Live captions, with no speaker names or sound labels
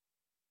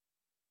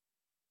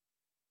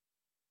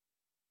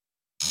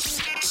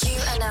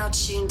now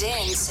tuned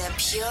in to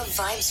Pure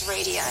Vybz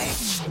Radio,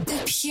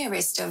 the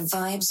purest of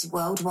vibes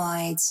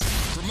worldwide.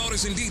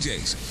 Promoters and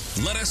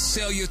DJs, let us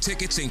sell your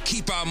tickets and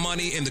keep our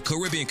money in the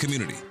Caribbean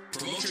community.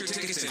 Promote your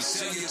tickets and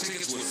sell your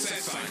tickets with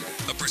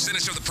FatFinder. A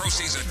percentage of the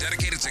proceeds are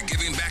dedicated to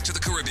giving back to the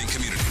Caribbean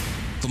community.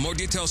 For more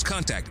details,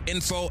 contact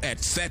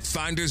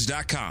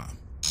info@fatfinders.com.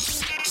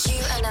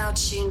 You are now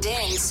tuned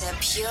in to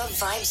Pure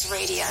Vybz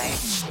Radio,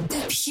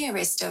 the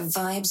purest of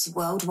vibes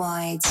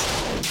worldwide.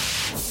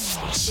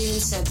 Tune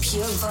to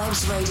Pure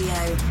Vybz Radio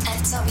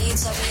at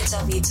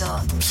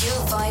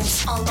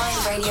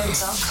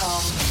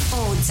www.purevibesonlineradio.com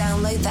or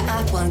download the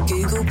app on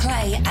Google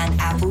Play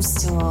and Apple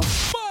Store.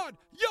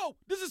 Yo,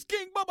 this is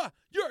King Bubba.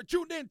 You're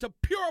tuned in to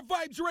Pure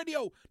Vybz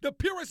Radio, the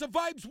purest of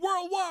vibes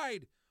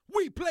worldwide.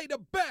 We play the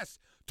best.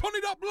 Turn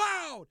it up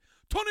loud.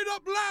 Turn it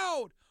up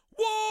loud.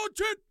 Watch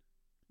it.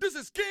 This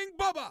is King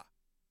Bubba.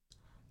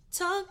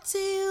 Talk to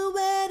you,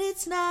 but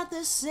it's not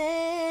the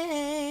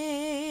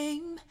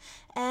same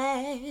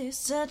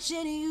as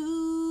touching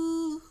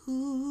you.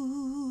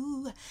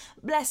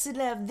 Blessed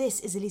love, this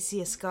is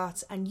Alicia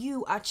Scott, and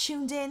you are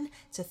tuned in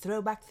to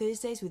Throwback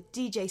Thursdays with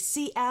DJ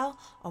CL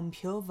on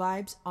Pure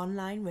Vybz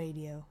Online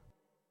Radio.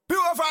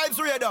 Pure Vybz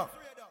Radio.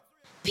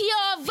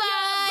 Pure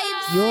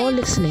Vybz. You're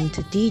listening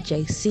to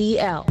DJ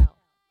CL.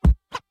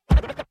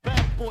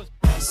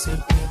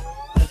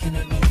 Looking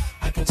at me,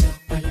 I can tell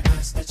by your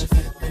eyes that you're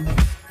feeling me,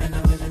 and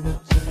I really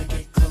want you to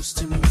get close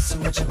to me. So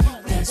what you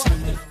dance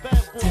with me,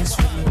 dance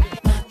with me.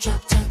 My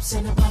drop tops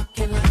in the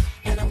parking lot,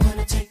 and I'm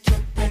gonna take you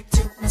back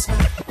to my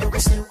spot. But we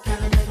still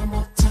got a little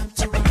more time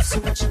to run. So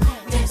what you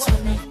dance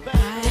with me,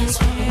 dance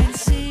with me. I can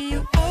see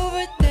you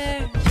over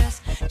there,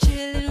 just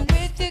chilling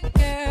with your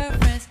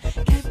girlfriends.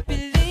 Can't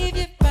believe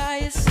you're by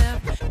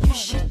yourself. You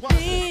should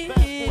be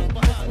here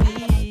with me,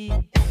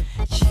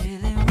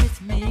 chilling with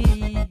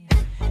me.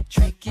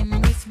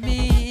 Drinking with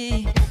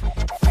me,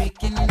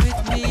 freaking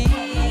with me,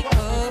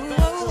 oh,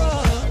 oh,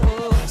 oh,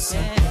 oh,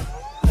 yeah.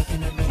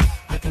 Looking at me,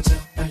 I can tell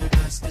by your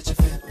eyes that you're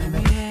feeling me,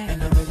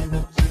 and I really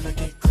want you to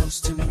get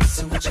close to me.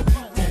 So what you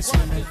dance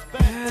with me,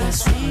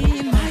 dance with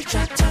me. My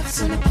drop tops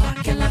in the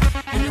parking lot,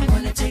 and I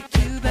wanna take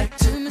you back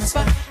to my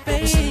spot,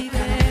 baby.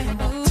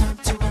 Oh, time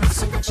to run.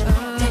 So what you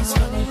dance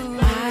with me,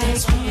 I can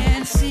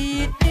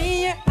see it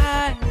in your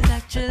eyes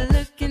that you're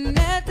looking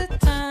at the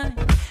time.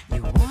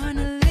 You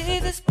wanna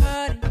leave this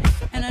party,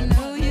 and I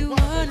know you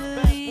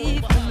wanna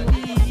leave with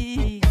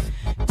me,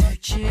 to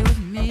chill with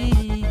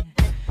me,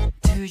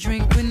 to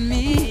drink with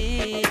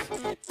me,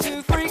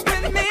 to freak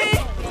with me.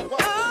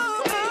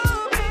 Oh, oh.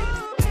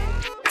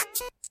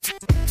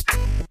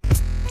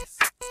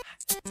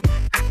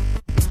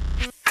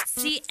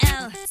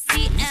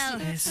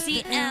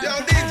 CL. Yo,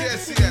 DJ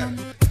CL.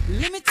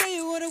 Let me tell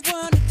you what I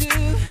wanna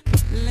do.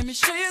 Let me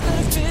show you that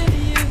I've been to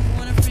you.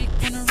 Wanna freak,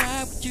 wanna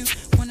ride with you.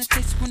 Wanna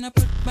taste when I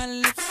put my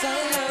lips all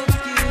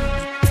over you.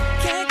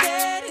 Can't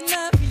get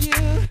enough of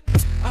you.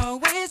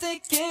 Always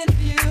thinking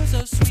of you.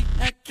 So sweet,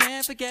 I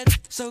can't forget.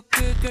 So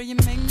good, girl, you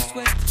make me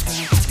sweat. I'm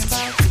talking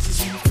about this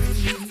is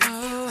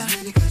oh,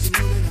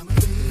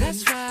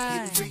 that's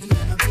right.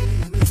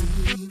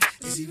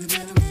 it's even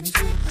better when it's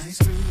with ice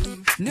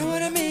cream. Know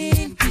what I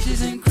mean?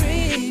 Peaches and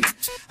cream.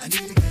 I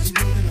need it 'cause you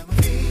know that I'm a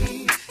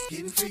fiend.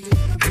 Getting free,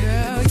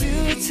 Girl,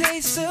 you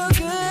taste so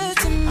good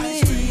to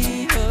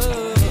me.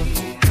 Oh,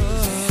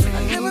 I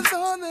never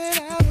thought that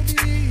I would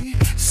be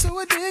so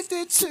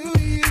addicted to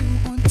you.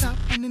 On top,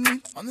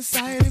 underneath, on the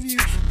side of you.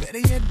 Better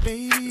yet,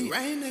 baby,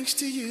 right next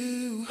to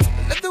you.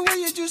 Let the way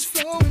you're just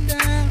flowing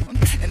down,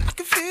 and I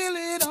can feel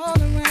it all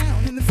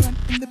around. In the front,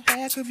 in the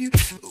back of you.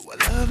 Ooh, I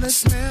love the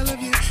smell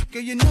of you.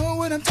 Girl, you know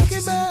what I'm talking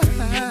about. I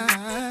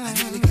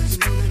need it 'cause you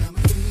know that I'm a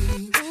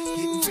fiend.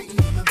 Getting free,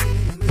 my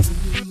baby, in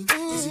between.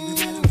 It's even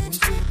better when it's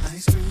with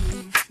ice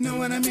cream. Know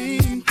what I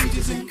mean?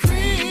 Peaches and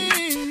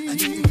cream. I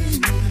need it 'cause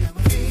you know that I'm a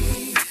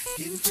fiend.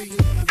 Getting free,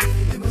 my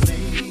baby, in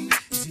between.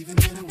 It's even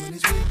better when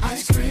it's with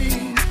ice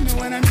cream. Know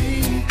what I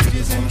mean?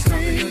 Peaches and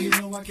cream. Girl, you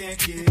know I can't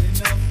get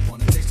enough.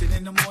 Wanna taste it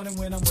in the morning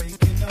when I'm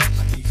waking up.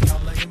 I keep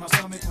y'all in my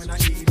stomach when I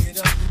eat it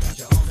up. Got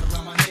your arms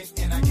around my neck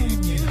and I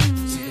can't get up.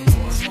 See the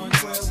boys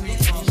 112, we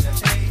from that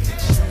day.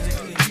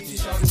 We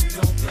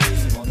don't play.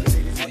 All the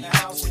ladies in the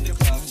house with the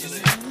phones in.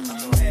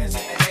 Hands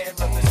in the air,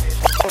 but the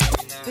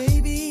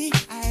Baby,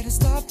 I had to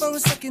stop for a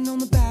second on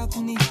the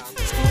balcony.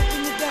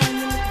 Scoping you down,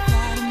 you look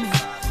fly to me.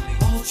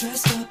 All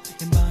dressed up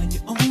and buying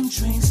your own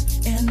drinks,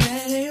 and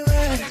that ain't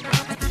right.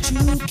 Like that you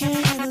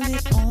can't handle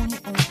it on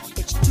your own,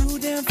 but you're too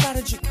damn fly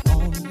to drink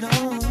all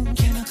alone.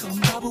 Can I come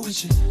bubble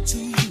with you? To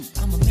you,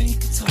 I'ma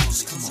make a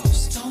toast. Come on,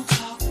 don't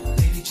talk,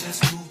 baby,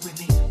 just move with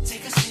me.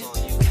 Take a sip,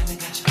 kinda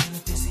got you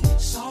feeling dizzy.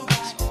 It's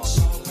alright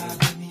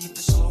with me if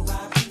it's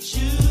alright with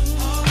you.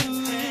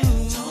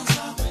 Don't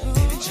talk,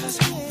 baby, just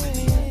move with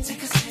me.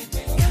 Take a sip,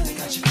 kinda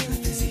got you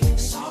feeling dizzy.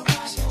 It's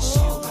alright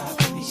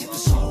with me if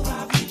it's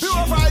alright with you.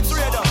 Pure Vybz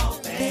Radio.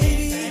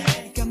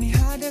 Baby, got me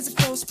high as a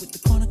ghost with the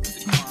corner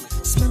perfume.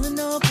 Smelling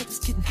all good, it's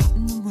getting hot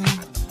in the room.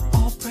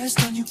 All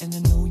pressed on you, and I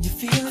know you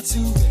feel it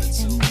too.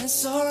 And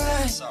that's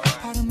alright.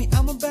 Pardon me,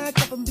 I'ma back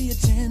up and be a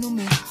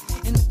gentleman.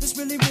 And if it's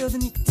really real,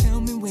 then you can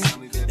tell me when.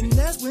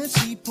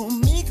 pull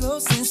me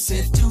close and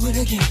said, do it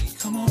again.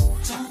 Come on,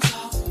 don't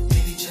talk,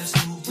 baby, just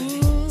move with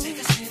it. Take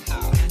a sip,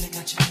 and I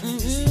got you feeling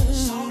dizzy.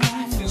 So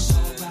right, feel so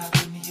right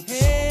with me. You feel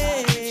so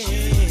right with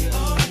you.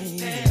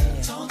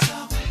 Don't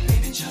talk,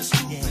 baby, just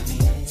move with me.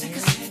 Take a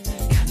sip,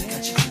 and I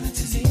got you feeling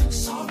dizzy.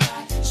 So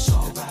right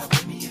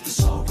with me. You feel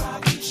so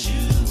right with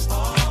you.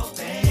 Oh,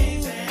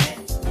 baby.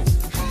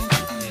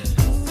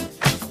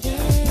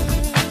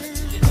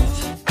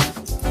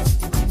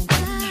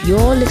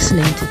 You're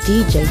listening to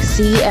DJ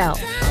CL.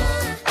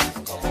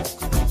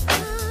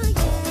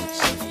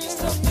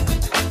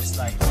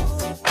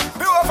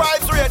 Pure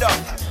Vybz Radio.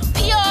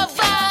 Pure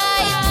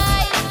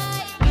Vybz.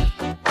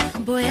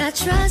 Boy, I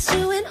trust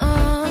you and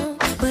all,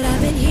 but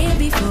I've been here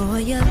before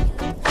you.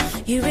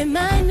 You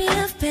remind me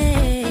of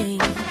pain,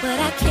 but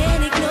I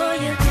can't ignore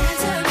you.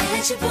 After I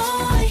met you,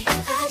 boy,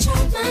 I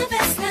tried my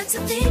best not to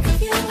think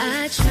of you.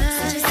 I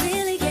tried such a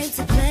silly game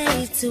to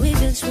play, to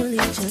eventually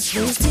just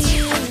lose to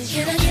you.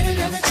 Can I get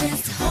another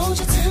chance to hold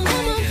you tonight? Come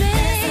on,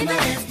 baby. My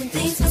left when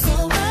things were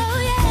so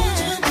right. Hold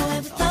you, boy,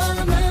 with all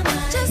of my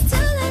mind. Just to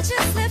let you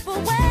slip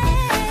away.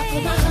 I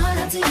put my heart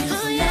out to you.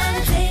 Oh, yeah.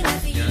 Now day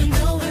for you, and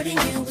no hurting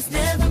you was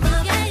never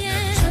my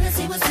plan. Trying to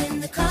see what's in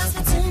the cards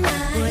for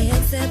tonight. Boy,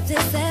 accept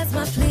this as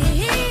my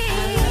plea.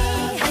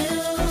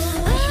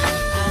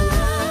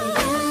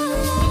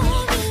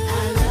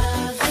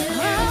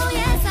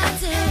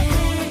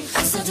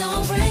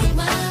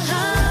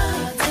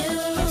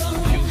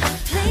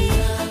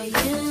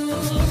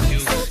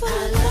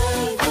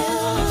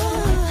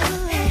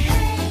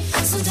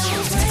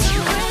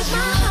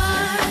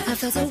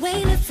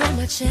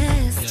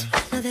 Chest.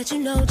 Now that you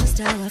know just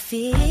how I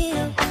feel,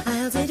 I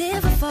held it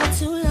in for far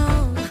too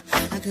long.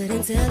 I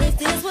couldn't tell if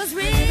this was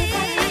real. How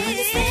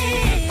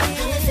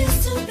it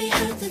feels to be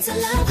hurt than to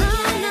love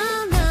again.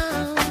 Oh,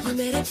 no, you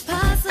made it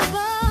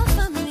possible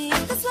for me.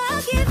 That's why I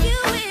give you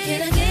it.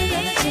 Can I get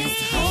another chance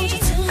to hold you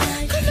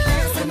tonight?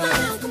 Come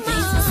on, come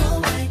on. So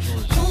right.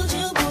 Hold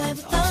you, boy,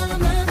 with all of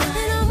my mind.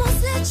 And almost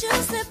let you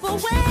slip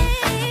away.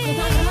 I put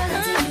my heart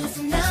out to you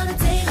from now to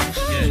daylight.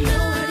 You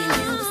know hurting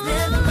you was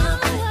never my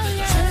plan.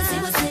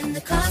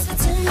 Cause for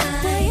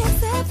tonight, they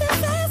accept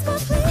this as my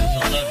plea.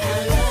 I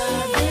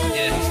love you.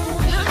 Yeah.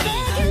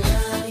 I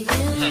love you.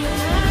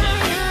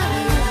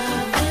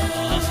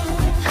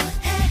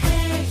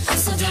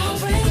 So don't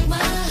break my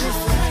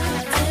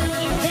heart,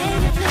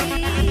 baby,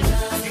 please.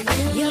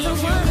 You're the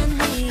one I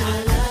need. I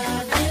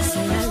love you.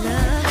 Say I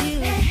love you.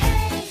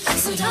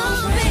 So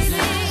don't break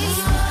me.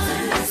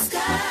 The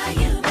sky,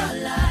 you brought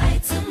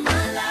light to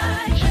my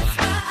life. That's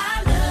why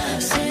I love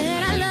you.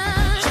 Said I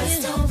love you. Just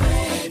don't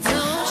break.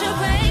 Don't you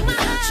break my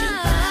heart.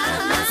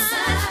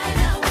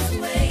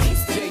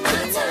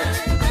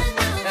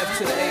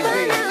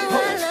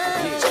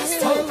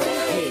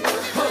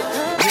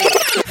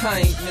 I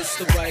ain't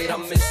Mr. Right,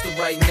 I'm Mr.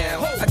 Right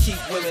now. I keep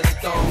women in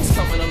thongs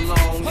coming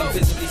along. You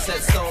visibly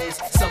set stones,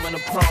 some in a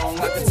prong.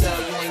 I can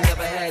tell you ain't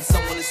never had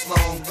someone this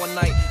long. One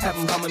night, have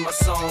them humming my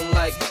song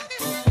like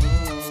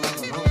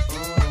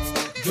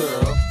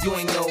girl, you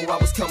ain't know I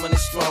was coming in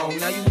strong.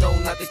 Now you know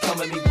not to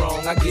come at me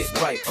wrong. I get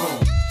right,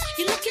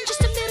 You're looking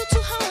just a little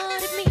too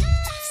hard at me.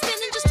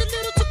 Standing just a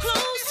little too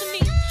close to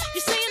me.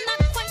 You're saying not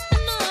quite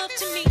enough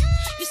to me.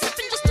 You're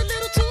sipping just a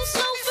little too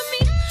slow for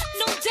me.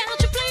 No doubt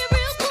you play it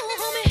real cool,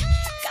 homie.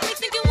 Got me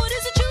thinking, what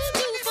is it you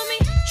do for me?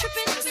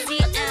 Tripping just a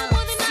little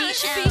more than I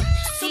should be.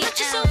 So let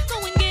yourself go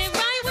and get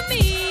right with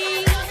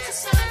me.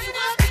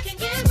 We can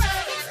get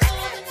right.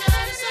 All the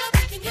night is up,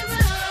 we can get right.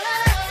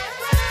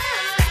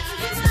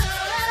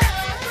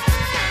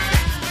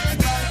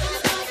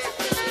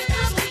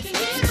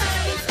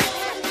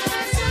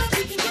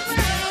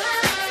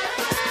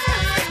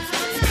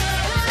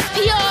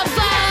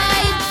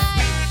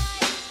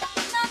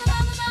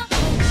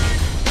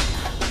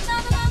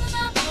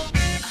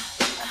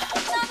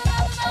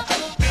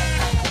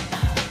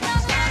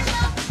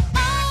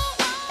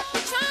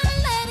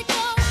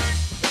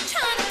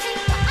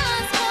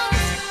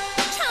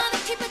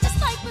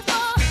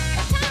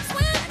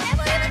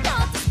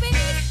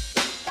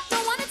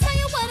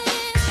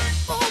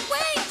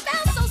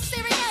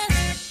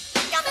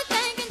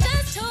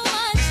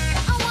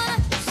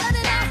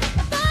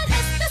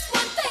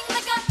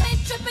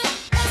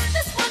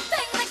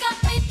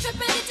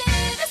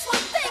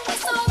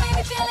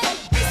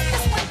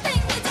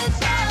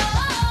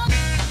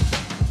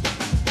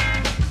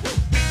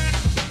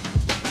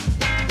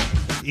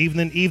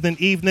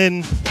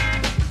 Evening.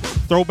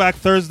 Throwback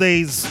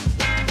Thursdays.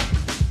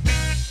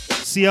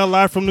 CL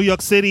live from New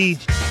York City.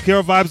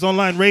 Pure Vybz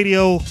Online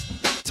Radio.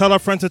 Tell a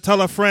friend to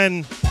tell a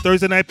friend.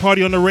 Thursday night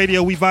party on the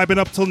radio. We vibing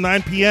up till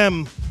 9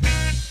 p.m.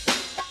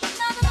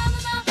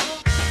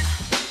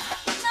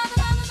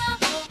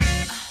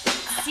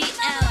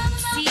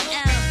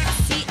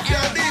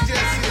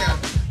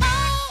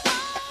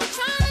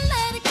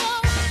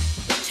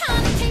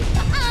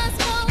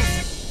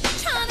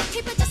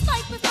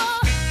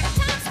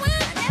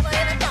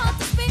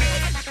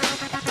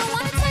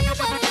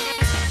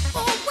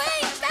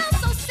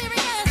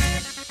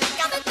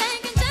 Got me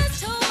thinking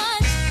just too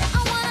much.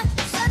 I wanna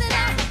shut it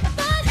out,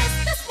 but it's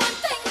this one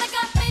thing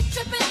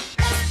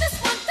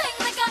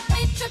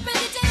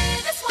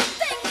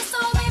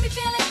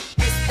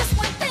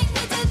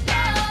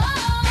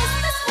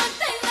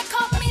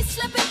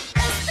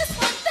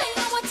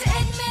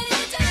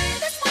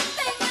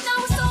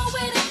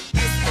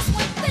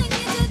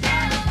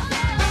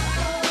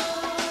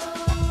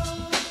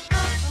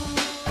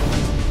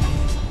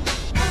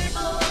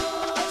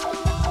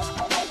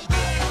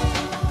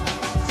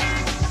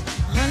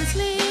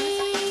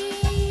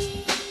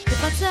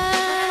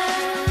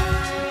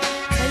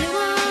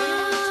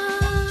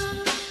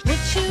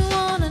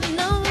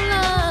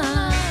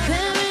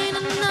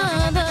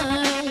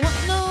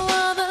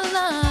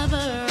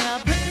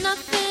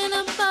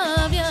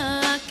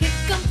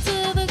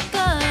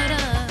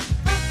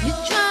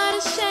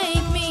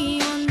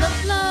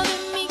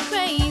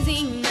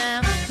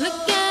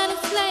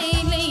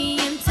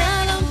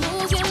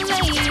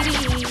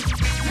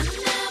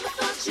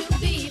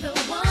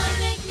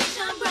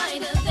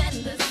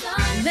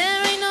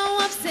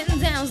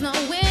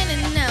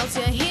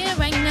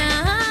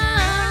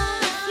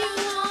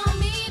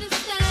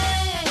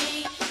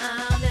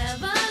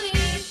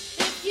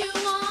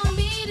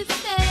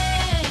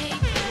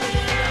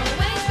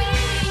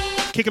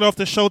Kicking off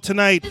the show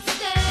tonight,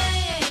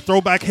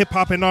 throwback hip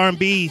hop and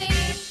R&B.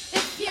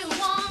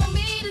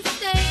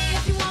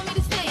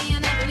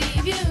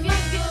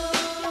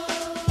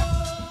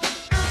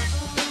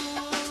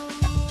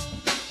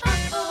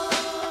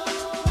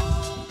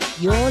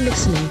 You're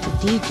listening to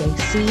DJ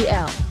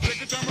CL.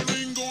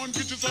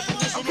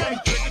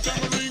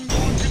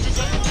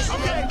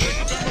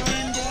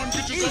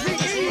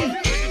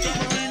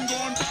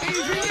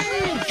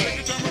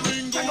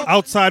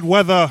 Outside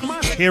weather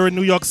here in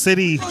New York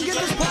City.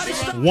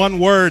 One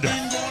word,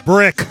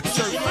 brick.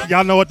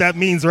 Y'all know what that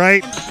means,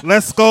 right?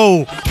 Let's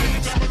go.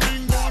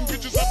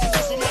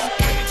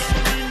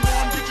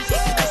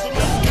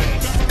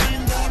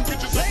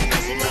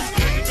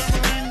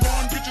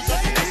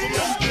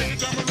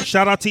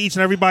 Shout out to each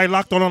and everybody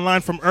locked on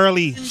online from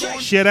early.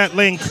 Share that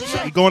link.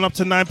 We're going up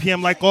to 9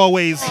 p.m. like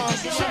always.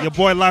 Your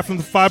boy live from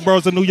the 5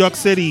 boroughs of New York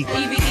City.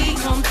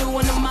 Come through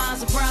in the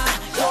minds of pride.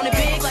 Doing it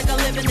big like I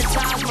live in the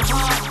Taj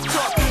Mahal.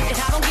 Talk it,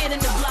 I don't get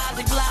into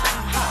blase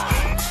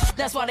blah.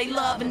 That's why they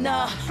loving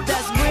her.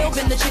 That's real,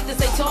 been the chick that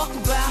they talk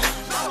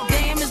about.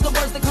 Damn is the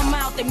words that come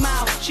out their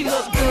mouth. She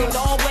look good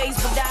always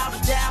without a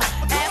doubt.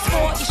 Ask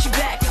for it, she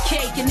back and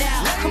cake and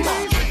now. Come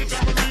on.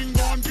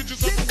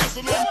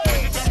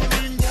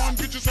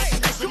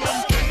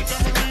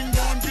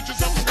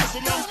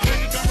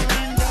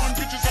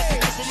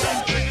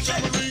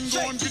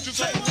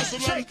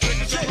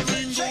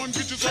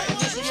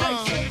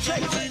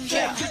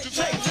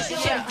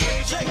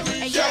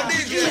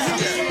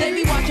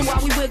 While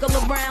we wiggle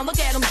around, look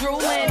at them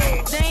drooling.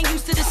 They ain't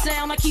used to the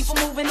sound, I keep them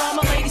moving. All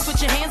my ladies,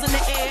 put your hands in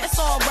the air. It's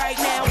all right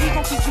now, we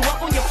gon' keep you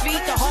up on your feet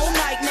the whole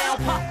night now.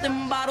 Pop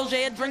them bottles,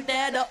 yeah, drink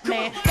that up,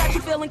 man. Got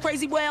you feeling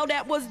crazy, well,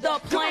 that was the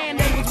plan.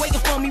 They was waiting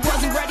for me,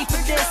 wasn't ready for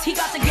this. He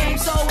got the game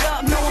sold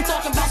up, no one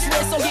talking about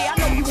Swiss. So yeah, I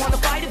know you wanna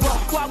fight it, but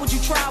why would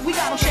you try? We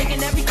got them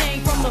shaking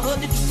everything from the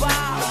hood to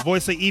Dubai.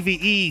 Voice of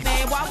EVE.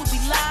 Man, why would we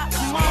lie?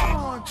 Come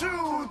on.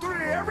 1, 2,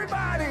 3,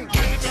 everybody.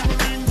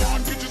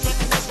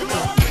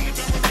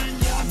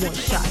 One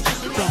shot.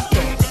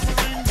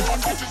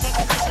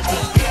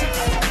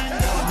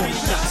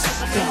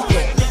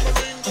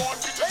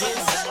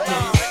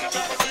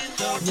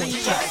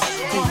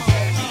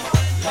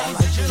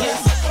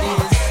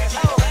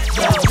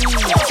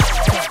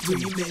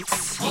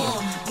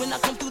 When I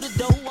come through the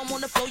door, I'm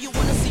on the floor. You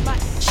wanna see my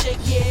shake,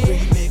 yeah.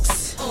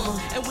 Remix.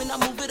 And when I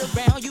move it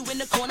around, you in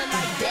the corner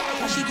like that.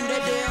 How she do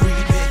that there?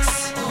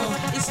 Remix.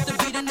 It's the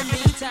beat in the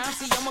meantime.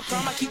 See, I'ma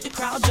come, I keep the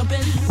crowd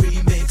jumping.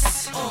 Remix.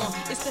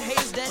 It's the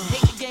haters that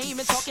hate the game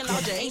and talking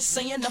loud, you ain't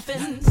saying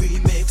nothing.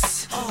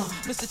 Remix.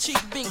 Mr. Chief,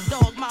 Big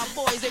Dog, my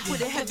boys, they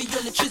put it heavy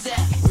on the trizat.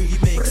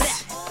 Remix.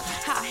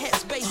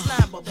 Hi-hat,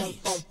 bassline, but boom,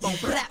 boom, boom,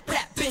 rap,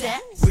 rap, bit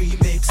that.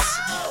 Remix.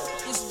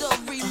 It's the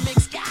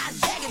remix, god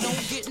dang it,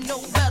 don't get no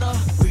better.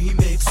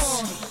 Remix.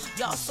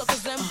 Y'all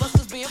suckers and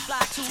busters being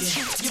fly too.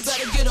 You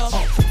better get up.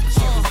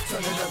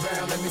 Turn it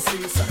around, let me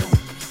see something.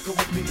 Go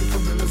with me, the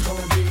real's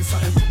gonna be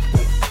something.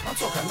 I'm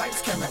talking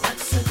lights, camera,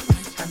 action.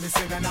 And they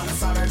singing out the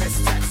side of this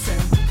Jackson.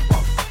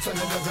 Turn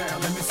it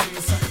around, let me see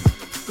something.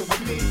 Go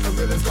with me, the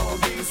real's gonna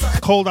be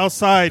something. Cold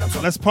outside.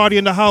 Let's party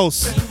in the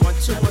house. 1,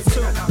 2, 1,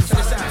 2.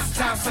 It's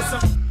time for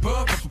some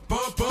bump,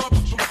 bump, bump,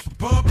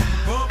 bump, bump,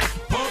 bump,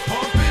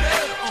 bump it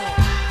up.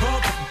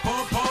 Bump,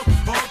 bump, bump,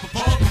 bump,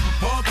 bump,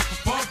 bump,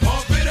 bump,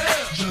 bump it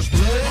up. Just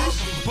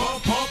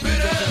bump, bump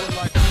it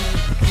up.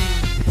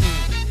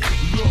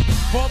 Look,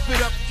 bump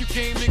it up. You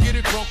came to get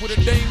it drunk with a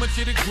dame,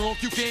 shit it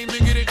drunk. You came to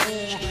get it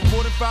on.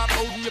 More than 5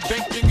 O's in your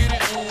bank to get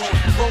it on.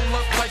 Roll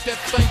up like that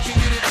thing to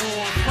get it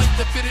on. Plank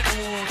to fit it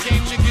on.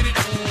 Came to get it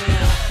on.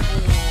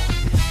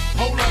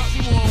 Hold up,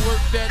 you wanna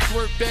work that,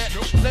 twerk that.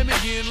 Let me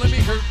in, let me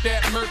hurt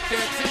that, murk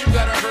that. Till you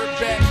gotta hurt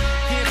back.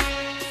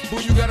 Boo,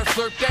 you gotta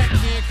slurp that.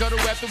 Can't cut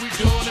her after we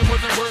done, it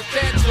wasn't worth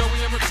that. So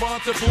we am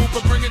responsible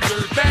for bringing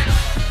dirt back.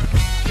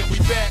 Can we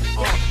back?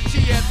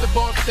 She at the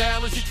bar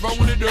style and she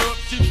throwing it up.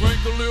 She drank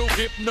a little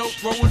hypno,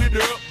 throwing it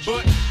up.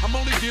 But I'm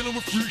only dealing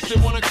with freaks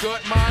that wanna cut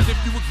mine. If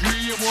you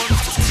agree, and one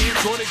can't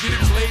go to get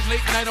it played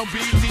late night on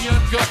BT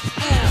Uncut.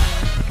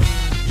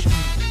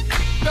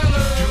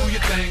 Do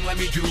your thing, let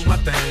me do my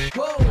thing.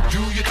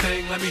 Do your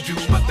thing, let me do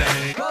my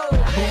thing.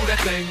 Move that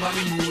thing,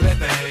 mommy, move that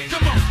thing.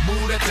 Come on,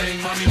 move that thing,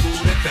 mommy,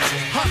 move that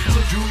thing.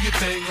 Do your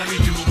thing, let me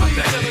do my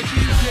thing.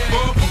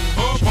 Bump,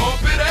 bump,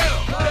 bump it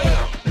out.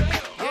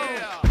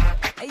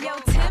 Hey, yo,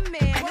 Tim,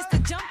 man, it's the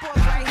jump off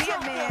right here,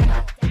 man.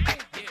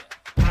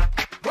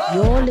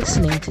 You're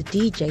listening to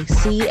DJ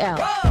CL.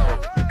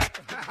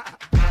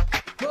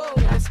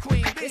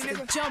 It's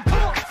the jump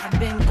off. I've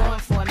been going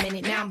for a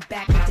minute, now I'm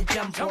back with the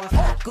jump off.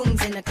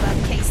 Goons in the club,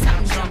 case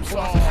something jump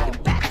off. You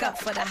back up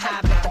for the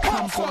high, but the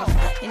pump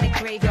off. In the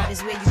graveyard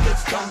is where you get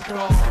dumped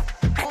off.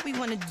 All we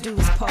wanna do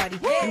is party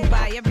and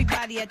buy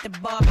everybody at the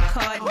bar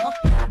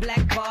Bacardi.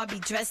 Black Barbie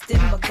dressed in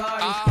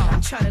Bulgari.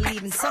 I'm try to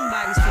leave in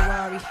somebody's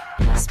Ferrari.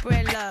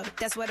 Spread love,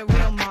 that's what a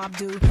real mob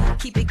do.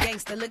 Keep it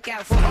gangster, look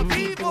out for the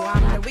people.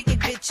 I'm the wicked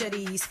bitch of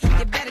these.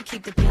 You better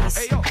keep the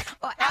peace,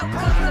 or out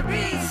comes the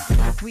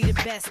breeze. We the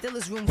best, still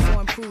is room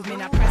for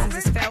improvement. Our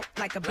presence is felt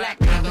like a black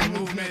people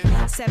movement.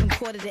 7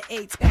 quarter to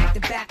 8, back to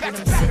back with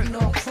them sitting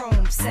on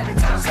chrome 7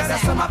 times. Set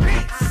us on my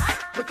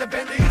beats, with the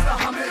Bentleys, the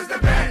Hummers, the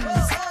Benz.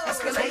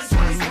 Escalade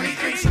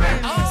 23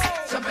 rims,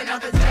 jumping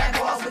out the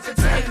Jaguar with the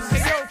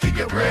Timbs. Keep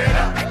your bread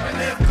up and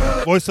live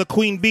good. Voice of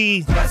Queen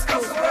B. West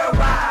Coast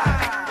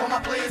worldwide. All my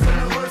players in the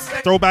hood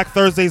stay. Throwback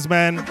Thursdays,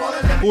 man.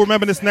 Who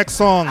remember this next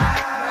song?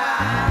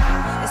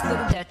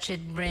 Touch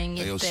it, bring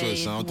it, hey, yo, pay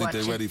sis, I don't think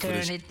they're ready for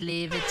this. It,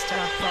 leave it,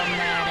 stop,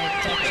 format it,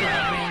 touch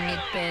it, bring it,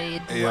 pay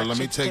it. Hey, yo, let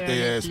me take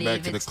their ass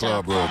back to the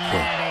club real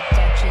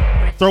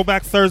quick.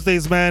 Throwback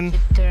Thursdays, man.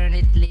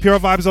 Pure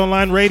Vybz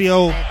Online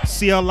Radio.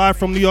 CL live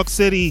from New York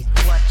City.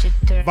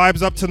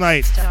 Vibes up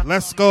tonight.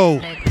 Let's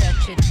go.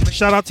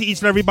 Shout out to each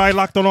and everybody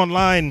locked on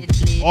online,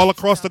 all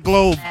across the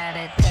globe.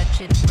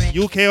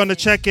 UK on the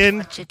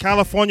check-in,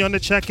 California on the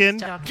check-in.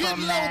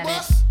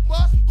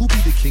 Who be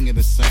the king of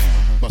the sound?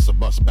 Bust a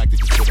bus back, they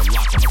just put a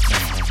lock on the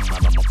sound. Now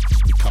them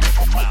be coming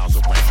from miles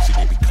around. See,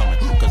 they be coming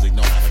because they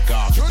know how to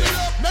guard Turn it it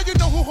up, now you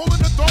know who holding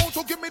the throne,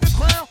 so give me the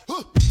crown.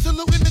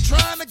 Saluting and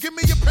trying to give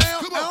me a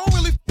pound. I don't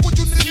really what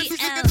you niggas do,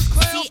 shit in this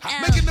clown.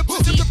 Making the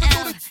pussy to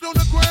throw the shit on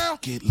the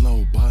ground. Get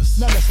low, bus.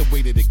 Now that's the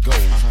way that it goes.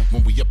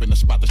 When we up in the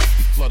spot, the shit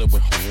be flooded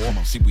with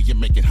warm. See, when you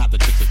make it hot, the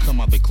chicks that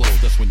come out they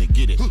clothes. That's when they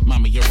get it.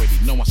 Mommy already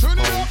know I Turn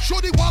suppose. it up,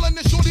 shorty wildin'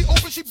 and shorty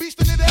open, she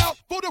beastin' it out.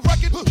 For the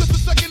record, just a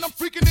second, I'm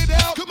freaking it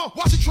out. Come on,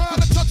 while she trying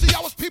to touch it,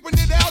 I was peeping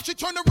it out. She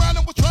turned around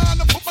and was trying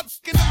to put my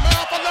dick in her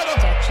mouth. I let her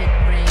touch it,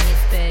 bring it,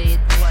 pay it,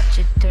 watch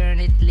it, turn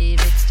it,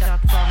 leave it, stop,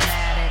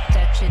 format it.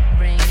 Touch it,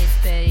 bring it,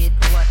 pay it,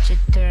 watch it,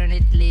 turn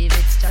it, leave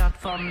it, stop,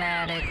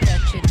 format it.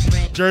 Touch it,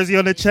 bring Jersey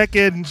on the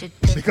check-in.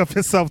 Pick up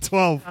yourself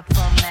 12.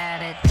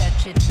 format it.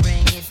 Touch it,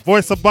 bring it.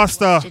 Voice of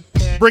Buster.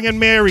 Bring in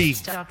Mary.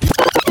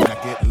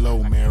 Get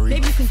low, Mary.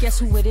 Maybe you can guess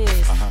who it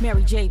is.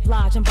 Mary J.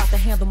 Blige, I'm about to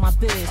handle my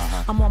biz.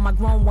 I'm on my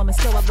grown woman,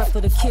 still I rep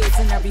for the kids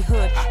in every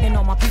hood. And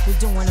all my people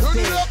doing a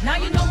bid. Now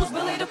you know who's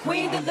really the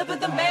queen, deliver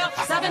the mail.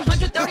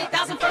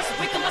 730,000 first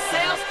week of my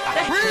sales.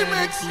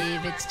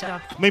 Leave it,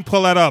 stop. Let me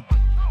pull that up.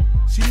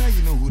 See, now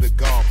you know who the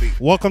guard be.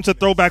 Welcome to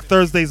Throwback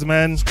Thursdays,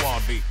 man.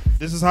 Squad be.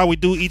 This is how we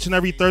do each and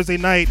every Thursday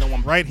night,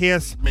 right here,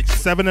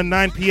 7 to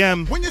 9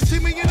 p.m. when you see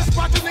me in the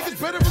spot, you niggas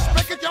better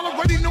respect it. Y'all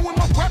already knowin'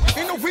 my rap,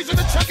 ain't no reason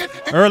to check it.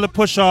 Early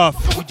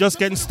push-off. We just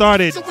getting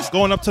started.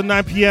 Going up to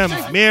 9 p.m.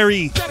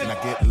 Mary.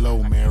 Now get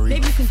low, Mary.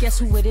 Maybe you can guess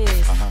who it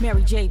is.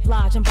 Mary J.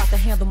 Blige, I'm about to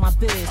handle my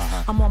biz.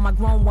 I'm on my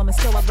grown woman,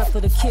 still I rep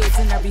for the kids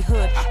in every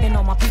hood. And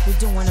all my people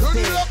doing a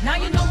bid. Now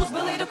you know who's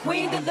really the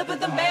queen, deliver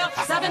the mail.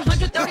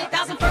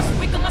 730,000 first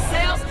week of my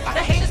sales. The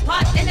haters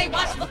plot and they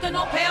watch looking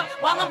all pale.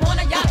 While I'm on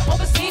a yacht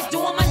overseas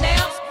doing my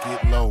nails.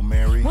 Get low,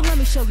 Mary. Well, let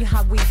me show you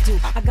how we do.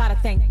 I gotta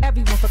thank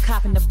everyone for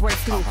copping the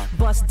breakthrough.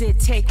 Bus did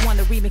take one,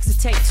 the remix is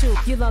take two.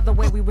 You love the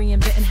way we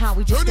reinventing how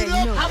we just stay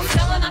new. How we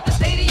selling out the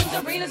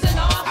stadiums, arenas, and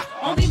all.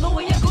 Only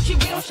Louis and Gucci,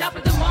 we don't shop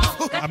at the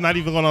mall. I'm not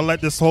even gonna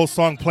let this whole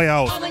song play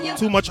out.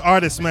 Too much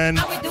artists, man.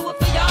 How we do it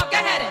for y'all, go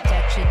ahead.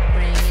 Touch it,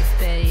 bring it,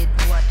 pay it,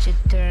 watch it,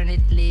 turn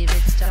it, leave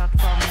it, stop,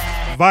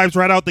 format it. Vibes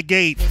right out the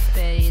gate.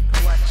 Pay it,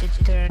 watch it,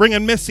 turn Bring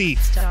in Missy.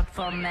 stop,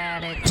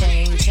 format it.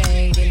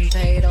 Chain, getting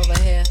paid over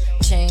here.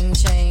 Chain,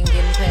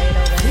 getting paid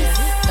over here.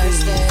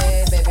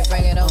 Thursday, baby,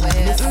 bring it over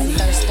here.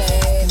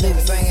 Thursday, baby,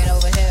 bring it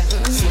over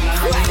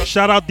here.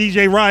 Shout out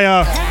DJ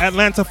Raya,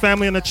 Atlanta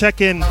family in the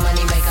check-in.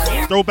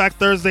 Throwback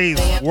Thursdays,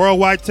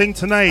 worldwide thing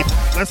tonight.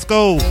 Let's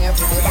go.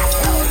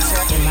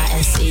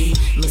 M-I-S-E,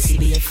 Missy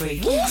be a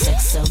freak.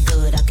 Sex so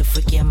good, I can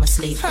freak you in my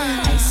sleep.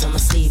 Ice on my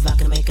sleeve, I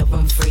can make a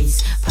room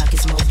freeze.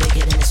 Pockets more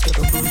bigger than a strip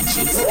of booty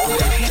cheeks.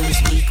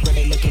 Lose weak when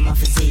they look at my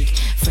physique.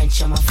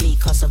 French on my feet,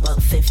 cost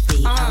about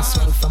 50. I don't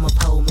swing from a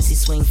pole, Missy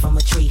swing from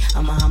a tree.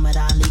 I'm Muhammad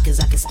Ali, cause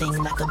I can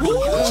sting like a bee.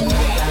 What you know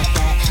about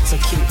that? So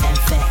cute and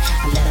fat.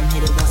 I let him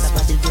hit it once, I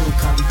about to do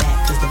come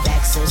back. Cause the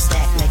back's so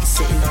stacked, like it's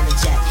sitting on the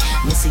jack.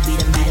 Missy be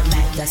the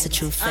Mac, that's a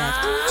true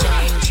fact.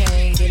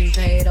 Chain, getting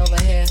paid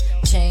over here.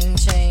 Chain,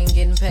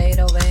 getting paid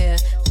over here.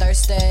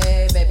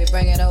 Thursday, baby,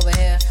 bring it over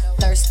here.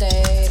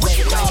 Thursday,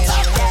 baby, bring it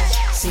over here.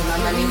 See my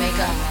money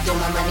maker, do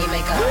my money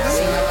maker.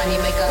 See my money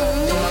maker,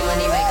 do my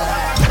money maker.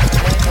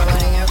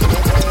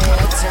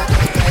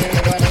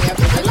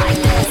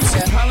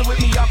 Problem with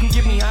me, y'all can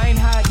give me. I ain't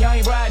hot, y'all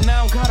ain't riding. I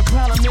don't got a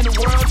problem in the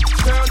world.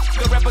 Girl,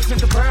 to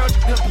represent the world.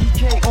 The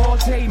PK all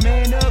day,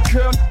 man up,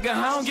 girl.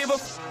 I don't give a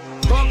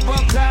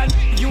buck, died.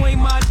 You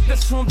ain't mine.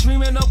 That's true. I'm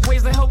dreaming up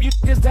ways to help you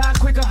niggas die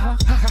quicker.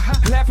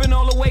 Laughing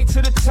all the way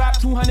to the top.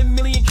 200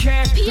 million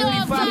cash,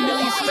 35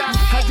 million stock.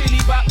 I diddy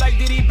bop like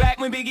Diddy back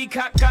when Biggie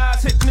cocked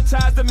eyes.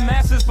 Hypnotized the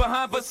masses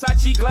behind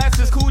Versace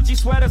glasses, Gucci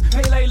sweaters,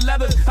 Pele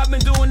leathers. I've been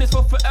doing this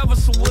for forever,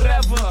 so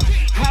whatever.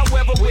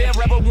 However,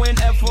 wherever,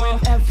 whenever.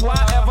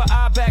 Wherever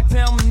I back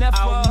down, never.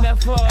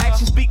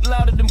 Actions speak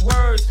louder than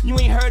words. You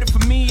ain't heard it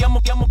from me. I'm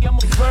a bird.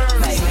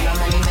 See my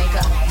money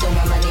maker, do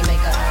my money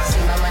maker.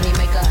 See my money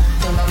maker,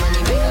 do my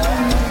money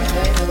maker.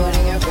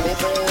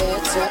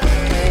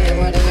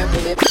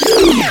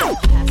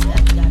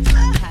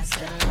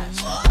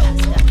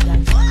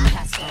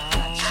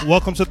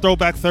 Welcome to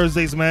Throwback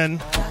Thursdays, man.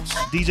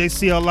 DJ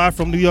CL live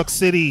from New York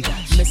City.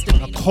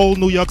 A cold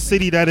New York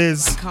City, that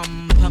is.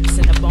 Pumps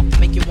in the bump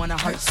make you wanna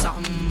hurt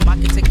something. I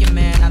can take your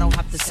man, I don't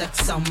have to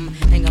sex some.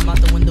 Hang him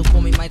out the window, call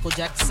me Michael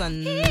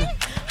Jackson.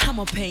 I'm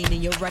a pain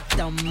in your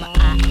rectum.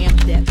 I am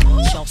that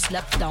y'all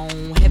slept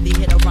on. Heavy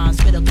hitter rhymes,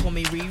 spitter, call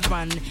me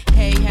rerun.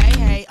 Hey, hey,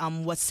 hey,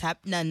 I'm what's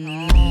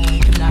happening.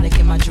 Hypnotic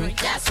in my drink,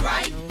 that's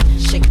right.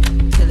 Shake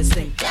till it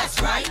stink,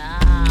 that's right.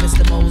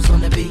 Mr. Mo's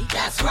on the beat,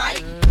 that's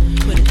right.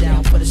 Put it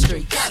down for the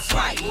street, that's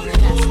right.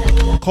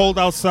 Cold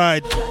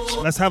outside.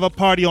 Let's have a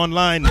party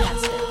online.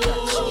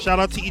 Shout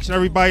out to each and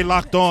everybody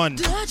locked on.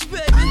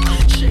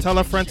 Tell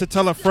a friend to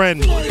tell a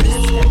friend.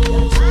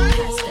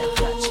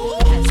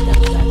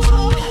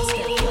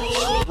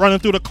 Running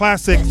through the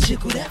classics.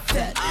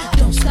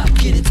 Don't stop,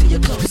 get it till you're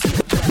close to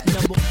the back.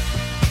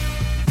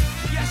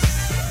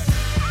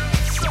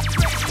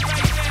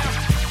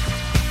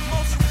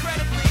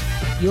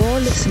 You're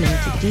listening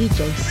to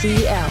DJ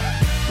CL.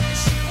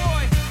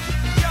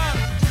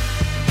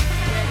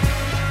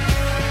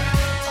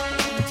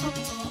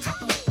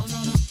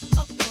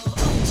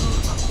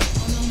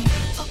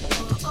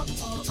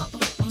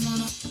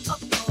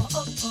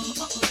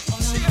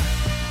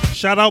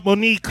 Shout out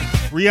Monique,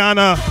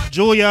 Rihanna,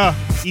 Julia,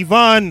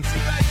 Yvonne.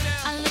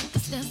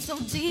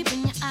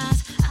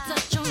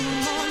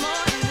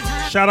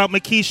 Shout out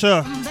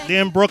Makisha,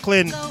 they're in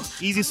Brooklyn.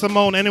 Easy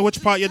Simone, any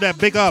which part you're that,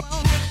 big up.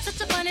 Such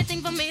a funny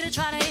thing for me to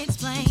try to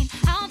explain.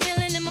 How I'm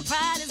feeling and my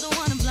pride is the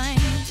one to blame.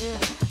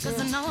 Cause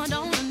I know I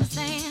don't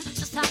understand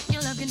just how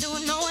your love can do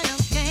it, no one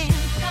else can.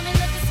 Got me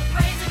looking so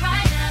crazy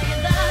right now.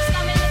 Your love's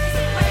got me looking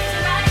so crazy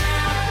right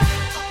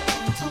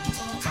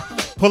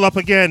now. Pull up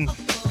again.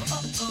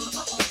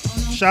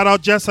 Shout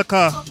out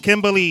Jessica,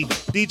 Kimberly,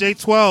 DJ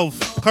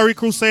 12, Curry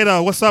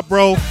Crusader. What's up,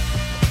 bro?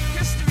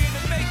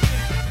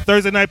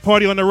 Thursday night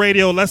party on the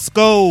radio. Let's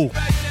go.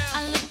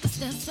 I look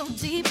so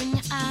deep in your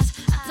eyes.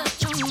 I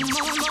touch on you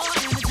more and more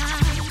every time.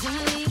 When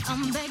you leave,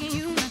 I'm begging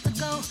you not to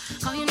go.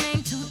 Call your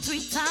name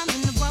 2-3 times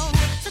in a row.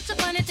 Such a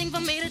funny thing for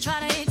me to try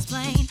to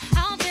explain.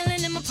 How I'm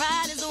feeling and my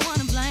pride is the one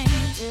to blame.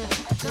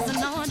 Cause I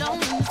know I don't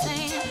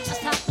understand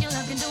just how your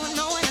love can do it,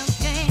 no one else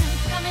can.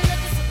 Got me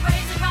looking so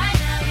crazy right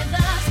now. Your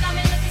love's got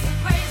me looking so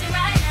crazy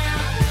right now.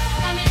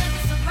 Got me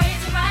looking so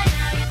crazy right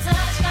now. Your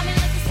touch got me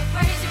looking so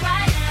crazy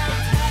right now.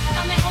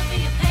 Got me hoping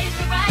you page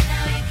me right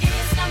now. Your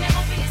kiss got me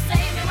hoping you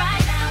save me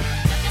right now.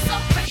 Looking so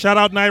crazy. Shout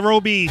out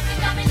Nairobi.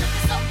 Got me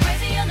looking so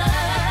crazy, your love.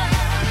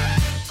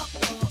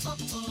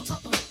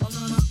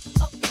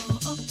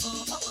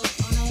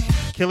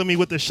 Killing me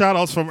with the shout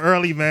outs from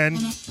early, man.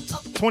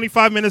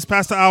 25 minutes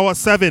past the hour,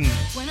 7.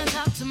 When I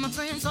talk to my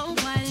friends so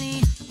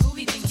quietly, who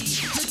be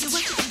thinking? Look at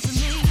what you did to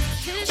me.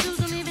 Get his shoes,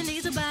 don't even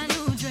need to buy a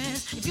new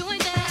dress. If you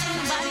ain't there, ain't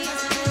nobody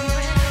else to do the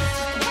rest.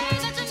 The way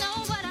that you know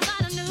what I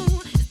gotta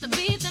know. It's the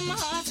beat in my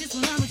heart gets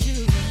when I'm with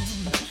you.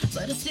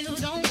 But I still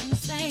don't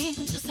understand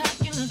just how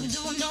you look and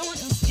do what no one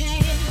else can.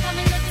 Got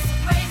me looking so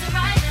crazy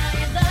right now.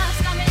 Your love's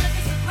got me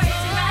looking so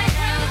crazy right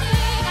now.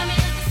 Got me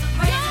looking so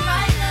crazy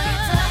right now.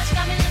 Your touch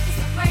got me looking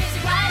so crazy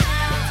right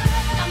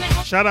now. Got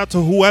me Shout out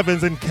to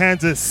whoever's in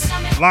Kansas.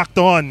 Locked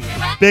on.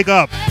 Big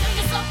up.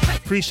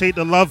 Appreciate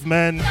the love,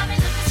 man.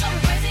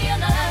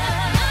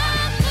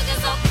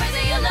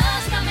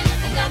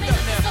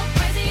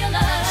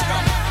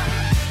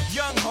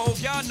 Young Hov,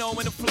 y'all know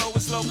when the flow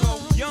is loco.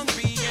 Young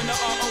B and the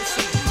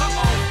ROC.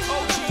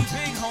 OG,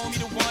 big homie,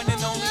 the one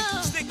and only.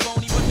 Stick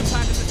bony, but the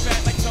pockets are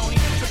fat like Tony.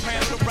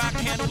 Soprano, the rock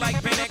handle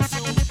like Ben X2.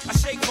 I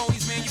shake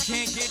bonies, man, you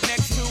can't get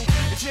next to.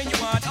 The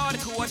genuine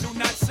article, I do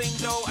not sing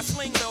though. I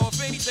sling though,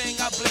 if anything,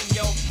 I bling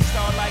yo.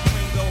 Star like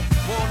Ringo,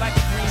 war like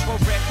a Greensboro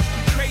wreck.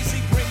 Crazy,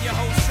 bring your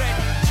whole set.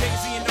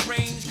 Jay-Z in the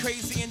range,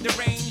 crazy in the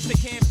range. They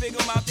can't figure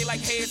him out, they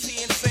like, hey, is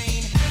he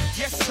insane?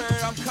 Yes, sir,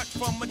 I'm cut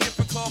from a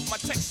different cloth. My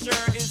texture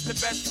is the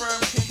best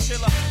firm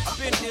chinchilla. I've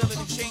been dealing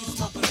in chain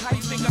smokers. How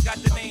you think I got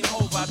the name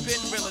over? I've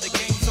been realer, the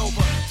game's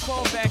over.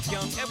 Fall back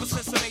young, ever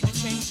since I made the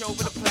change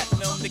over to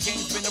platinum, the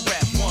game's been a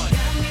rap one.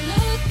 Got me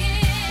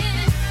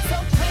looking so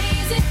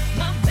crazy,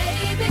 my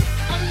baby.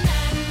 I'm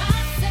not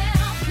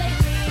myself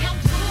lately. I'm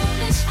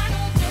foolish, I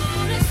don't do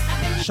this.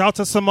 I've been Shout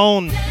to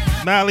Simone,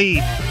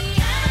 Mally,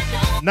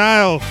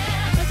 Nile.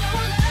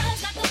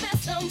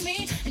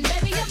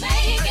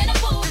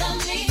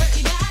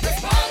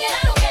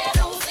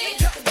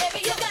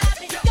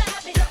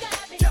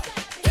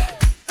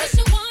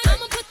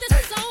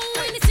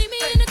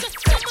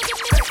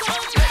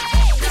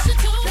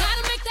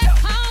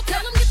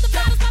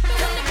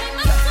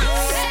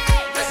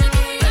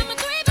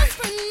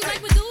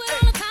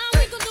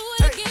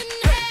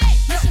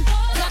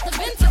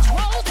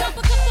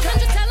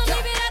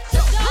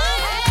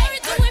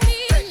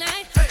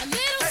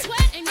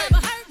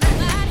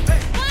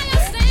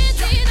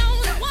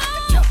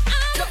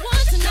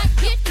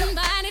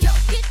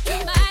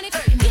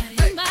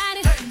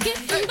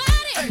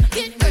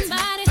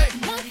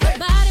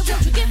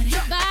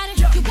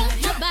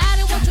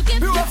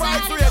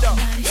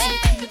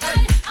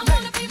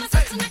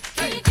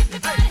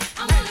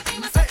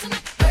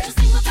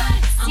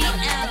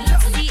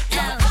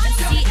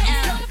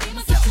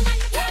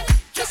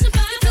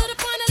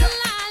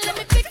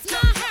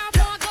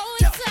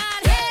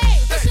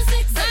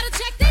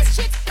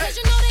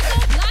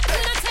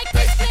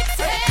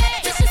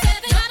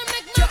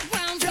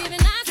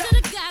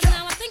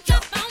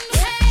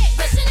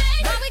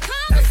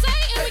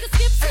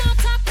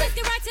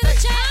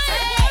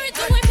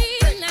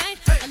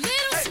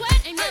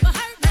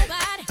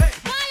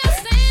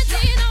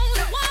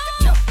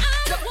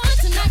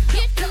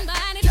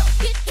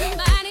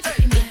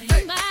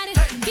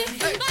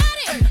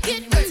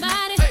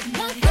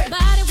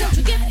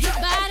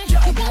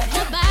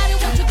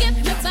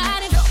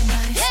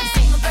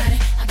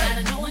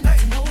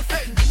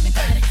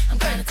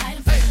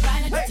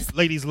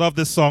 Ladies love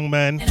this song,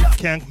 man.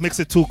 Can't mix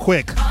it too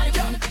quick.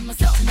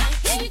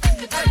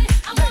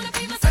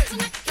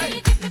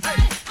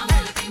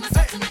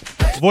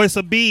 Voice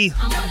of B.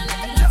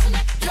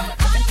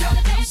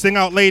 Sing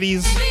out,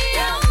 ladies.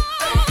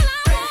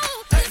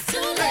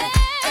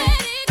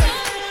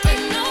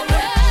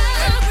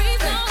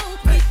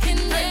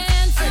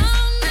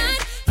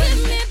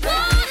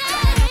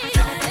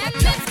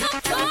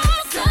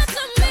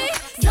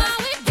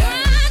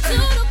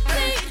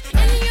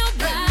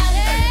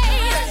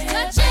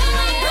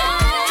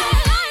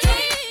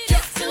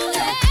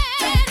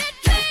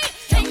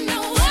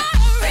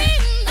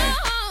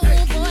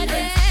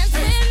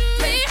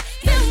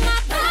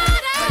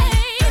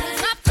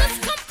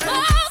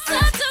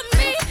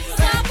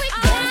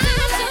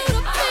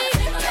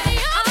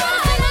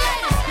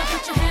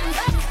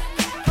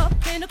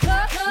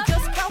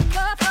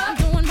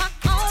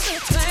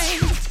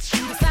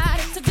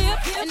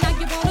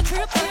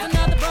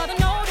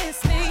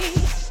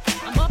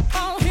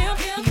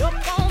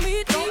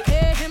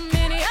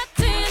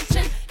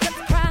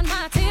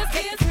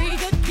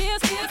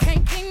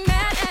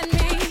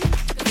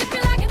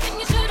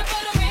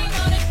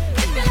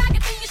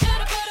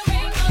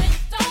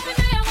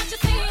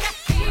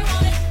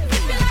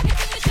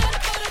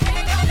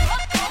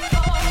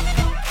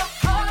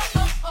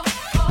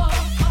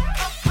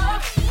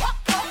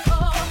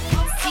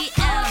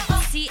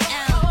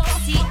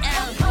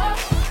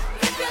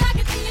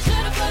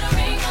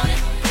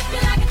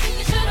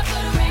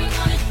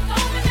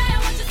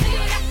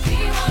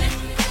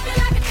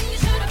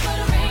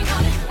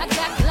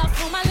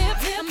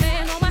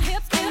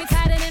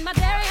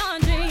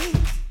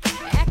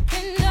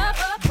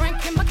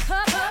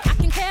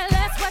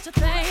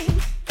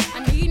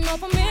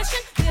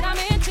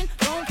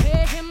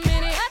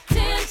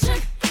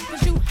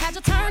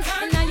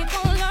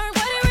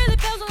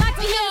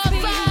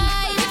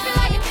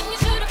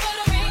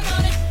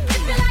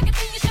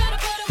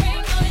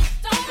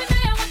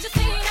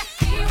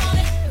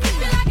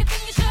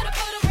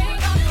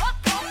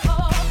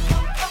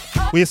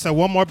 We said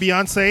one more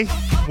Beyonce.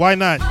 Why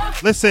not?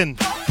 Listen.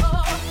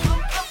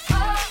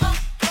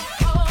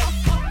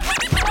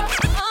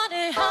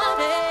 Honey,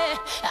 honey,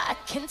 I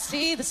can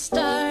see the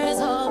stars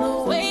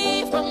all the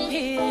way from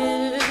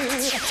here.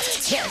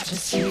 Can't you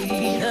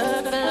see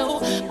the glow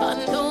on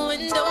the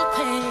window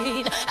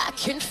pane? I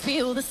can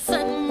feel the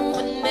sun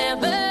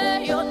whenever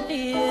you're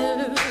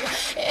near.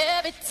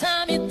 Every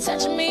time you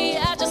touch me,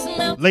 I just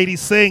melt. Ladies,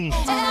 sing.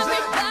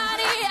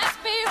 Everybody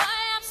asks me why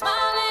I'm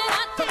smiling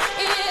from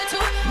ear to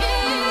ear.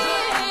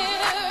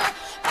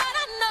 But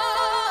I know,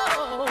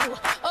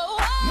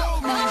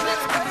 love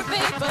is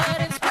perfect, but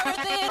it's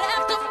worth it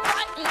after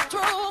fighting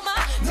through my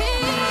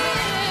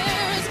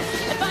tears.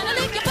 And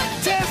finally you put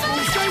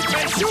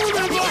you're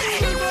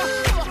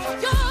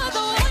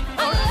the one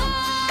I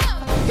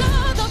love.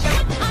 You're the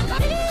one I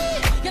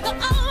need. You're the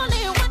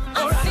only one I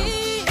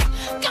see.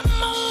 Come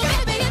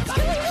on, baby, it's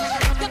you.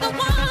 You're the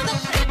one that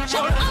gets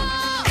your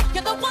all.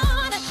 You're the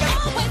one that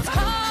always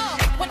call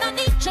when I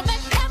need you,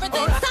 make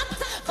everything stop.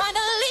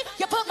 Finally,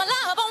 you put my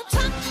love on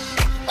top.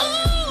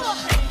 Ooh,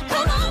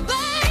 come on,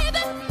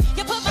 baby,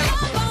 you put my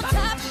love on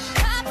top,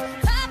 top,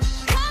 top,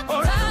 top,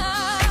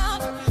 top.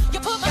 You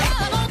put my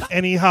love on top.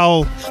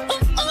 Anyhow,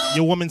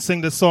 your woman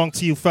sing this song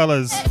to you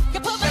fellas.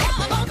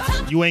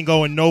 You ain't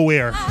going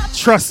nowhere.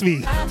 Trust me.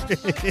 Now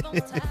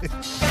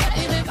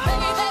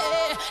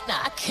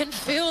I can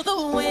feel the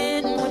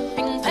wind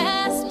whipping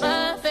past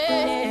my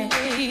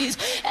face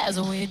as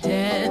we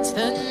dance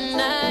the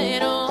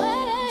night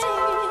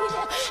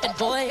away. And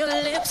boy, your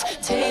lips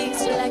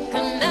taste like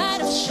a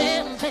night of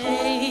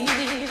champagne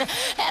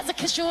as I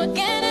kiss you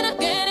again and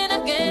again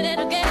and again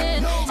and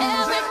again.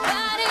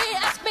 Everybody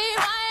asks me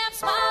why I'm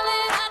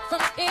smiling out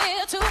from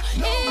ear to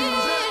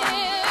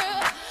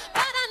ear.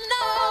 But I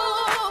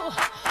know,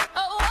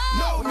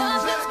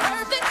 nothing's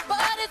perfect,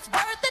 but it's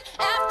worth it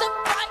after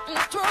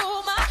fighting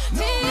through my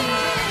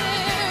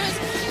tears.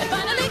 And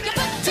finally you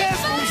put your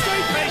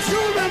straight face.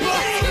 You're the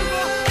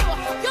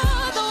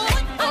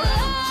one I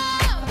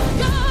love.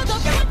 You're the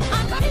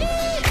one I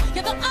need.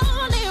 You're the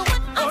only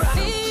one I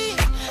see.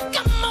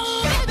 Come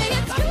on, baby,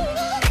 it's you.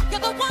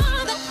 You're the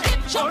one that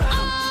gives your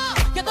all.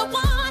 You're the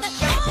one that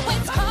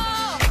always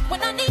call when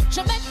I need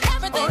you, make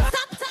everything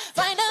stop.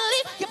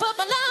 Finally, you put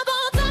my love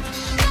on top,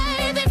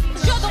 baby.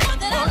 You're the one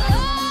that I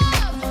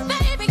love,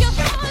 baby. You're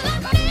all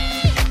I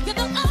need. You're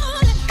the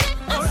only thing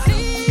I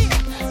see.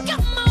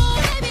 Come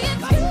on, baby,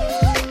 it's you.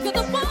 You're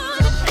the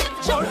one that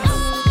gives your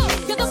all.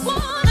 You're the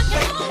one that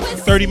can always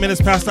 30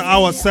 minutes past the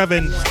hour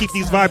 7. Keep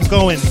these vibes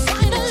going.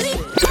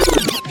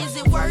 Is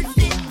it worth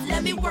it?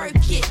 Let me work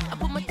it. I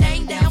put my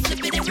thing down,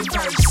 flip it and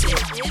reverse it.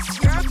 It's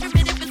your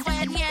primitive, it's why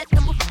I need it.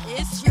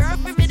 It's your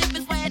primitive,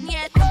 it's why I need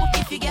it.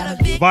 If you got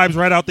a big Vibes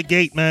right out the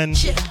gate, man.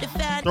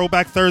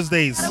 Throwback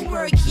Thursdays. gotta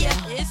work, yeah.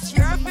 It's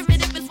your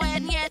primitive, it's why I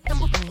need it.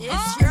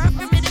 It's your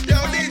primitive, it's why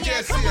I need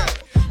it. Come on.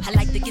 I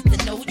like to get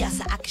to know ya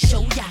so I can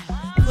show ya.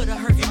 Put a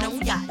hurtin'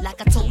 on ya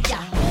like I told ya.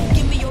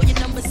 Give me all your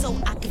numbers so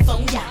I can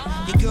phone ya.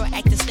 Your girl girl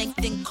acting stink,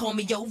 then call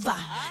me over.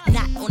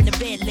 Not on the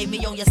bed, lay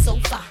me on your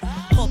sofa.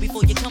 Call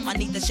before you come, I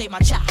need to shave my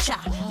cha-cha.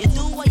 You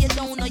do or you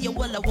don't, or you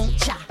will or won't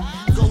cha.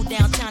 Go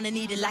downtown and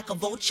eat it like a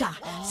vulture.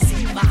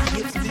 See my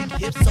hips, big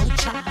hips, so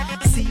cha.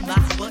 See my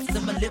butts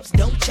and my lips,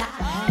 don't cha.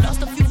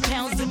 Lost a few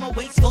pounds in my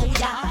waist, oh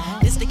yeah.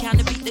 This the kind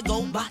of beat that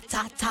go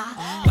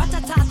ba-ta-ta.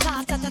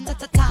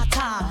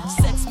 Ba-ta-ta-ta-ta-ta-ta-ta-ta.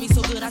 Sex me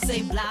so good, I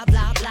say blah,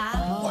 blah,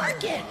 blah.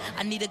 Work it,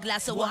 I need a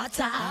glass of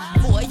water.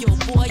 Boy, oh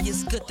boy,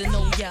 it's good to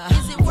know ya.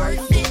 Is it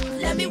worth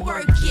it? Let me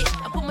work it.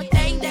 I put my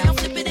thing down,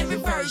 flip it and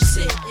reverse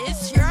it.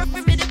 It's your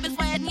primitive, it's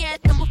why yet.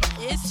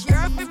 It's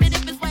your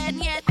primitive, it's why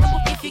yet.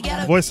 If you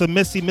got a Voice of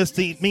Misty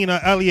Mina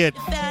Elliott.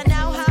 find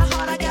out how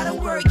hard I gotta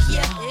work,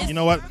 yeah. You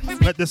know what?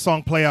 Let this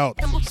song play out.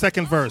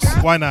 Second verse.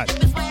 Why not?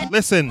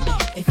 Listen.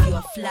 If you're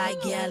a fly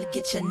gal,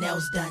 get your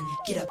nails done,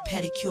 get a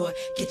pedicure,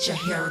 get your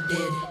hair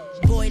did.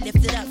 Boy,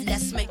 lift it up,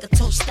 let's make a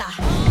toaster.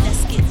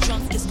 Let's get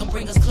drunk, it's gonna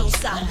bring us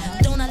closer.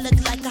 Don't I look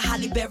like a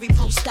Holly Berry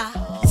poster?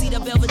 See the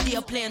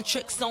Belvedere playing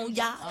tricks on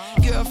ya?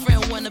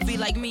 Girlfriend wanna be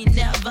like me,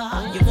 never.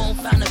 You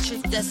won't find a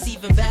chick that's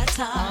even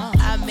better.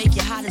 I make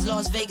you hot as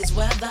Las Vegas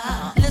weather.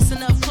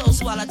 Listen up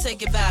close while I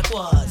take it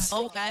backwards.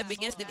 Okay,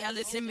 against the gal,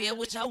 listen me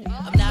with you.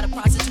 I'm not a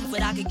prostitute,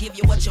 but I can give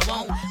you what you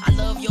want. I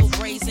love your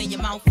braids and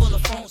your mouth full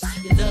of phones.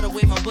 You love the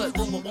way my butt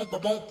boom, boom, boom,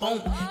 boom,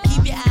 boom.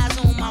 Keep your eyes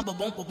on my boom,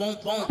 boom, boom,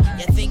 boom.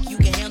 You think you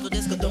can handle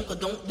this?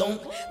 Don't.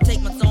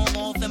 Take my thumb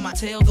off and my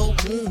tail go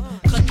boom.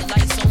 Cut the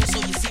lights on so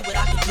you see what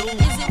I can do.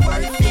 Is it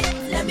worth it?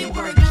 Let me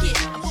work it.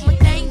 I put my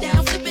thing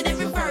down, flip it and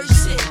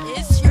reverse it.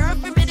 It's your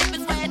primitive,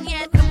 it's why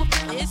yet.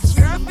 It's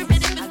your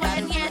primitive, it's why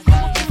yet.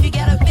 If you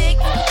got a big,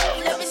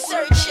 let me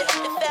search it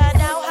and find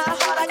out how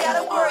hard I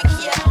gotta work.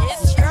 Yeah,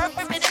 it's your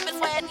primitive, it's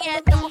why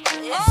yet.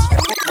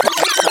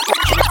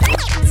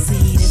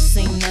 See, this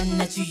ain't nothing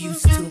that you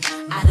used to.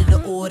 Out of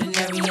the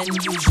ordinary,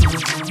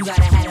 unusual. You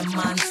gotta have a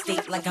mind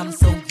state like I'm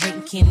so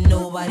great. Can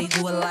nobody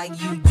do it like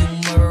you do?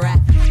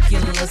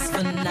 Miraculous,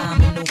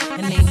 phenomenal.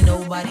 And ain't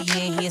nobody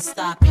in here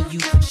stopping you.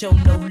 Show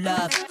no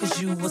love,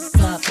 cause you what's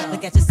up.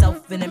 Look at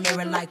yourself in the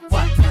mirror like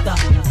what the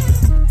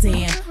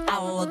damn, I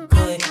look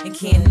good. And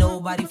can't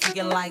nobody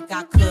figure like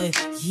I could.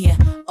 Yeah,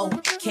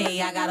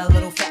 okay, I got a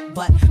little fat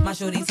butt. My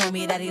shorty told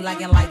me that he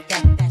like it like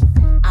that.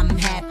 I'm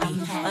happy,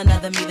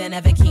 another me that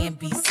never can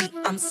be. See,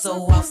 I'm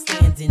so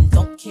outstanding.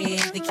 Don't care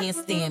if they can't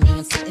stand me.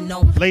 I'm sitting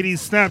on.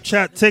 Ladies,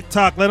 Snapchat,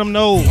 TikTok, let them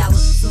know. See, I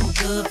look too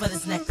good for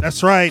this necklace.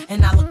 That's right.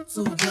 And I look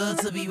too good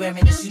to be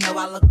wearing this. You know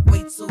I look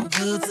way too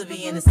good to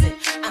be innocent.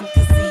 I'm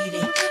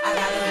conceited. I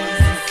got a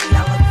reason. See, I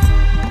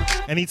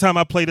look. Anytime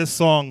I play this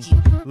song,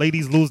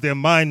 ladies lose their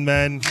mind,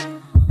 man.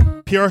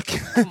 Pure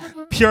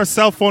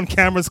cell phone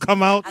cameras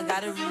come out. I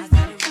got a reason.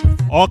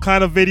 All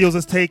kind of videos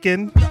is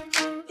taken.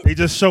 They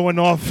just showing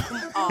off.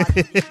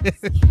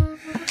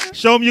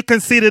 Show them you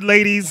conceited,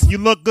 ladies. You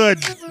look good.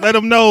 Let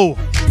them know.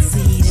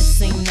 See,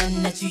 this ain't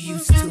nothing that you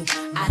used to.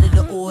 Out of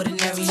the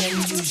ordinary and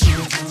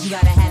unusual. You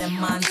gotta have a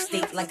mind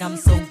state like I'm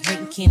so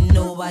great. Can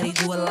nobody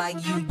do it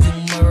like you do?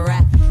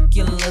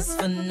 Miraculous,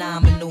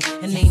 phenomenal.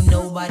 And ain't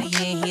nobody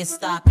in here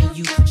stopping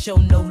you. Show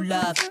no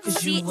love,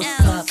 cause you what's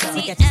up.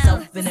 Look at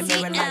yourself in the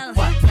mirror like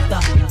what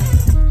the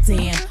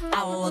damn,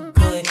 I look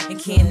good. And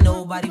can't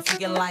nobody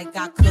figure like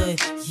I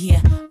could. Yeah,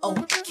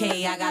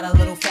 okay, I got a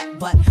little fat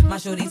butt. My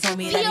shorty told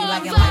me that he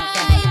like it like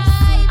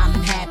that.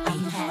 I'm happy,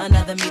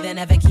 another me that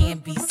never can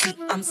be. See,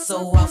 I'm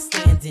so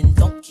outstanding.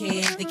 Don't care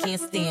if they can't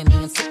stand me.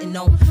 I'm sitting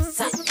on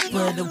top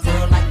of the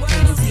world like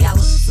crazy. See, I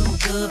look too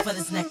good for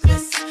this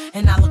necklace.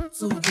 And I look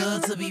too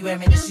good to be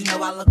wearing this. You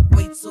know I look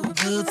way too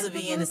good to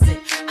be innocent.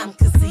 I'm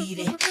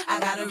conceited, I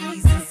got a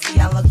reason. See,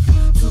 I look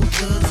too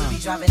good to be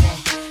driving that.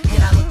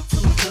 And I look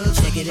too good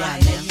to be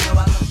riding that. You know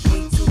I look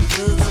way too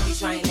good to be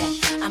trying that.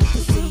 I'm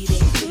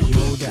conceited.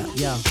 Hold up,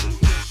 yo.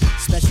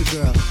 Special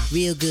girl,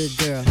 real good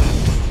girl.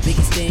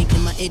 Biggest thing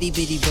in my itty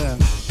bitty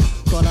world.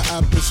 Call her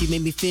up and she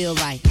made me feel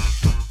right.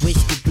 Wish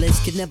the bliss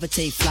could never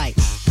take flight.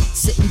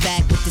 Sitting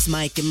back with this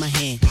mic in my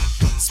hand.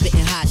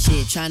 Spitting hot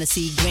shit, trying to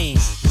see grand.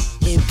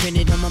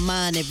 Imprinted on my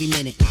mind every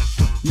minute.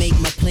 Make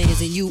my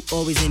plans and you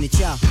always in it,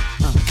 y'all.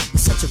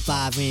 It's such a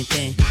vibrant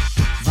thing.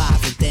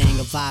 Vibrant thing,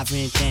 a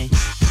vibrant thing.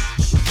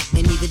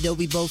 And even though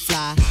we both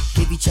fly,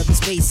 give each other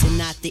space and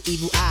not the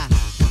evil eye.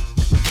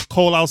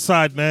 Cold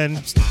outside,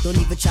 man. Don't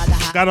even try to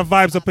hide. Got a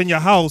vibes up in your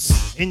house,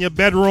 in your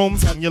bedroom,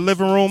 in your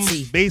living room,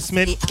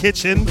 basement,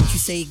 kitchen. But you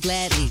say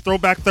gladly.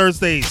 Throwback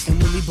Thursdays.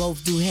 And when we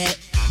both do head,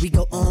 we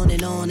go on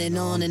and on and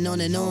on and on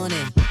and on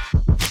and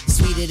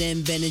sweeter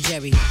than Ben and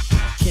Jerry.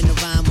 Can I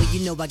rhyme? Well, you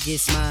know I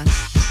get mine.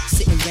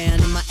 Sitting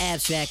around in my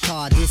abstract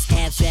car. This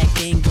abstract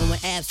thing going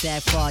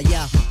abstract far,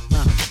 yeah.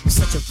 It's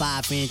such a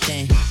vibrant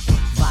thing.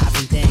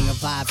 Vibrant thing, a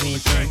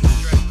vibrant thing.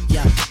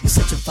 Yeah, it's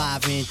such a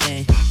vibrant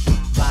thing.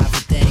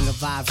 Vibrant thing, a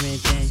vibrant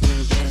thing.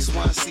 I just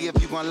wanna see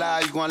if you gon'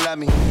 lie, you gon' love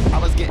me. I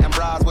was getting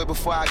bras way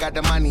before I got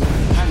the money.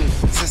 Honey,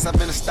 since I've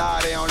been a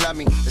star, they don't love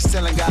me. The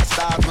ceiling got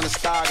stars when the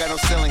star got no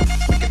ceiling.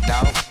 Stick it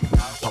out,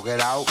 poke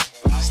it out,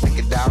 stick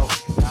it out,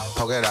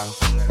 poke it out.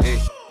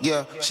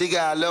 Yeah, she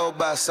got a little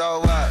butt, so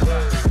what?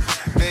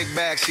 Big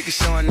bag, she can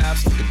show enough.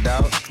 Stick it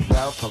out,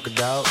 poke it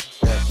out,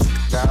 yeah.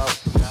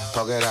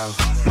 Poke it out.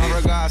 My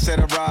regards to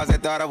the bras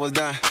that thought I was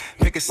done.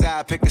 Pick a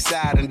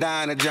side, and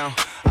die in a jump.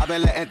 I've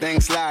been letting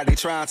things slide, they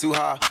trying too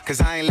hard.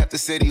 Cause I ain't left the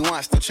city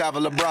once to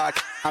travel abroad.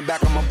 I'm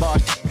back on my bar.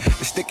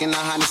 The stick in the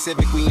Honda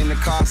Civic, we in the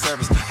car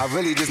service. I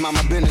really just mind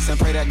my business and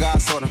pray that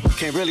God sort them.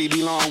 Can't really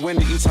be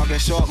long-winded, you talking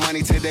short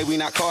money today, we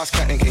not cost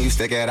cutting. Can you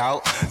stick it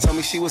out? Told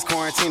me she was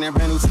quarantining,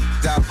 brand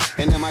new out.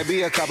 And there might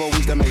be a couple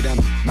weeks to make them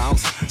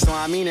bounce. So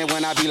I mean it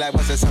when I be like,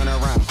 what's a turn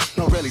around?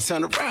 No, really,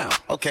 turn around.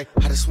 Okay,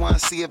 I just wanna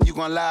see if you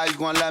gon' lie, you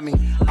gon' love me.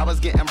 I was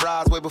getting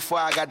bras way before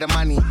I got the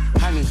money.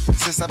 Honey,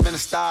 since I've been a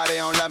star, they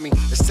don't love me.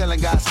 The ceiling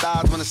got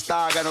stars when the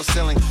star got no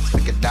ceiling.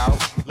 Stick it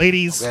out.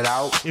 Ladies,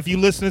 if you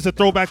listening to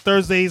Throwback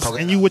Thursdays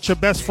and you with your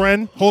best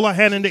friend, hold her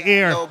hand in the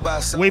air,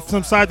 wave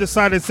from side to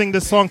side and sing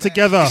this song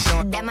together.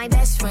 That my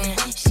best friend,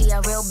 she a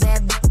real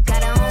bad,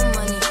 got her own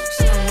money,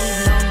 she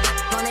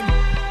don't need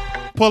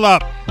no. Pull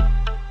up,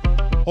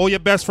 hold your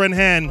best friend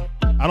hand.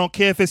 I don't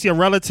care if it's your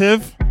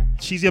relative,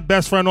 she's your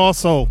best friend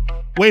also.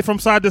 Wave from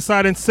side to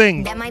side and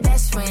sing. That my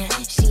best friend,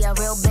 she a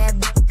real bad,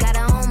 got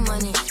her own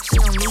money, she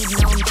don't need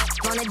no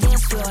on the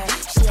dance floor.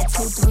 She had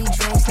 2-3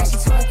 drinks, now she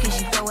twerking,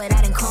 she throw it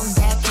out and come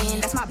back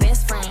in. That's my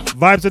best friend.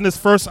 Vibes in this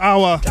first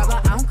hour.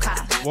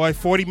 Boy,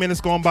 40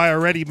 minutes going by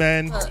already,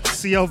 man.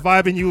 CL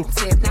vibing you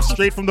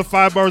straight from the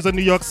 5 boroughs of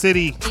New York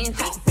City.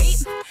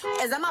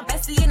 Is that my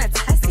bestie in a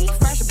testy?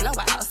 Fresh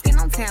blowout, skin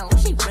on town,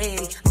 she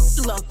ready.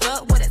 Look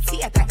good with a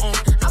T at the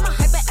end. I'm a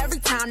hyper every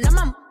time, now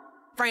my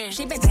friend.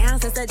 She been down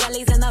since the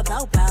jellies and the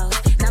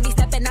bobos. Now me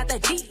stepping out the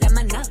Jeep, let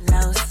my nut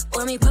lows.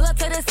 When we pull up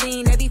to the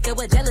scene, they be filled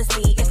with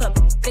jealousy. If a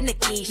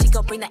finicky, she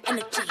gon' bring the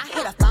energy. I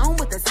hit a phone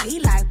with a T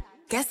like,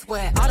 guess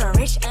what? All the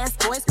rich ass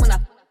boys when I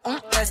on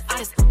us, I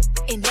just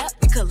end up,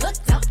 you could look,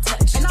 don't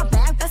touch. And I'm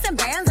back, bustin'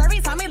 bands every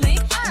time we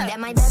link up. That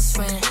my best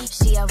friend,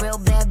 she a real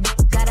bad,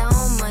 got her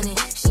own money.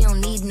 She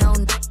don't need no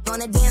on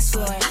the dance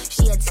floor.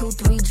 She had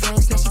 2-3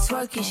 drinks, now she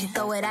twerking, she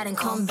throw it out and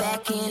come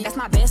back in. That's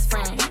my best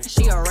friend,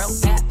 she a real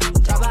bad,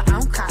 drive her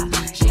own car.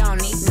 She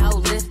don't need no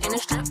lift in a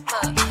strip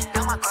club.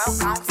 Now my girl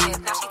gon'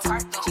 tip, now she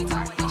twerking, she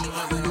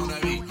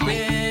twerking.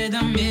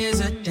 Rhythm is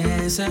a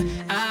dancer,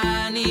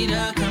 I need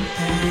a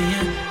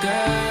companion.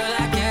 Girl,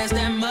 I guess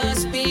that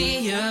must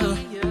be you.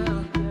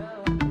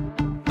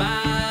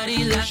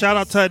 Body like Shout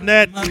out to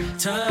Annette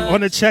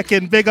on the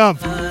check-in. Big up.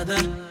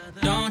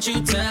 Don't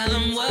you tell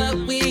them what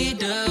we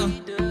do.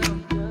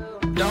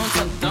 Don't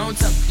tell them, don't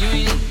tell them, you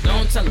ain't,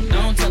 don't tell them,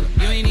 don't tell them,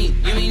 you ain't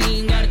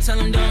even gotta tell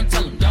them, don't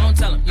tell them, don't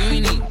tell them, you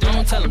ain't need,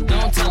 don't tell them,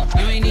 don't tell them,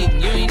 you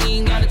ain't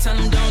even gotta tell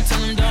them, don't tell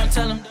them, don't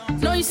tell them.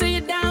 No, you say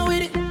you're down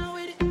with it,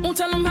 won't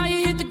tell them how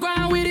you hit the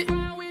ground with it.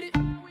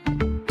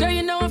 Girl,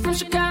 you know I'm from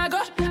Chicago,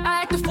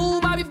 I act a fool,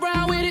 Bobby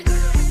Brown with it.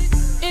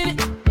 In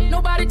it,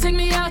 nobody take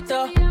me out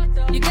though.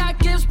 You got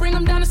gifts, bring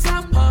them down to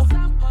South Pole.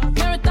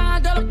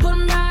 Marathon, gotta put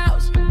them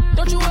out.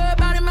 Don't you worry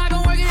about him, I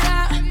gon' work it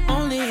out.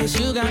 Only it's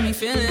you got me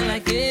feeling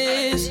like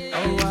this.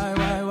 Oh, why?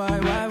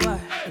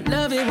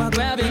 Love it while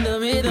grabbing the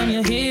rhythm,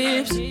 your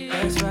hips.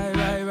 That's right.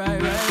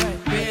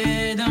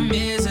 Rhythm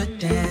is a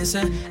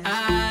dancer,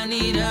 I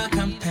need a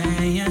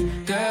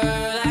companion.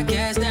 Girl, I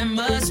guess that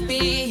must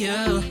be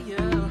you.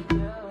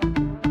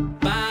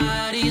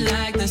 Body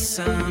like the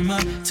summer,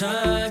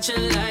 touch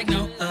it like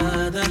no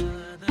other.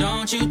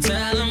 Don't you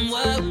tell them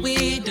what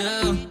we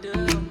do.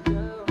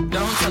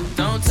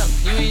 Don't tell them,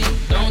 you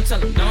ain't, don't tell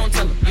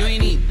them, you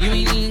ain't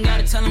even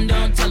gotta tell them,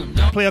 don't tell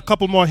them. Play a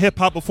couple more hip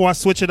hop before I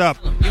switch it up.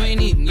 You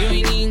ain't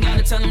even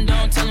gotta tell them,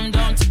 don't tell them,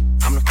 don't.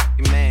 I'm the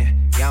fucking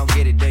man, y'all don't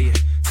get it, do you?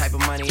 Type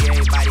of money,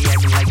 everybody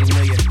acting like they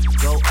knew you.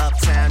 Go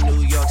uptown,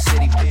 New York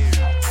City,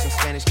 some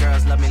Spanish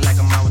girls love me like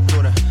I'm out with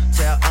Duda.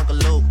 Tell Uncle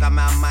Luke I'm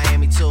out in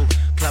Miami too.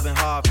 Clubbing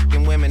hard,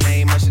 fucking women,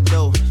 they ain't much to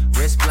do.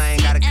 Wrist playing,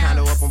 got a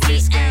condo up on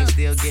Biscayne.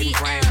 Still getting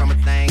brain from a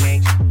thing,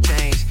 ain't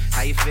changed.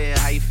 How you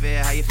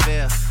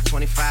feel?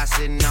 25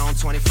 sitting on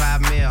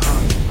 25 mil.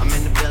 I'm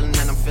in the building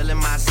and I'm feeling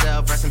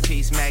myself. Rest in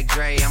peace, Mac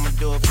Dre. I'ma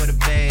do it for the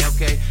bay,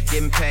 okay?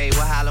 Getting paid,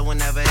 we'll holler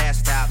whenever that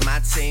stop. My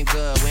team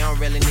good, we don't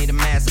really need a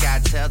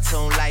mascot. Tell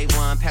Tune Light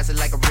One, pass it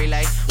like a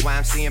relay.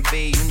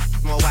 YMCMB,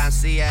 you more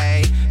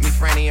YMCA. Me,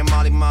 Franny, and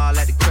Molly Mall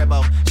at the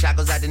cribbo. Shot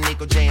goes out to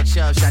Nico J and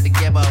Chubb, shot to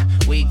Gibbo.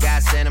 We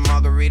got Santa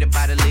Margarita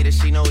by the leader.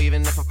 She know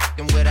even if I'm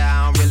fucking with her,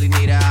 I don't really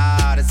need her.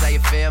 Oh, that's how you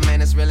feel, man.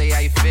 That's really how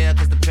you feel.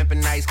 Cause the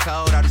pimpin' nice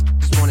cold. I just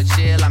wanna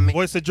chill. I mean,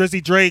 voice of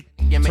Drizzy Drake,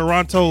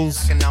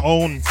 Toronto's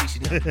own.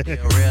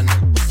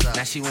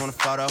 Now she want a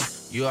photo,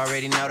 you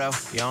already know though.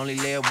 You only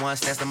live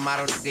once, that's the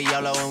motto. Get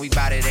YOLO and we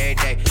bout it every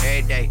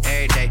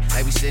day.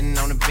 Like we sitting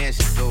on the bench,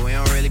 but we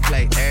don't really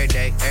play every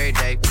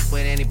day.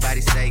 What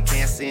anybody say,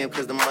 can't see him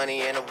cause the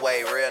money in the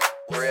way. Real.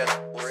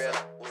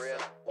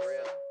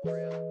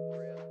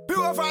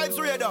 Pure Vybz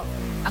Radio.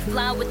 I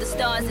fly with the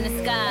stars in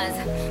the skies.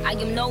 I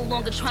am no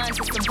longer trying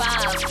to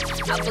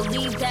survive. I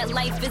believe that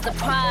life is a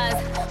prize,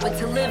 but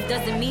to live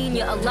doesn't mean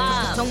you're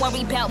alive. Don't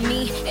worry about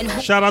me and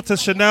who. Shout out to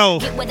Chanel,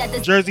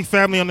 Jersey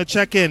family on the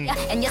check-in.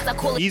 And yes, I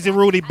call it Easy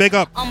Rudy, big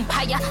up.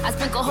 Umpire, I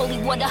sprinkle holy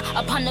water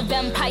upon the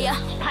vampire.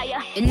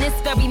 In this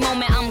very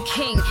moment, I'm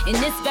king. In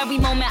this very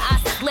moment, I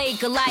slay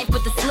Goliath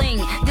with the sling.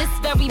 This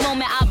very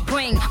moment, I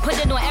bring, put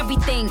it on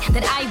everything.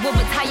 That I will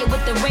retire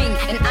with the ring,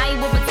 and I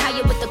will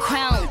retire with the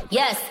crown.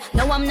 Yes,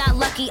 no, I'm not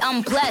lucky,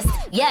 I'm blessed.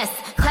 Yes,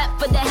 clap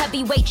for the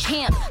heavyweight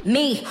champ,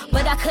 me.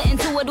 But I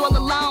couldn't do it all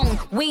alone.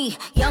 We,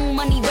 young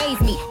money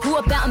raised me. Grew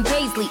up out in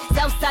Paisley,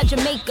 Southside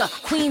Jamaica,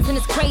 Queens, and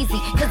it's crazy.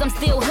 Cause I'm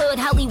still hood,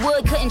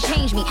 Hollywood couldn't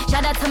change me.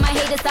 Shout out to my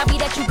haters, sorry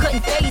that you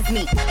couldn't faze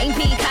me. Ain't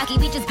being cocky,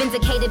 we just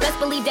vindicated. Best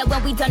believe that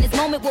when we done this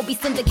moment, we'll be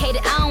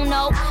syndicated. I don't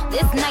know,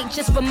 this night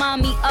just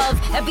remind me of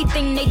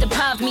everything they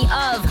deprived me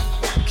of.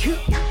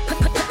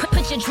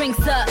 Put your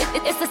drinks up.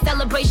 It's a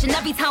celebration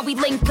every time we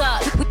link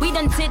up. We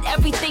done did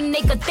everything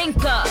they could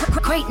think of.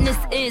 Greatness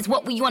is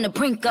what we on the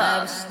brink of.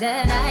 I wish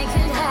that I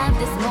could have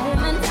this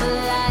moment for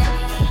life.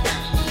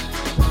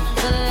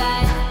 For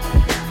life.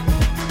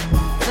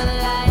 For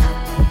life.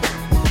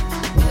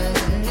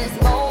 'Cause in this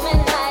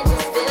moment I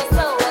just feel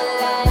so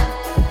alive.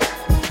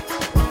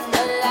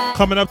 Alive.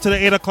 Coming up to the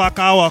 8 o'clock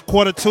hour,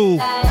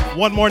 1:45.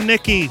 One more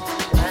Nikki.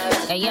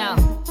 Hey yo,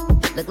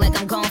 look like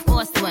I'm going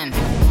for a swim.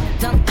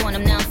 Dunked on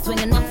him, now I'm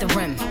swinging off the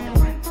rim.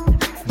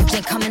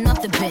 Jay coming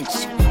off the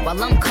bench,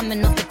 while I'm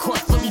coming off the court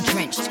fully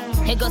drenched.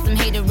 Here goes some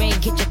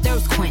haterade, get your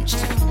thirst quenched.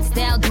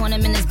 Style doing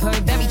him in this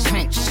Burberry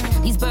trench.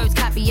 These birds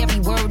copy every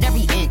word,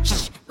 every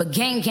inch. But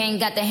gang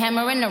got the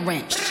hammer and the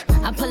wrench.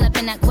 I pull up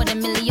in that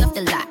 $250,000 off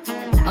the lot.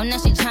 Oh, now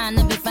she trying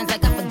to be friends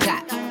like I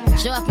forgot.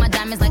 Show off my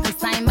diamonds like I'm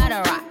signed by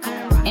the rock.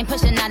 Ain't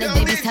pushing out his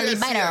baby's telly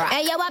by the rock.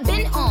 Hey yo, I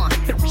been on,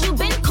 you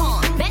been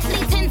con.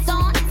 Bentley tints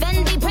on,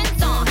 Fendi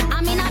prints on.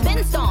 I mean I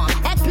been storm,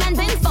 X-Men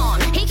been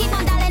formed. He keep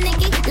on dialing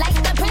Nicky like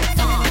the Prince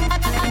on.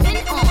 I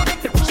been on,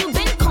 you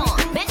been con.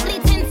 Bentley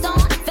tints on,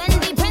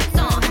 Fendi prints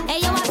on. Hey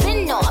yo, I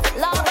been off,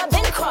 Laura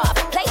been crossed.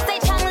 Play say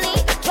Chun-Li,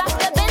 drop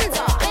the Benz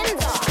off.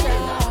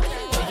 Wait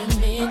a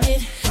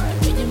minute,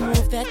 when you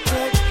move that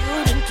dirt, you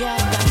done got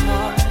my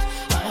heart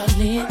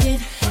all in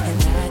it. And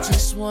I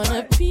just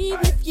wanna be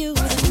with you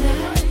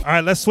tonight. All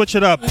right, let's switch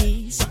it up.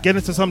 Get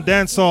into some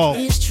dancehall.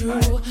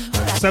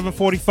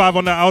 7:45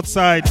 on the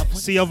outside.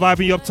 CL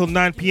vibing you up till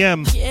 9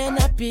 p.m. Can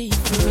I be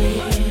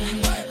free?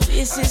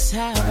 This is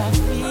how I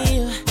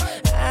feel.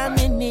 I'm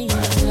in need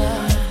of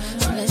love.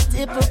 So let's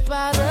dip up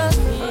out of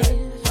here.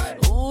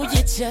 Ooh,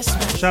 you just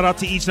might. Shout out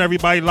to each and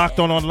everybody locked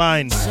on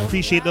online.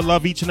 Appreciate the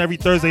love each and every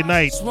Thursday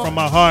night from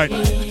my heart. So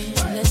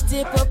let's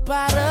dip up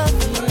out of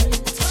here.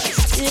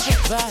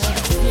 Dip up out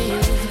of here.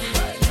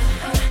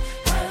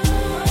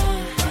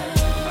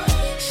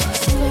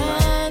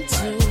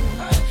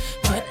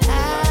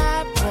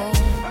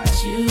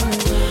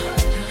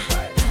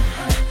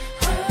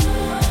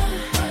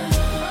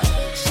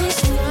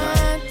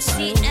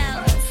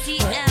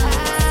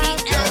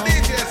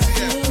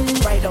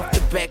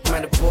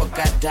 Man, the boy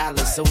got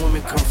dollars, so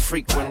women come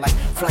frequent like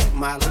flight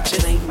mileage.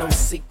 It ain't no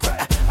secret.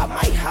 I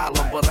might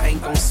holler, but I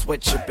ain't gon'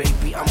 sweat you,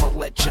 baby. I'ma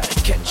let you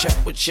catch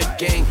up with your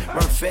gang.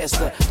 Run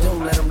faster,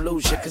 don't let them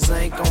lose you, cause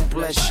I ain't gon'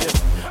 bless you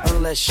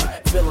unless you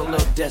feel a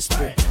little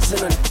desperate.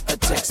 Send a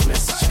text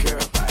message,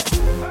 girl.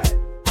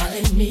 I'll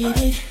admit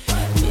it,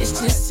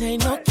 this just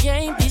ain't no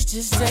game. These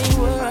just ain't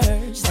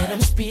words that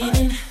I'm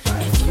speaking.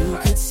 If you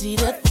could see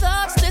the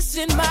thoughts that's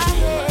in my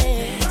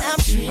head, I'm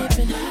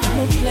tripping.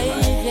 I'ma play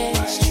it,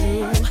 yeah, it's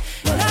true.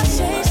 But I'll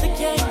change the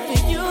game for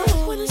you.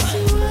 Wanna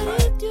see what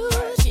it do?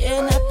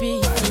 Can I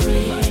be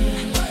free?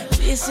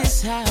 This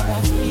is how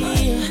I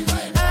feel.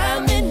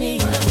 I'm in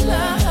need of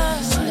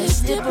love. So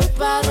let's dip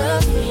up out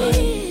of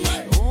here.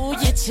 Ooh,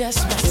 you're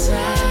just my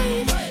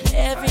type.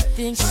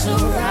 Everything's so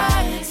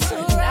right.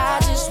 I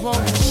just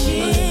wanna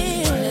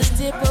chill. Let's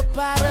dip up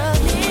out of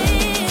here.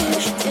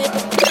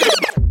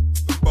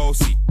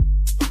 Bossy,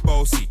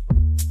 bossy,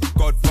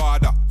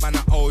 Godfather, man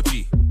a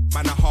OG,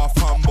 man a half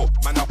humble,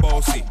 man a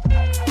bossy.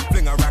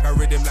 Fling a rag a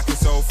rhythm like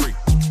it's all free.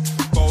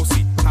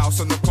 Bossy, house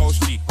on the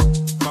coast G.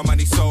 My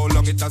money so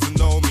long it doesn't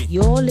know me.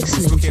 You're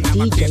listening to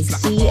DJ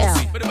CL.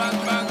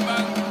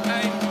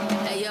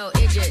 Hey yo,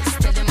 Idris,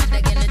 tell them what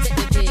they're gonna take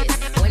the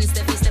piss. When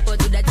step out,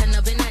 do that turn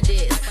up in a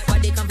diss.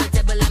 Body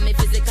comfortable, I'm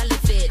physically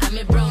fit.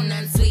 I'm brown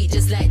and sweet,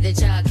 just like the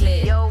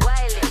chocolate. Yo,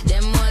 Wiley,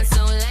 them ones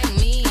sound like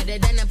me. Other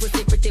than a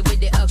pretty with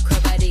the upper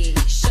body.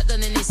 Shut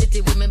down in the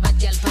city with me bad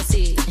girl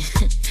pussy.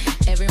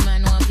 Every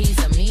man want piece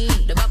of me.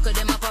 The back of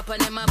them a pop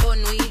and them a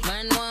bun weed.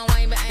 Man want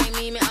wine behind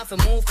me have to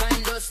move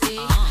kind dusty.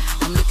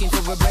 I'm looking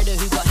for a brother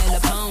who got hella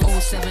pound.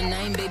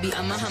 079, baby,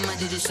 I'm a hammer,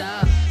 did you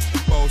stop?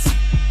 Bossy,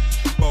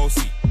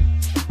 bossy,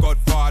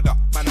 Godfather,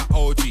 man a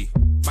OG,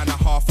 man a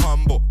half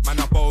humble, man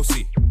a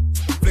bossy.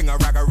 Fling a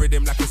rag a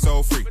rhythm like it's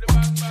all free.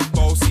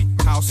 Bossy,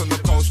 house on the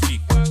coast G.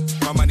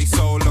 My money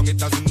so long it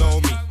doesn't know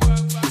me.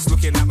 It's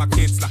looking at my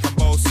kids like I'm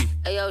bossy.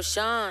 Hey yo,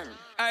 Sean.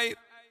 Hey,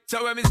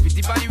 so when me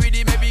spitty body with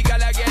it, maybe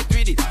gala get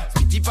with it.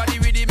 Spitty body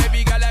with it,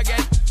 maybe gala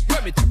get.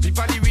 When me tap it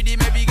on the rhythm,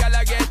 maybe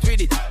gala get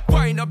with it.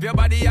 Wind up your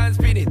body and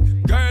spin it.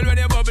 Girl, when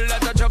you bubble,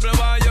 that's a trouble.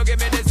 Why you give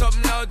me this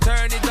something now?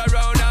 Turn it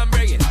around and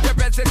bring it. You're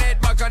pressing it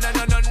back on and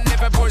on.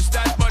 If I push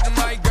that button,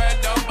 my girl,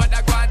 down, but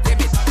I can't tame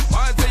it.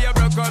 Once you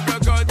broke out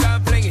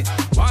and fling it.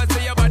 Once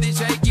your body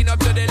shaking up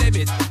to the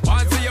limit.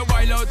 Once you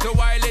wild out to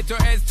wild it to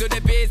S to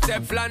the base.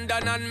 Step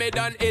London and mid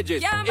and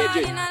edges. Yeah,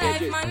 edges, man,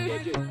 edges, in a life, man.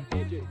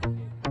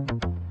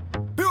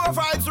 Pure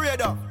Vybz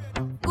Radio.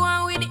 Go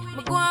on with it,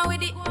 go on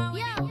with it.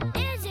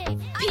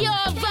 Pure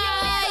Vybz.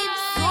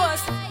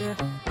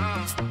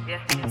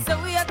 Yeah. So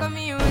we are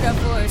coming in with a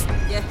force.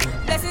 Yeah.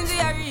 Blessings we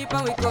are reap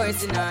and we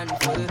coursing on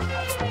full.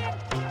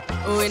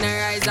 We in a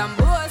rise and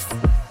boast.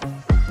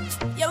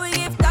 Yeah, we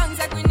give thanks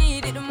like we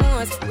need it the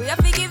most. We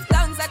have to give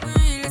thanks like we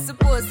really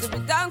supposed to be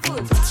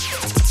thankful.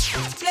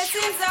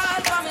 Blessings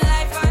all for my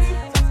life and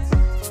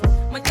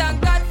my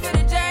thank God for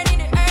the journey,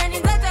 the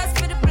earnings are just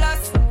for the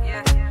plus.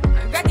 Yeah.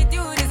 And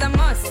gratitude is a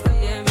must.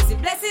 Yeah, me see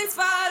blessings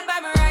fall by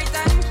my right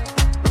hand.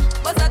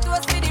 But I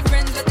toast for the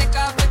friends that take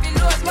off every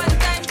load one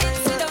time.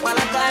 While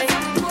I die,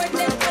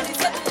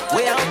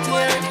 we out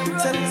here.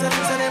 Send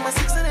them a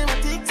six, send them a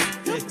ticks.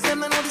 Them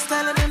know the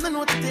style and them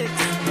know the ticks.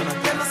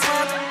 Them the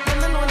smart,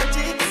 them know the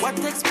jigs. What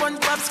takes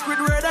SpongeBob,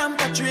 Squidward and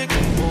Patrick?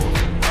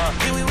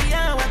 Here we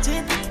are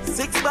watching.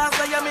 6 bars,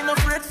 I am in no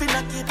afraid for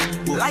knock it.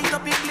 Light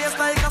up in place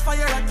like a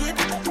fire rocket.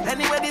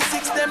 Anyway, the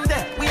 6 them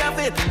there, we have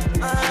it.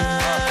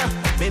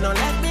 Me no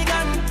let me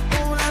gun.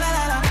 Ooh la la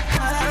la la,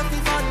 la be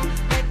fun.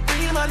 Make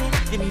real money,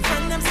 give me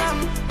friend them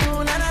some. Ooh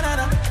la la la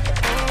la.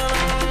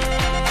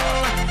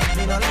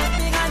 Me no let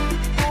me gun.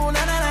 Ooh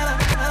la la la la,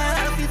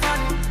 be fun.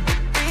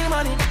 Real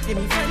money, give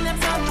me friend them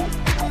some.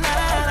 Ooh la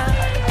la la.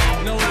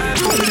 No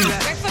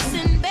breakfast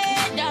in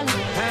bed,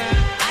 darling. I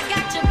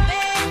got your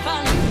bed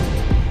falling.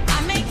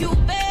 I make you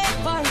bed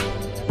falling.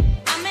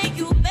 I make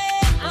you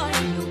bed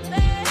falling.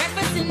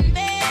 Breakfast in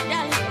bed,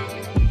 darling.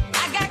 I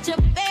got your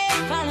bed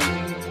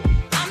falling.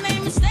 I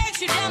made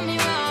mistakes, you done me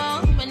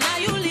wrong, but now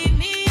you leave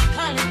me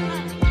calling.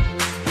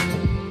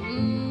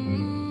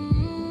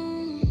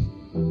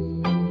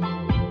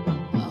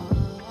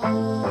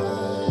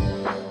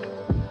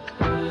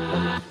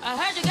 I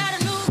heard you got a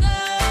new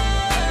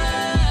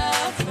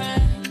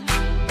girlfriend,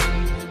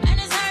 and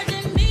it's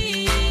hurting me.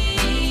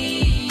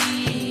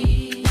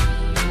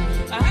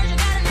 I heard you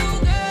got a new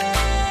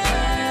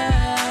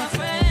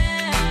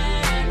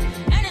girlfriend,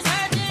 and it's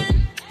hurting.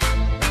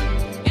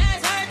 Yeah,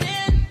 it's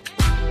hurting.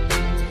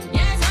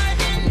 Yeah, it's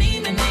hurting me.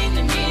 Yeah, it's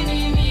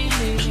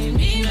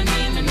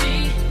hurting me.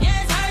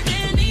 Yeah, it's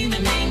hurting me.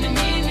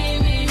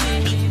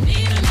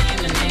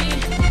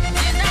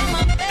 She's on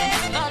my bed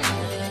falling.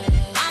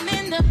 I'm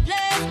in the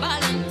place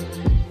falling.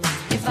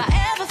 If I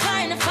ever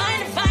find her,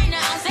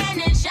 I'm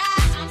sending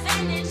shots. Oh,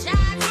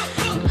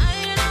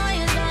 you know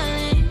you're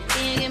darling.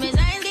 Can you give me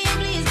signs? Can you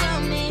please tell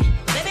me?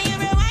 Baby, you're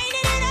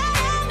rewinding it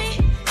all on me.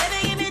 Baby,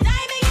 give me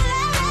time, make you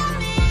love on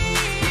me.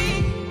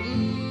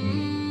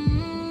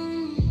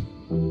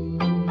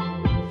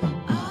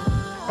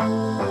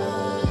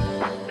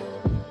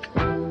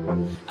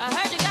 I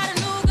heard you got a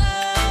new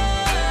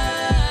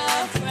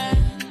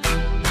girlfriend,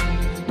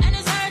 and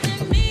it's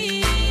hurting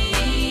me.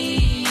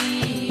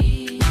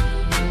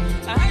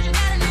 I heard you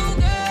got a new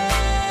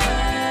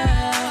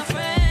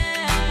girlfriend,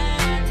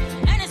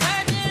 and it's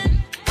hurting.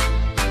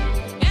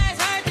 Yeah,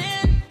 it's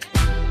hurting.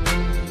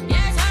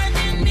 Yeah, it's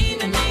hurting me. Yeah,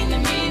 it's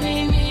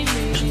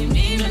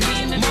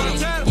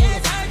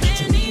hurting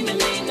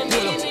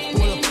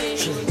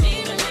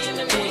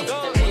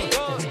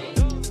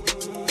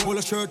me. Pull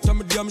a shirt and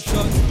my damn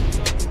shot.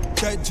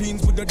 Tight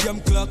jeans with the damn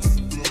clocks.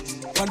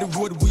 On the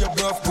road we are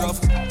rough.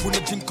 When I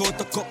drink out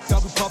a cup,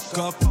 that we pop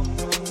cup.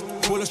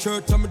 Pull a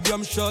shirt and my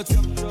damn shot.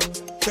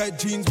 Tight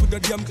jeans with the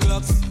damn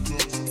clocks.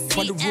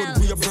 On the road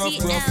we are rough.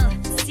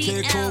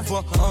 Take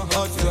over,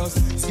 hot glass.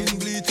 Skin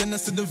bleach and I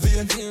see the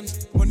vein.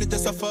 Money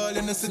just a fall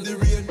and I see the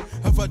rain.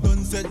 Have I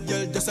done said,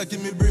 girl, just a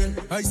give me brain.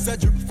 Ice a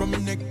drip from my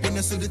neck when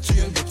I see the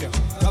chain.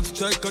 Top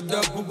strike a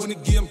dog, we win the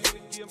game.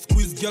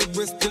 Squeeze girl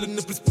breast till the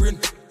nipple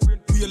sprint.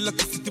 We a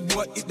lucky city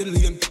boy, hit the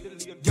lane.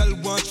 Girl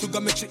want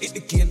sugar, make sure hit the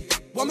cane.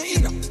 What me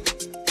in?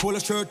 Pull a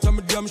shirt and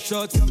my damn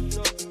shorts.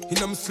 In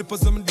my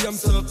slippers and my damn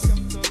socks.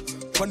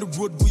 On the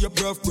road we a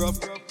rough.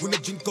 When I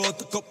drink out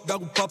the cup, that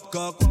we pop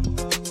cock.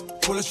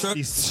 Pull a shirt,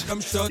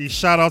 damn shorts. These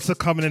shout outs are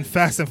coming in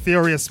fast and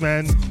furious,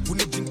 man.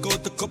 When I drink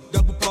out the cup,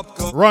 that we pop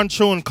cock. Run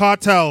Tune,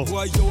 Cartel.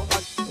 Boy, yo,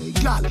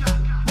 Gal,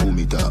 boom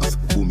it off,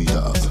 boom it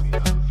off,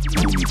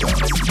 boom it off,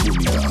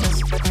 boom it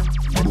off,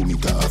 boom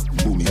it off,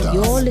 boom it off.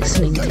 You're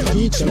listening to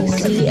DJ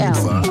CL.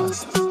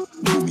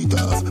 Boom it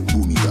off,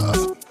 boom it off,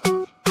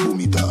 boom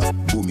it off,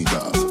 boom it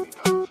off,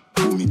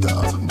 boom it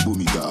off,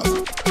 boom it off,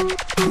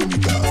 boom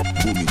it off,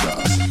 boom it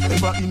off.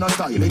 Ever in a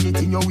style,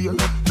 anything you wear,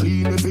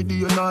 clean every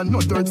day and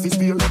no dirt fi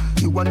spear.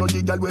 You want no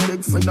the girl with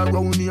leg friend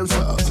around here,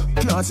 soft.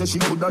 Can't say she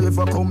coulda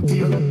ever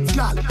compare.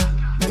 Gal.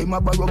 Them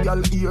a borrow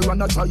girl ear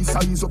and a try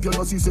size up your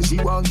nose, say she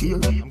want here.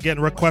 I'm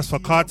getting requests for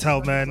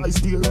Cartel, man.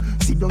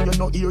 Sit down, you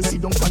no ear,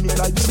 sit down, panic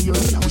like fear.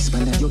 Now whisper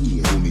at your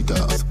ear. Boom it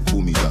off,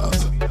 boom it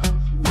off,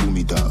 boom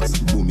it off,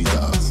 boom it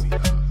off,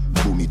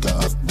 boom it off,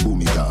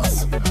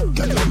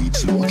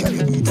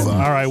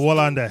 Hold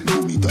on there.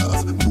 Boom it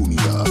off, boom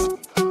it off.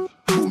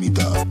 Boom it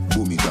off,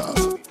 boom it off.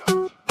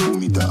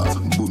 Boom it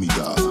off, boom it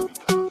off.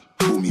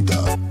 Boom it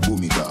off,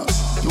 boom it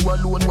off. You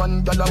alone,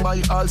 one dollar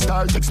my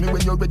all-star. Text me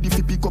when you're ready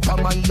to pick up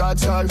on my yard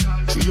star.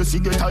 She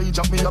just get high,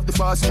 jump me up the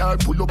fast car.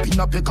 Pull up in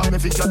a peck and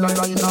every girl a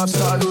line off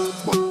star.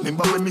 But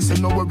remember when me say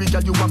no worry,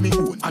 girl, you want me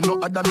own. I know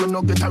Adam, you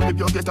no get a rib,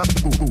 you get a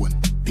bone.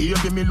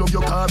 Baby, me love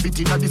your carpet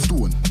in the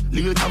stone.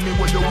 Later me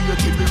when you wait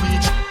till we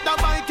reach. The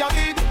bike you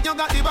need, you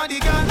got the body,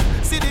 girl.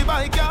 See the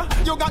bike,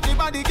 you got the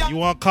body, girl. You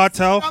want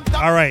cartel?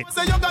 All right,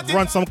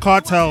 run some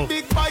cartel.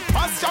 Big bike,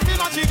 fast shopping,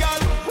 magic, girl.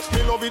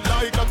 Me love it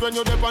like that when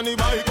you dip on the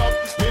bike up.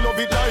 Me love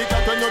it like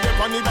that when you dip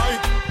on the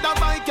bike. The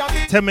bike you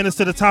need. 10 minutes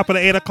to the top of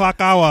the 8 o'clock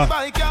hour.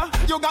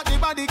 You got the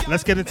body, girl.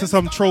 Let's get into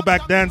some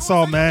throwback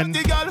dancehall, man.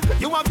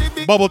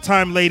 Bubble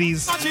time,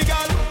 ladies.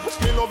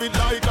 Me love it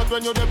like that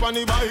when you dip on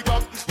the bike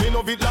up. Me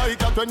love it like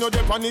that when you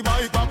dip on the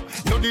bike up.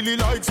 No dilly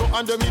like so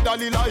and the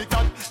middle like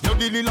that. No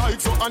dilly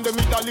like so and the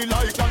middle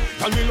like that.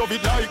 And me love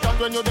it like that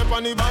when you dip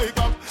on the bike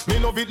up. Me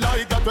love it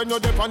like that when you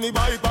dip on the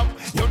bike up.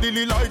 No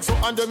dilly like so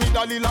and the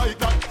middle like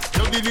that.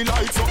 No dilly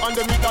like so and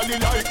the middle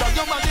like that.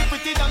 Your body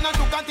pretty than a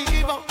Ducati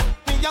Evo.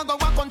 Me a go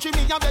a country,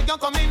 me a beg you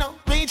come in now.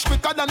 Reach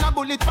quicker than a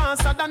bullet,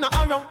 faster than a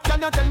arrow.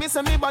 Can you tell me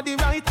say me body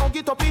right, hug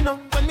it up in now.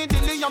 When me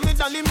dilly you me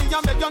dolly, me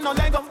a beg you no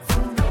leg up.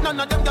 None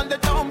of them got the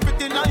down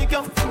pretty like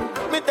you.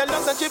 Me tell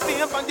us that she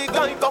pay for the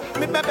guy go.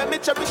 Me baby, me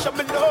cherish you,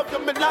 me love you,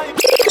 me like.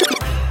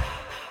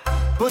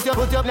 Put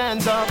your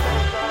hands up.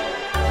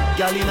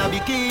 Girl in a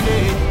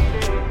bikini.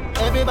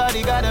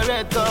 Everybody got a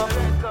red cup.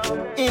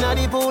 In a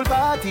the pool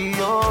party,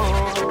 yo.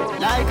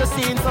 Like a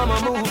scene from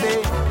a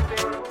movie.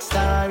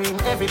 Starring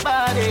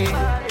everybody.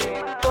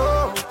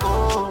 Oh,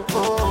 oh,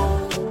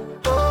 oh.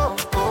 Oh,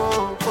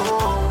 oh,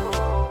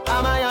 oh.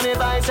 A Miami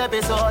Vice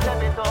episode.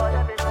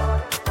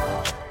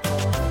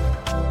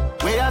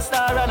 We a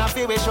star and a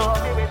feel we show.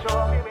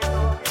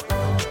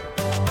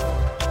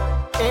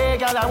 Hey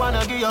girl, I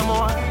wanna give you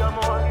more.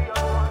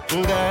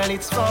 Girl,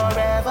 it's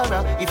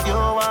forever. If you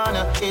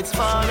wanna, it's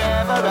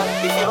forever.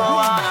 If you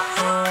wanna.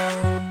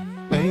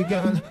 Hey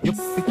girl, you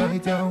fit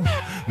right down.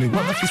 Me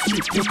want to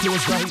strip your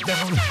clothes right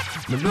down.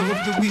 Me love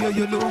the way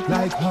you look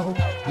like how.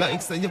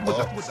 Like say you put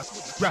up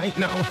right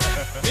now.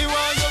 Me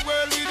want your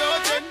world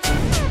without end.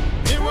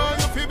 Me want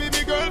you to be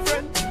my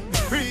girlfriend.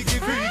 Freaky,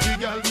 freaky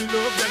girl, me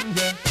love them,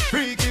 yeah.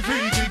 Freaky,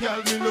 freaky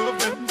girl, me love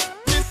them.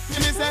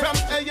 Me say from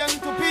AM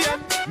to PM.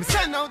 Me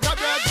send out a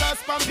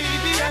broadcast from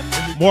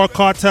BBM. More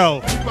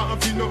cartel.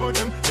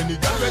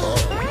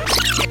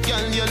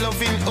 Girl, your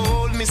loving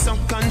hold me some,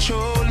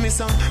 control me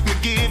some. Me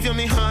give you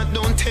me heart,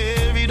 don't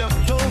tear it up.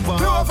 Don't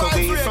walk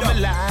away from my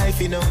life,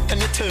 you know.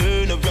 And you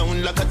turn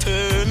around like a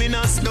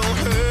terminus. Don't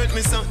hurt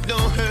me some,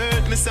 don't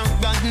hurt me some.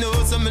 God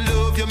knows I'm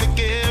love you, me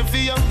care for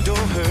you.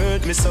 Don't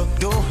hurt me so,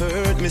 don't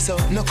hurt me so.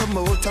 No come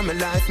out of my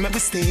life, maybe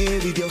stay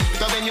with you.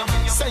 Cause when you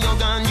say you're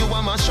gone, you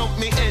want to shock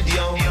me head,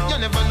 yo. You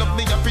never love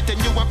me, you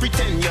pretend you want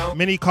pretend, yo.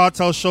 Mini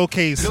cartel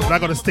showcase. Not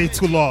gonna stay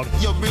too long.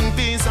 You bring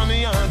peace on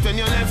me heart when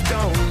you left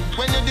town.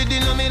 When you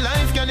didn't know me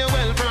life, girl, you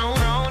well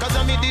proud. Cause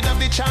I me did have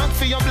the chance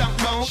for your black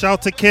bone.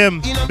 Shout to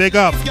Kim. Big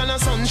up.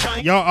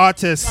 Your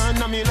artist.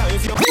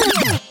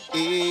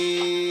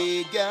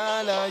 Hey,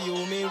 girl,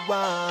 you me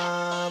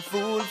want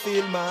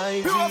fulfill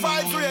my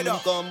dream.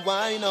 Come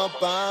wind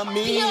up on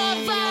me.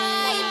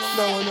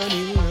 Now on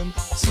your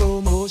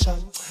slow motion.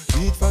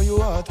 Beat from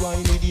your heart,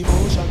 wine with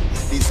emotion.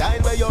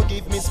 Decide where you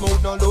give me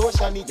smooth, no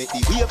lotion. It make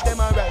the wave them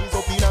a rise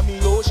up in a me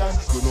ocean.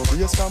 You know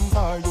brace from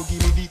far, you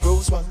give me the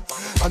close one.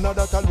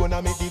 Another alone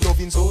I make the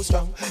loving so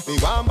strong. Me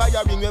want buy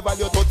a ring, we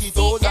value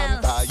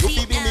 30,000. You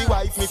feel be me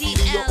wife, me feel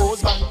your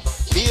husband.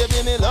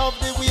 Baby, me love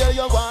the way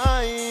you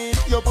wine.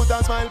 You put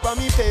a smile on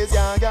me face,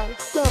 yeah, girl.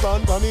 Grab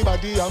on for me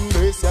body and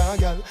brace, yeah,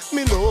 girl.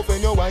 Me love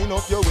when you wind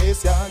up your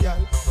waist, yeah,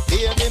 girl.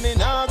 Baby, me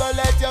now go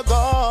let you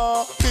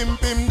go. Pim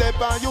pim dep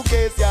on you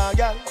case, yeah,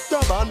 girl.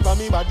 Grab on for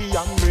me body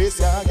and brace,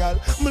 yeah, girl.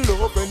 Me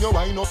love when you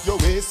wind up your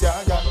waist,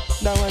 yeah, girl.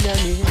 Now when you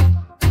need.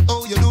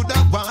 Oh, you do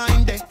that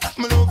wine, there.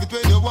 Me love it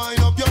when you wind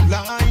up your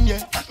line,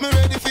 yeah. Me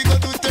ready to go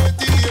to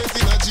 30 years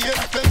in a jail.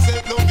 Them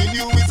say loving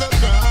you is a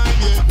crime,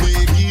 yeah,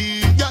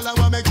 baby. Girl, I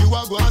wanna make you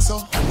a go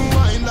so.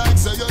 Wine like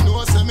say you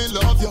know, say me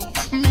love you.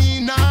 Me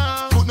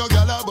now, put no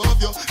girl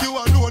above you. You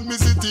alone, me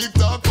see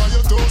TikTok for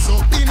your torso.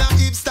 In a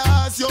hip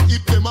stars, your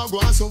hip them a go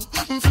so.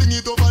 Fling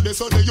it over there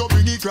so then you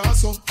bring it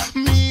cross so.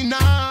 Me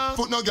now,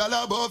 put no girl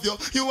above you.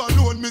 You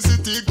alone, me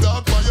see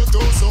TikTok for your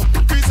torso.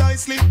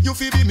 Precisely, you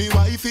feel be me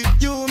wifey.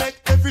 You make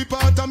every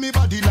part of me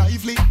body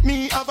lively.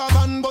 Me have a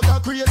van but a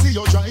crazy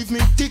you drive me.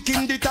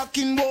 Ticking the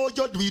tacking, boy,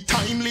 you do it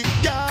timely.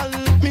 Girl,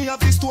 me have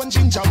this stone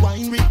ginger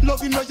winery.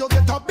 Loving where you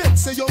get a bet,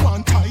 say you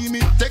want time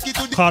me. Take it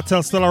to the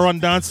Cartel still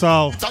around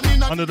dancehall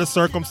under the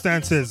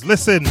circumstances.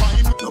 Listen.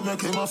 You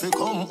make him have to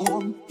come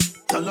home.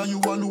 Tell her you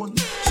alone.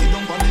 Sit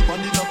down on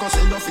the dock,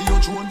 say you for your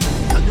drone.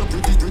 Tell you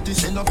pretty,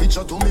 send a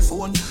picture to me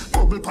phone.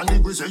 Bubble pan the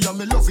grizzly, yeah,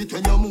 me love it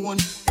when you moan.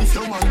 If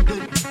your man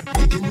dead,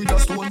 dig him with a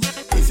stone.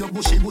 If you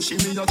bushy,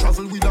 me a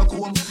travel with a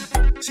comb.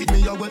 See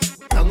me a wet,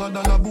 longer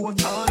than a bone.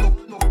 Ah,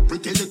 no,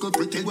 pretty little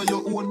pretty where you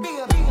own. Me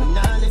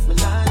nah live.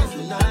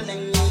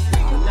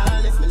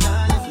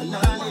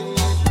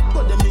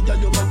 But them nigga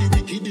your body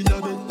wicked in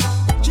a bed.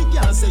 She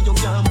can't say you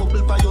can't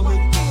bubble by your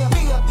head.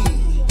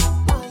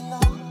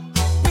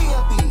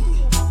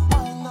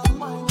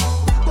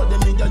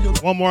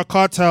 One more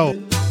cartel.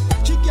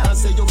 She can't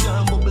say you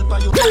can't bubble by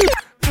your head.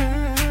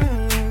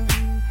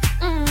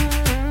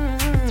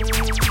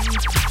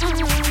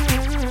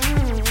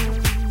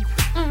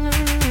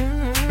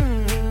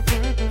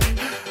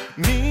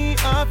 Me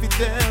have to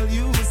tell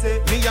you, say,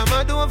 me I'm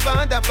a don't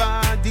find a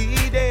body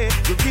day.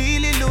 You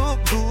really look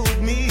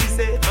good, me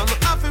say, I'm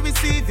happy to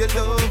receive your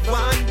love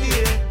one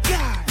day.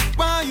 Yeah,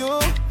 why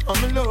you?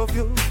 I'ma love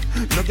you.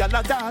 No girl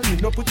at all, me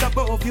no put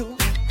above you.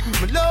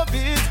 Me love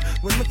it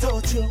when me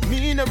touch you.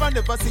 Me never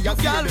see a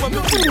girl when me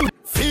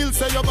feel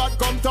say your bad,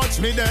 come touch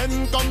me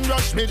then, come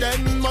rush me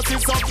then. Must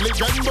is up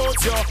legend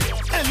both you.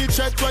 Any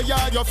check where you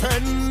are your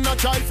friend, a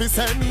try fi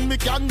send me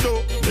can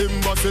do.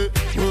 Remember say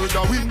word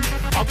a win.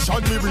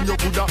 Action me bring your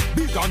Buddha.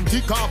 Big and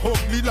thick and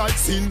ugly like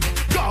sin.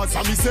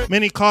 Gaza me say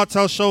Mini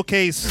Cartel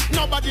Showcase.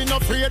 Nobody no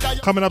afraid that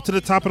you coming up to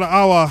the top of the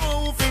hour.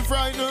 know fi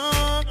frighten.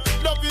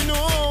 Love you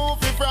know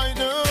fi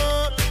frighten.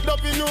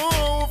 Love you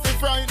know fi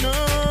frighten.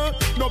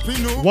 Love you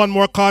know. One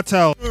more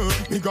cartel.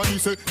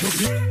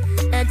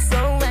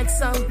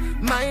 XOXO,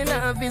 my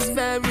love is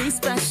very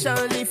special.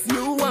 If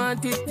you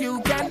want it,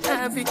 you can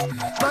have it.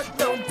 But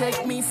don't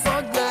take me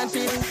for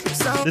granted.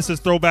 So This is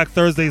Throwback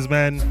Thursdays,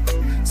 man.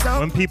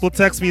 When people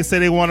text me and say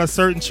they want a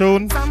certain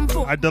tune,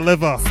 I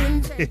deliver.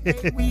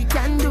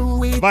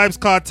 Vybz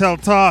Cartel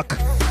talk.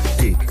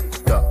 Tick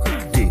tock,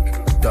 tick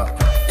tock,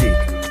 tick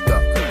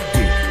tock,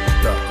 tick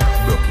tock.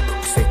 Broke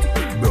it, set it,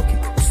 broke it,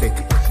 set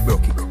it,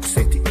 broke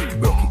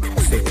it,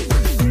 set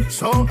it.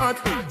 So hot,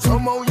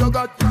 somehow you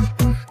got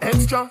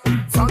extra.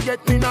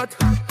 Forget me not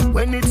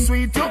when it's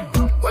sweet. You,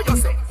 what you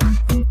say?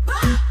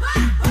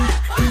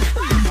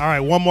 All right,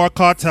 one more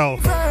cartel.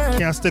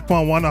 Can't stick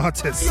on one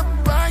artist.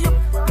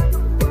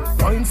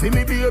 Wine for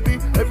me, baby,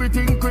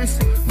 everything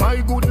crisp. My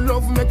good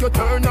love make you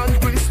turn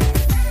and crisp.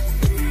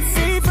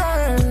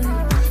 Fever,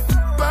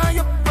 buy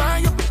up.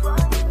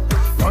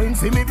 Wine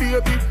for me,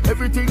 baby,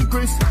 everything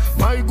crisp.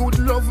 My good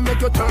love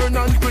make you turn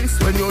and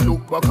crisp. When you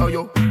look back at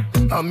you,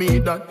 I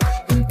made that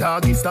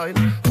doggy style,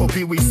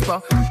 puppy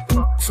whisper.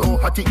 So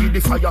hot it give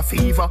the fire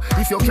fever.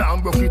 If you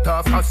can't broke it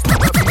off, I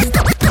stop a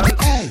vista.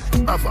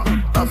 Ava,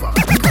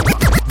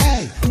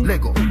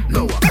 Lego,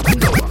 lower,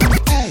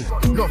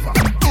 lover,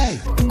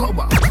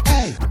 cover,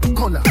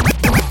 color.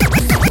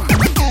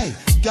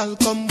 Girl,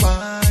 come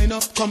wind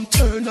up, come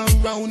turn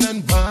around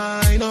and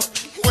wind up.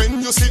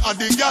 When you see a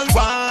the girl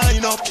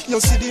wind up, you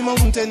see the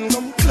mountain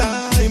come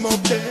climb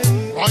up there.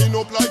 Wind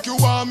up like you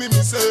want me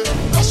say.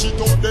 Dash it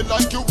out there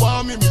like you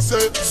want me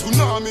say.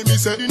 Tsunami me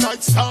say, the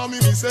night star me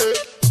say.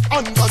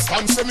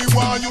 Understand, say me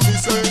why you me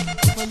say.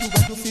 What you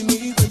want to for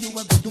me, what you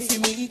want to do for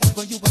me,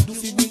 what you want to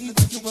for me,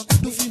 what you want to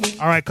do for me.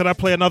 All right, could I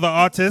play another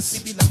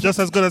artist? Just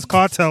as good as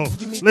Cartel.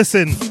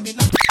 Listen.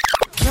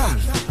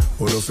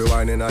 Who know fi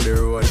wine inna the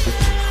road?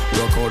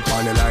 Look out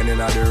on the line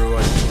inna the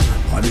road.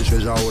 All the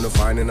treasure who know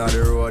find inna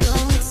the road.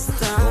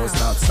 Don't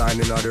stop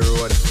signing inna the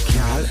road.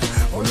 Girl,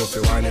 who know fi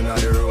wine inna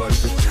the road?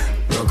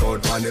 Look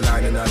out on the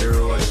line inna the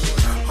road.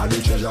 All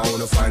the treasure who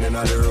know find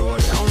inna the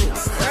road.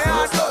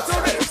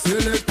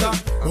 Selector,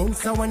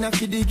 bounce a wanna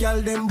feed the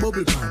girl them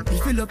bubble pan.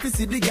 If you love to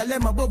see the girl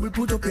them a bubble,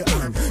 put up your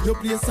hand. You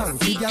play song,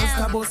 the girl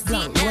star bust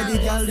blank. Now the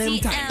girl them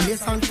time, play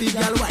song, the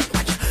girl white.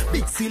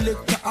 Big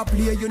selector a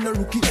play, you no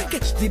rookie.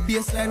 Catch the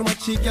baseline,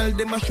 watch the girl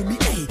them a should be.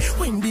 Hey,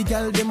 when the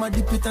girl them a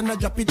dip it and a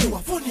drop it, you a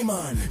funny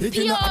man. If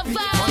you not happy,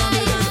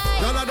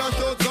 y'all a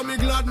dash out, so me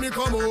glad me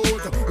come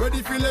out.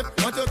 Ready for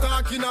left, what you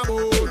talking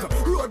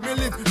about? Road me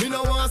live, me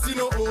no want see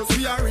no host.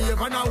 We a rave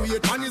and a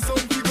wait, and it's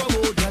something come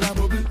out. Girl a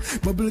bubble,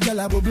 bubble, girl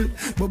a bubble,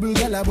 bubble,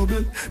 girl a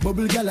bubble,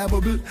 bubble, girl a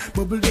bubble,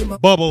 bubble them a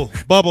bubble,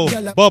 bubble,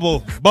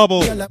 bubble,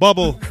 bubble,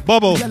 bubble,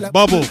 bubble,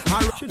 bubble.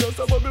 She does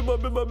a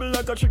bubble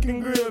like a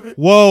chicken gravy.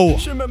 Whoa.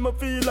 She make me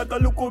feel like a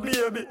local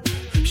baby.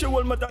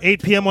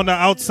 8 p.m. on the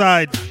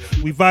outside.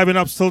 We vibing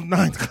up till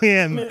 9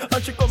 p.m.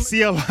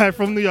 CL live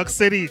from New York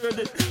City.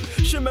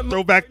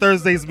 Throwback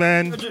Thursdays,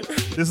 man.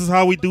 This is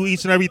how we do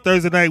each and every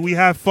Thursday night. We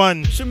have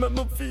fun. She make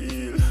me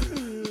feel.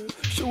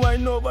 She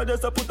wine over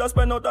just to put a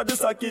spine out of the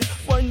socket.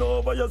 Wine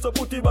over just to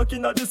put it back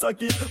in the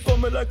socket.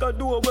 Come like a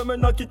door when me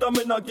knock it and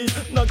me knock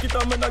it. Knock it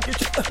and me knock it.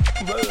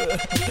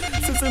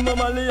 Sissy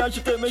mama Lee and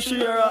she take me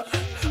share.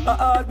 I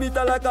heart beat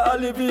her like a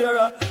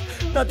Oliveira.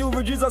 Not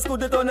over Jesus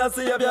could it on a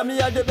savior.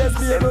 Me are the best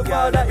baby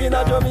father in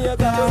a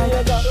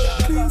Jamaica.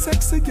 Clean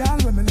sexy girl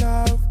when me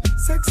love.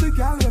 Sexy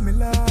girl when me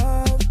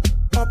love.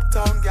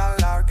 Uptown gal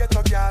or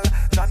ghetto gal,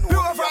 John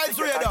Pure Vybz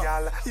Radio.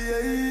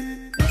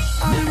 Yeah.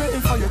 I've been waiting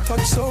for your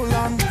touch so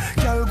long.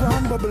 Girl, go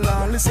and bubble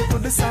on. Listen to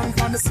the song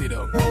on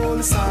the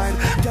whole side.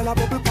 Girl, a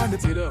bubble on the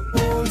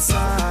whole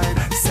side.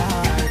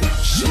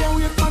 She a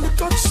wait on the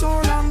touch so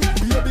long.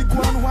 Baby,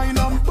 go and wine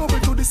and bubble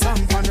to the song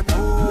on the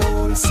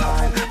whole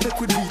side. Make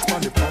we beat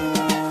on the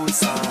whole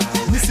side.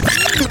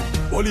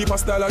 Whole heap of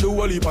style I do,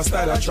 whole heap of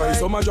style I try.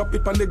 Some a drop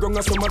it on the ground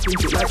and some a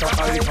print it like a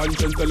eye.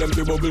 Conscience tell them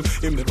to bubble,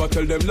 him never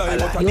tell them lie.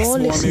 But I You're just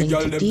listening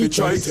girl to them to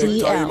try. DJ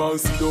Take time CL. and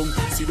sit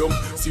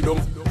down.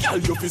 Girl,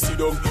 you fi sit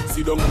down.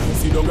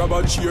 Grab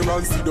a chair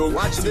and sit down.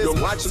 Watch this.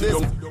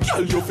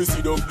 Girl, you fi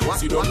sit down.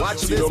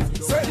 Watch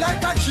this. Sweat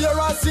like a chair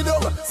and sit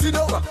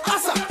down.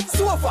 Asa,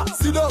 sofa,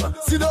 sit down.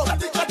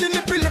 Ati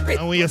lippy.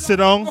 And when you sit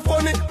down,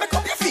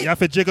 you have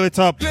to jiggle it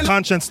up.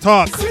 Conscience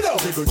talk. Jiggle.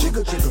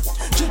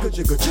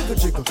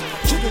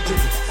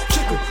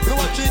 You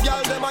want three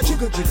girls, them a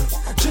jiggle.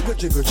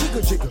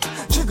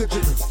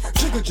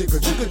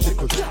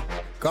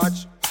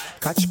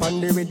 Catch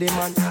pandy with the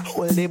man.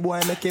 Hold the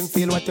boy, make him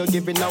feel what you're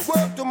giving. Now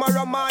work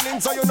tomorrow morning,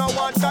 so you know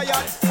what tired.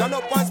 Stand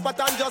up one spot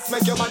and just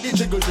make your body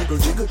jiggle. You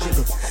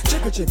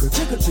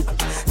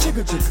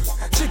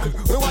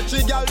want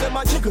three girls, them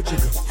a jiggle.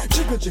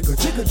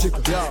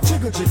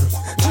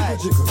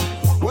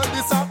 Well,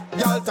 this up,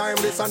 girl time,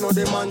 this I know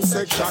the man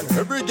section.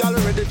 Every girl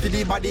ready for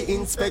the body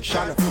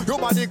inspection. Your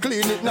body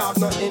clean, it now have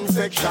no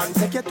infection.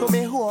 Take it to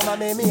me home and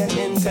make me an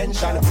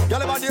intention.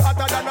 Girl, body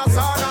hotter than a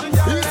sauna.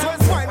 East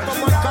west wine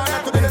from one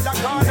corner to the other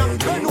corner.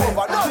 Bend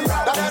over, no,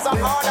 that is a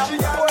order.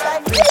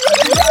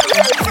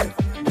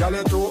 Girl,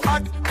 you too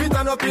hot, fit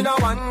on up in a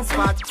one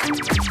spot.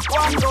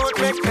 Walk out,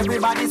 make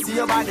everybody see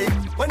your body.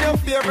 When your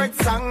favorite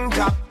song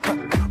drop,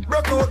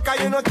 broke out, cause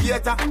you no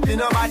cater to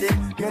nobody.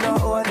 You know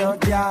own no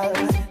girl,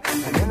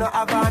 and you no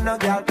have no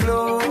girl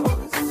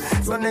clothes.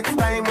 So next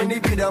time when the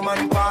video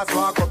man pass,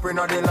 walk up in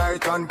the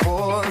light and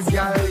pose.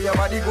 Girl, your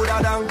body gooder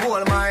than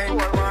gold mine.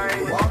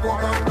 Walk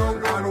up and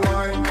down and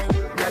wine.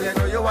 Girl, you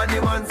know you are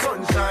the man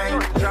sunshine.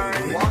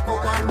 Walk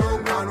up and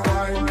down and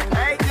wine.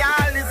 Hey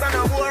girl, this is a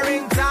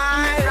boring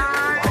time.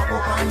 Walk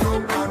up and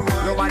down and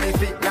wine. Nobody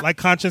fit. Like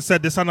Conscience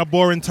said, this on a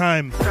boring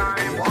time.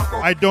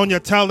 I don't you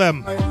tell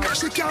them.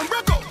 She can't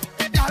break up.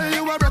 Girl,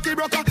 you a rocky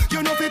broker.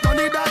 You know fit on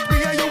it that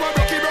way. You a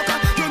rocky broker.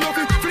 You know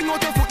fit fling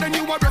out your foot, then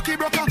you a rocky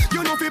broker.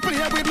 You know fit play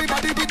with me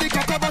body with the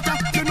cocoa butter.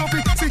 You know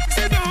fit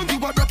sit down. You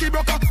a rocky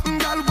broker.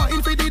 Girl,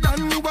 wine for the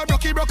dan. You a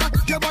rocky broker.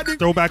 Your body.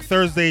 Throwback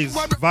Thursdays,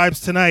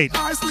 Vibes tonight,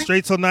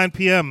 straight till 9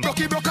 p.m.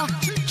 Rocky broker.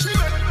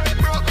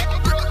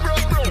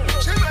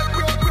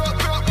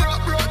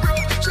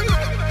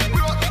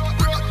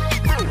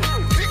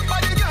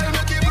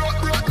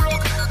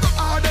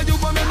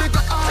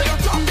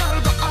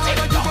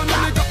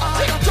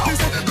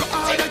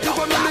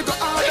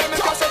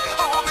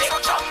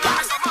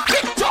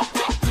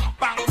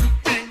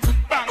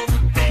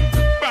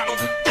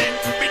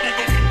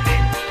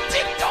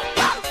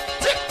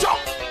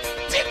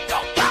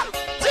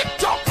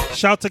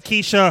 Shout to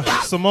Keisha,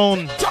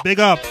 Simone, big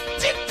up.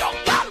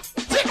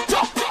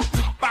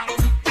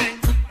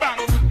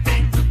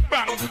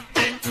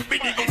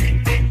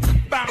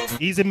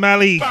 Easy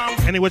Mally,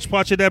 any which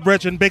part you there,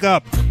 brethren, big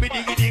up.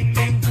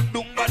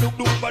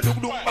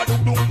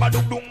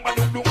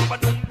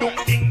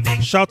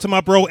 Shout to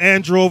my bro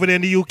Andrew over there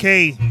in the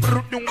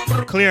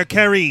UK. Claire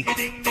Kerry.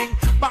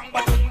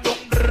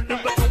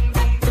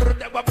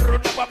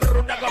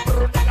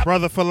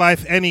 Brother for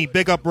life, any,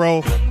 big up,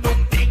 bro.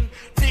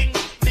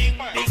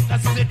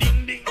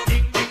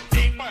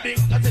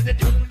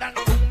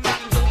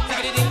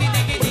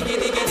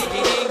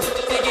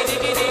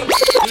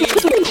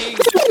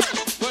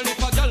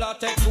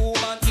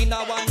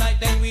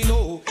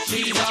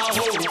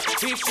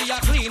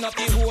 Up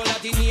the whole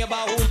of the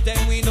neighborhood,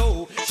 then we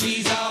know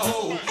she's a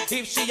hoe.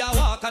 If she a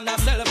walk and a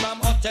sell from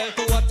hotel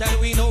to hotel,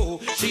 we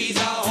know she's a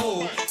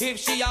hoe. If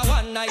she a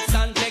one night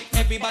stand, take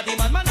everybody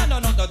man,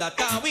 no, that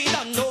can we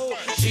don't know.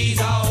 She's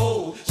a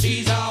hoe,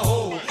 she's a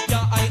hoe. You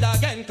hide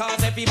again,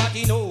 cause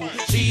everybody know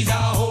she's a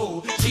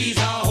hoe, she's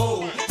a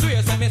hoe.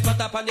 Swear some miss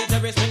up on the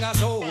Jerry Springer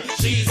show.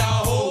 She's a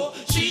hoe,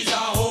 she's a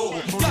hoe.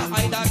 You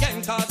hide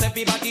again, cause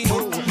everybody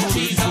know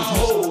she's a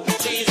hoe,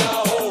 she's a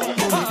hoe.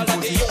 All of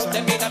the youth,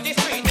 them in the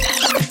street.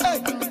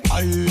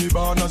 I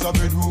born as a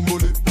bedroom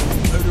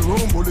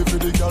bully for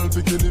the girl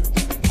bikini.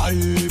 I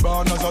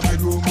born as a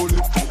bedroom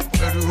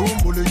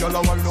bully, girl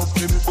a wind up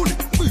to me.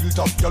 Built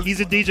up, girl.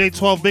 He's a DJ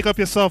 12, big up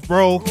yourself,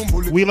 bro.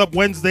 Wheel Up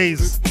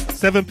Wednesdays,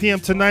 7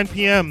 p.m. to 9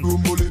 p.m.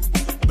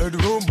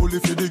 Bedroom bully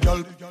for the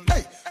girl.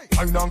 Hey,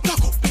 wine and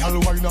cock up, girl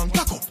wine and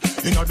cock up.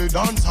 Inna the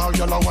dance hall,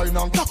 girl a wine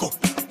and cock up.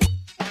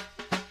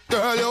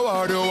 Girl, you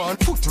are the one.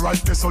 Foot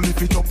right there, so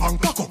lift it up and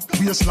cock up.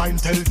 Waistline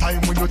tell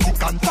time when you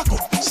tick and tack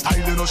up.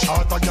 Style in a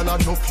shorter, girl,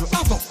 enough you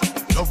have up.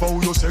 Love how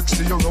you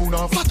sexy, you round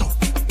and fat up.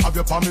 Have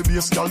your palmy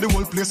base, girl, the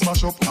whole place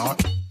mash up.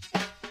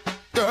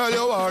 Girl,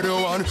 you are the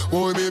one.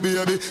 Oh, me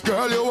baby.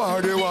 Girl, you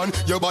are the one.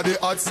 Your body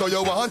hot, so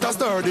you want a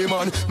sturdy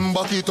man.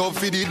 Back it up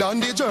for the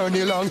dandy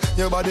journey long.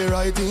 Your body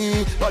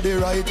righty, body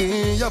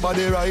righty, your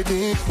body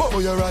righty. Oh,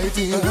 you're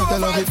righty. I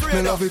love it,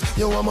 me love it.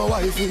 You want my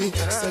wifey.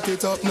 Set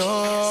it up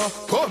now.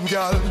 Come,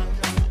 girl.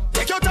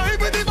 Take your time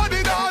with the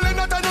body, darling.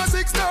 Not on a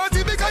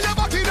 6:30 because you're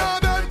back in our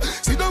bed.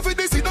 Sit down for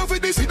this, sit down for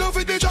this, sit down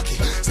for the jockey.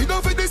 Sit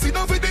down for this, sit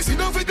down for this, sit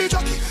down for the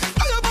jockey.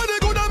 Your body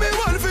good and me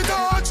one for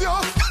touch you.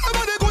 Your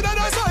body good and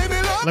that's why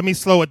me love. Let me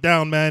slow it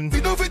down, man.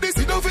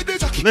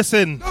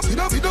 Listen.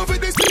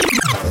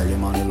 Early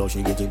morning love,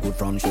 she get it good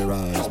from she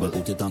rise. But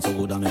put it on so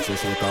good and make sure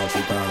she call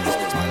she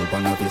price. Smile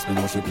upon her face, me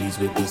know she pleased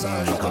with this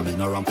eyes.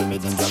 Coming around for me,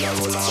 then girl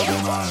roll out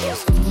them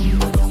eyes.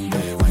 Go down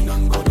there, wine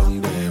and go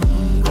down there.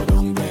 Go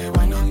down there,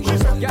 wine and go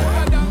down there.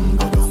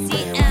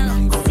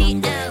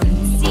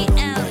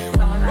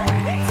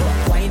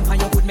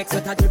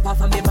 Sweat a drip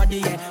off of me body,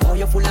 yeah. Oh,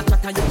 you full of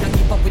chat and you can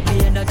keep up with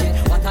the energy.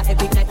 What a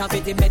epic night of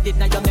it, embedded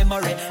in your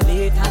memory.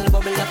 Little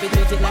bubble up, it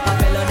treat it like a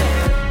melody.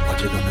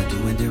 What you gonna do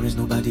when there is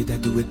nobody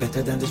that do it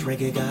better than this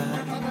reggae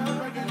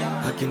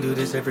guy? I can do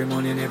this every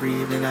morning, every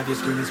evening. Have you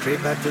screaming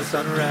straight back to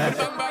sunrise.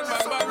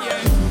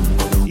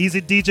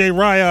 Easy DJ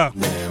Raya.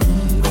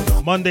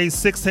 Mondays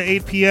 6 to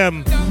 8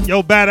 p.m.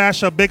 Yo, Bad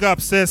Asha, big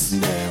up, sis.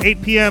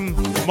 8 p.m.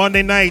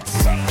 Monday nights.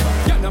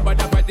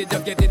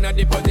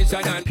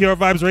 Pure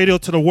Vibes Radio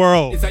to the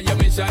world.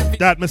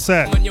 That me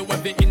said.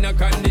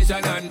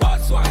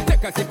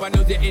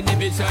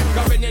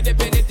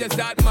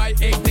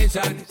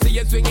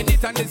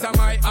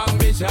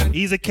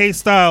 Easy K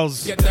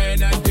Styles.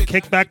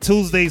 Kickback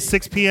Tuesdays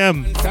 6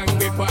 p.m.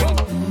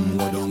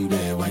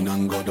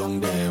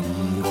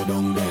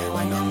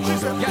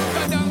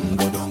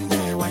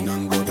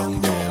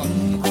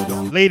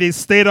 Ladies,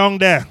 stay down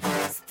there.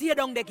 Stay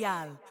down there,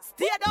 girl.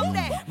 Stay down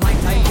there. My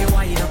time to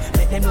wine up.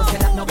 Let them know say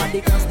that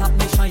nobody can stop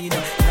me shine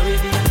up. Carry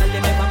the and tell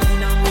them ever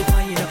clean and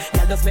refine up.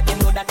 Girl, just make them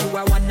know that you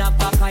are one of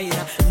a kind.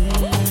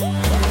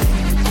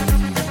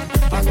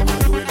 I saw me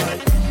do it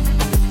like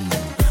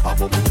I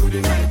put me through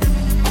the night.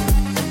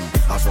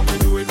 I saw me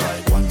do it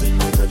like one thing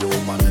you tell your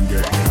woman and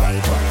get me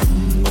hyper.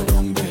 Go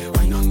down there,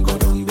 wine and go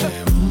down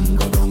there.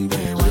 Go down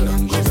there, wine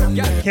and go down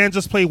there. Can't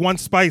just play one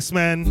spice,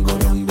 man.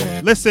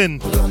 Listen.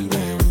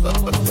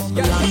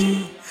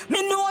 Me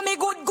know me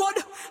good.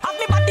 Have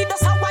me body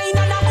does a wine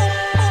and a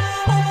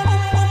boom,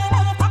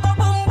 boom, boom,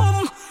 boom,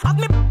 boom. Have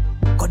me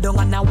go down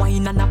and a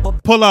wine and a bub.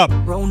 Pull up.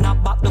 Round a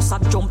back does a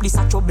jump, this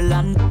a trouble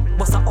and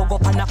bust a hug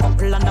up and a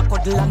couple and a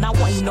cuddle and a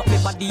wine up me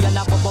body and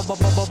a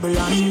bubble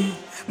and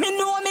me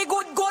know me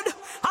good.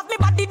 Have me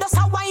body does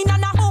a wine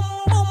and a boom,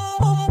 boom,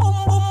 boom, boom,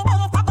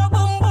 boom, boom,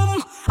 boom,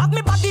 boom. Have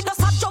me body does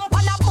a jump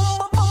and a boom,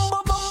 boom,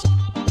 boom,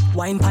 boom.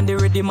 Wine pan the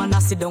ready man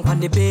a sit down on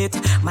the bait.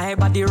 My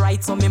body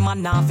right so me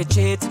man now fi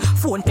cheat.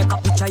 Phone take a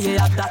picture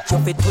yeah that you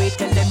fit wait.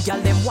 Tell them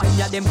gyal them wine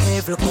ya them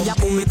careful. Me a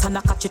boom it and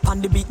a catch it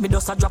on the beat. Me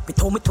just a drop it.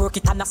 How me twerk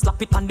it and a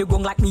slap it on the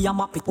gong like me a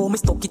map it. How me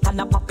stuck it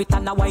and a pop it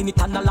and a wine it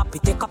and a lap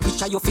it. Take a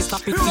picture you fi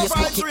snap it.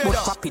 Facebook it but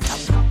crap it.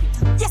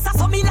 Yes I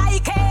saw me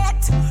like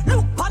it.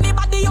 Look pa me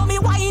body how me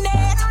wine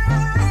it.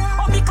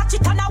 How me catch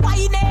it and a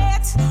wine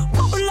it.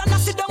 Bubble and a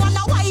sit down and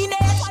a wine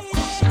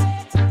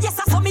it. Yes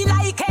I saw me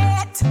like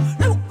it.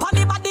 Look pa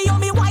me body how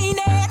me wine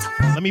it.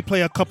 Let me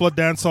play a couple of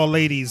dancehall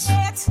ladies.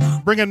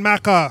 Bring in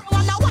Macca.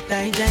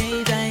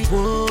 Die.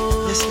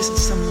 Whoa. Let's listen to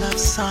some love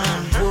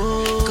song.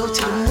 Whoa. Go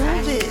to the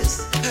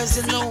movies. Cause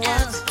you know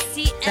what?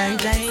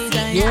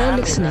 Die. You're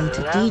listening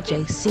to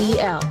DJ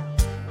CL.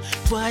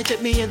 Boy,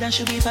 take me head and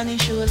should be on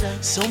his shoulder.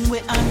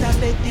 Somewhere under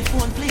bed, the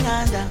phone fling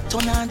under.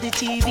 Turn on the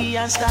TV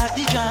and start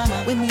the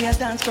drama. When me a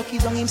dance, cocky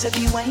down him say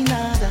be wine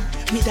harder.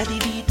 Me daddy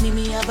beat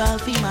me a ball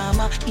fi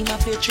mama. Him a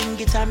play string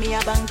guitar, me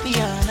a bang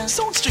piano.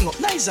 Sound string up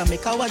nice and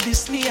make our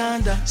this me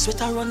under.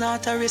 Sweat a run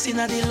out a race in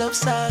a the love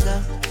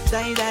saga.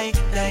 Die. Die.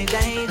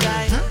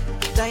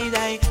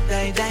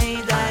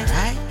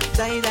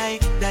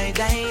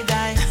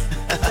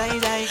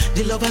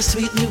 The lover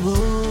sweet me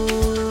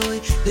boy.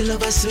 The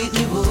lover sweet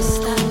me boy.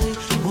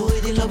 Boy,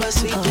 the lover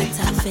sweet me.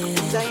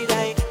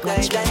 Die.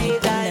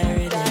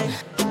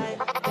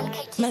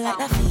 Me like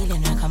that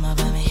feeling that come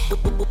over me.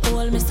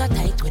 Hold me so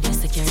tight with the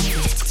security.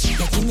 You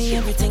give me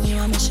everything you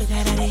want, me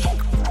sugar daddy.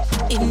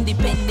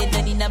 Independent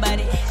and in the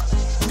body.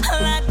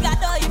 Lord God,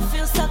 oh you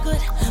feel so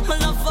good. My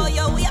love for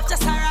you, we have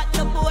just rock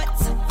the boat.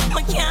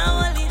 Me can't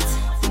hold it,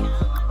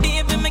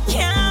 baby, me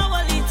can't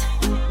hold it.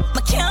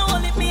 Me can't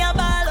hold it, me a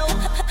ball out.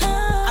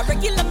 I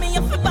regular me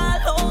up a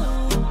ball out.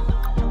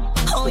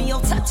 Oh you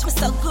touch me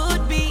so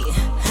good, B.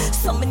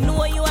 So me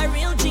know you a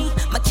real G.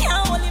 Me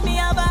can't hold it, me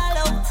a ball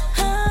out.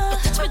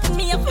 You touch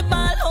me up a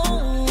ball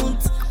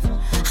out.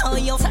 Oh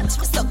you touch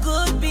me so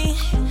good, B.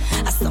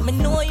 I saw me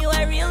know you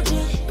a real G.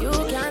 You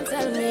can't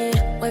tell me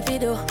what you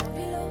do.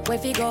 Where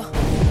fi go?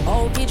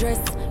 How fi dress?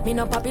 Me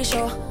no papi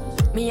show.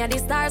 Me a the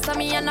star, so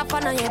me a no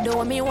fan of you.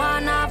 Do me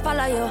wanna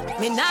follow you?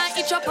 Me nah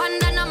itch up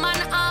under no man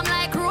arm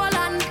like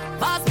Roland.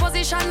 Boss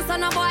position, so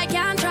no boy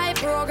can't try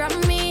program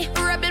me.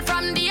 Rebel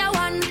from day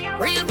one.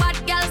 Real bad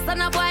girl, so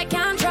no boy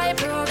can't try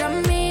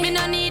program me. Me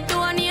no need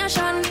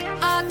donation.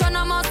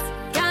 Autonomous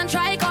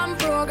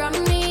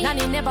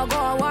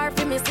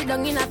me sit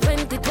down in a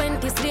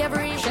 2020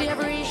 slavery.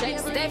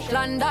 Step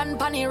London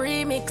Panny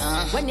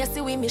remix. When you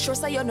see we, me sure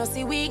say you no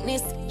see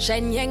weakness.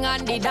 Shen Yang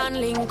and the Dan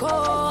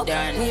Linko.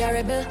 We a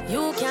rebel,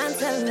 you can't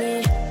tell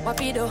me what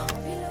we do,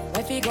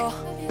 where we go,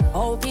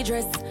 how we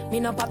dress. Me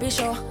no papi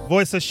show.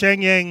 Voice of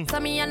Sheng Yang. So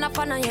me and a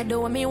fan of you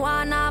do me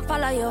wanna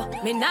follow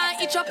you. Me nah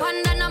itch up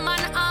under no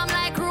man arm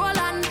like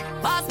Roland.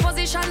 Boss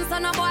position, so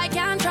no boy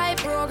can't try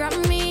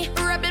program me.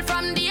 Rebel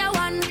from day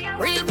one.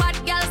 Real bad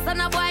girl, so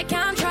no boy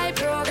can't try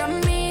program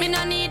me. Me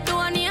no need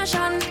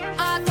donation.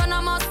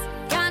 Autonomous,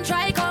 can't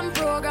try come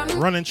program me.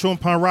 Running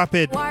Chumpan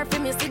Rapid. War for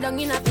me sit down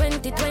in a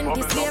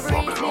 2020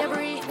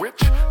 slavery. Which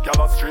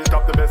Gala Street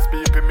up the best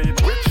people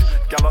meet? Which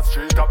Gala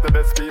Street up the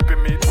best people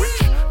meet? Which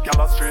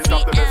Gala Street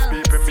up the best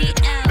people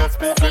meet? Best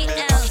people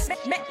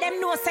meet. Make them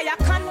know say a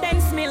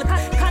condensed milk,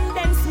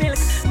 condensed milk.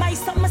 My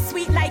summer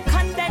sweet like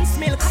condensed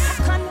milk,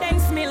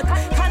 condensed milk,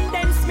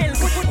 condensed milk.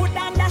 Put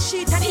down that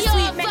sheet and it's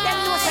sweet. Make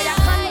them know say a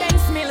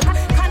condensed milk,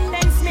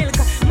 condensed milk.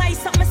 My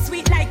summer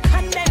sweet like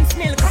condensed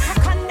milk,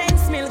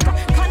 condensed milk,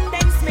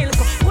 condensed milk.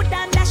 Put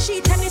down that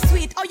sheet and it's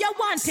sweet. Oh, you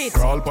want it?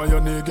 Crawl pa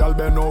your knee, girl,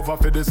 bend over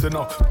for this, you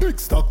know. Big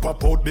stock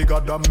pop out bigger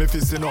than me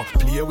fist, you know.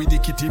 Play with the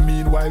kitty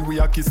meanwhile we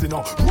are kissing, you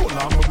know. Roll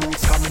on my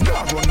boots, coming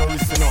down, run no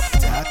risk, you know.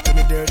 Talk to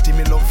me dirty,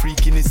 me love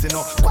freakiness, you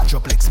know.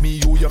 Quadruplex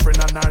me, you, your friend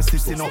a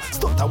narcissist, you know.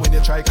 Stutter when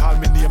you try call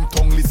me name,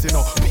 tongueless, you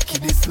know.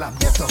 Wicked Islam,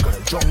 get a girl,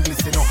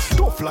 junglist, you know.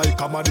 Tough like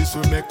comedies,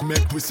 we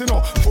make twist, you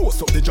know.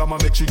 Force up the jam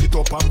and make she get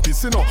up and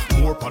piss, you know.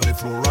 More on the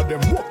floor, and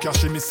them walk, yeah,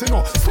 she miss, you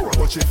know. Sore,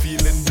 but she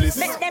feeling bliss.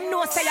 Make them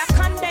know say a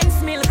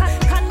condensed milk,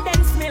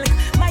 condensed milk.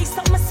 My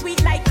summer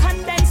sweet like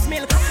condensed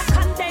milk,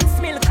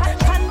 condensed milk,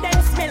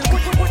 condensed milk.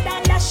 Put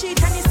down that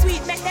sheet and it's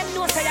sweet. Make them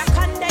know say a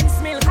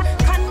condensed milk,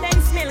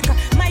 condensed milk.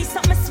 My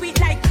summer sweet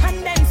like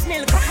condensed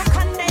milk,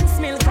 condensed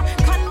milk,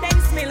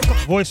 condensed milk.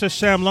 Voice of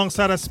Sham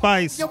alongside of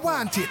Spice. You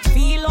want it?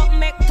 Feel up,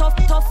 make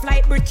tough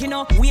like brick, you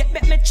know. Wait,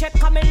 bet me check,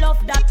 cause me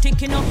love that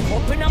tick, you know.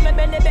 Open up my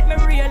belly, bet me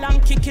real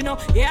and kick, you know.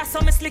 Yeah,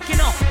 so me slick, you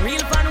know.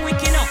 Real Van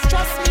Wick, you know.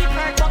 Trust me,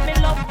 hurt, but me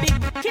love big,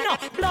 you know.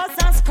 Blouse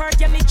and skirt,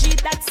 yeah, me G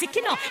that sick,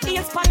 you know.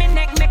 Ears for me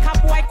neck, make a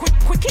boy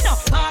quick, you know.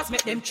 Pause,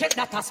 make them check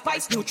that a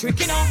Spice new trick,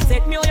 you know.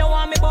 Set me how you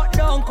want me, but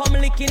don't come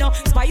lick, you know.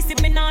 Spice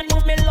if me nah know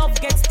me love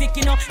get stick,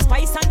 you know.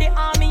 Spice and the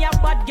army, a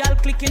bad girl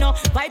click, you know.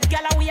 Vibe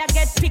gal, we a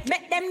get pick.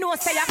 Make them know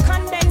say a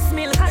condensed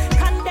milk,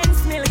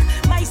 condensed milk.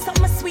 My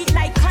summer sweet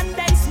like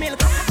condensed milk,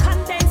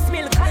 condensed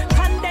milk,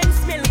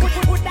 condensed milk.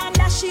 Put down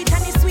that sheet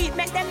and it's sweet.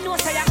 Make them know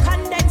say a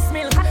condensed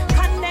milk,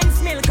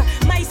 condensed milk.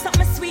 My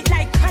summer sweet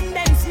like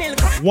condensed milk.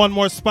 One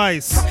more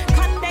Spice.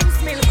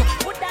 Condensed milk.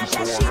 Put down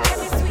that sheet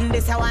and it's sweet.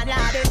 This a one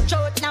lad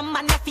throat na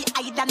man if he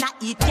hide and a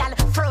eat gal.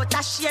 Fruit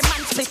a share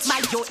man split my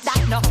youth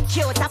that no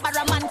cute. A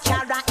barra man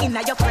carry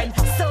inna your friend.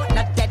 So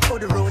not dead for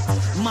the road.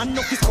 Man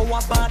up his go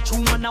a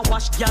bathroom and a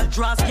wash gal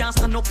draws. Can't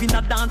stand up in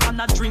a dance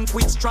and a drink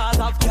with straws.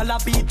 Have gal a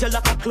beat you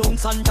like a clown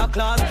Santa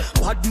Claus.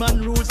 Bad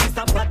man rules is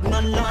a bad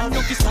man law. Man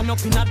up he stand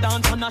up in a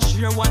dance and a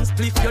share one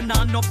spliff. You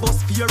nah no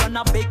bus fear and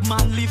a big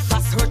man lift.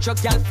 Fast hurt your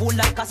gal full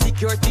like a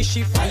security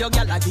shift. And your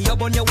gal a give you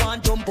bun you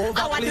want jump over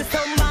cliff. I want to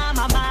some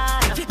mama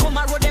man. If you come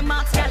a road them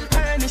ask gal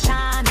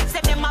permission.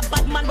 Say them a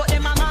bad man but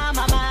them a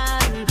mama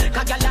man.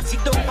 Cause gal a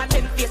sit down and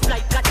them face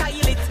like a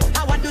toilet.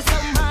 I want to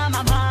some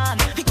mama man.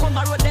 If you come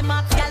a road them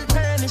ask gal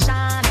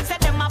permission. Say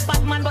them a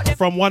bad man but them.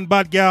 From one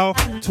bad gal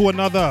to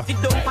another.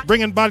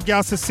 Bringing bad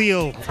gal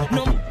Cecile.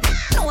 No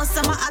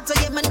some hot, so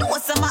yeah, me know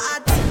some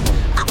hot.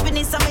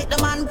 Happiness, I make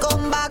the man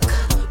come back.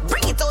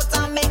 Bring it out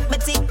and make me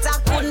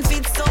tick-tock. Couldn't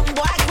fit some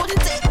boy, couldn't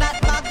take that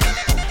back.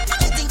 How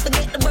you think we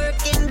get the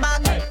Birkin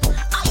bag?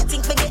 How you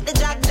think we get the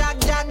jag?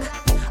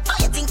 How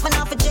you think we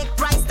now for check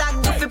price tag?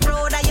 You feel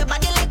proud of your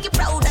body like you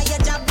proud of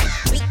your job.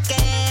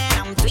 Tweaking,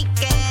 I'm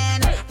tweaking.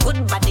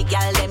 Good body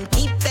girl, them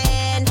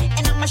keeping.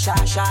 And I'm a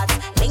shots,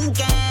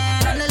 linking.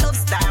 And the love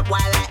star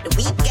while at the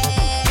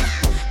weekend.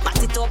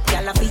 It up,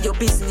 y'all for your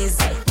business.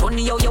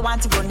 Only how you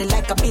want to run it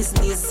like a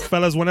business.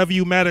 Fellas, whenever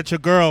you mad at your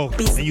girl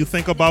and you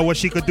think about what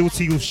she could do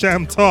to you,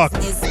 Sham talk.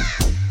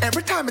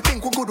 Every time I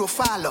think we're good to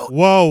follow.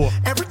 Whoa.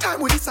 Every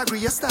time we disagree,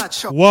 you start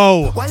show.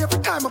 Whoa. Why every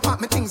time I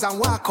pack my things and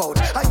walk out?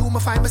 I you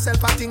find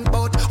myself I think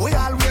about. We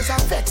always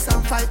have vex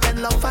and fight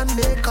and love and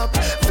make up.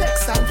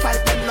 Vex and fight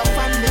and love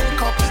and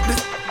make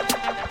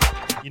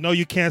up. You know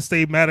you can't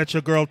stay mad at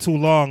your girl too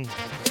long.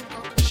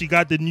 She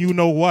got the you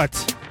know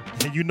what.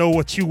 And you know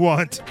what you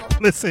want.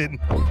 Listen.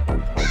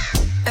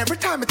 Every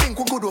time I think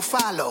we're good to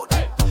follow.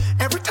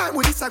 Every time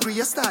we disagree,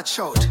 you start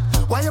shout.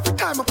 Why every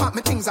time I pack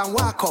my things and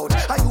walk out?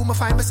 I you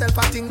find myself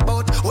I think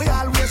about. We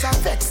always have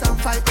vex and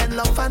fight and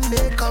love and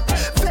make up.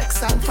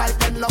 Vex and fight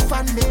and love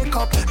and make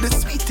up. The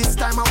sweetest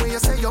time away you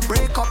say you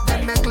break up.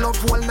 Then make love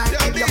all night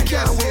and you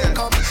can't wake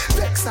up.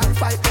 Vex and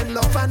fight and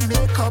love and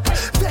make up.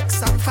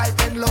 Vex and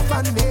fight and love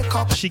and make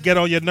up. She get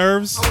on your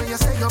nerves? When you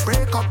say you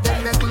break up,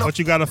 then make love. But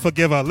you gotta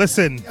forgive her.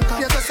 Listen.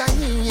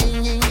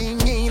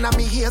 inna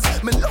me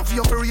ears. Me love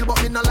you for real,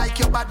 but me not like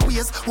your bad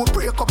ways. We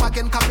break up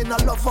again, cause me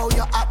not love how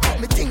you act. But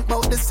me think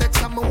about the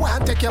sex and me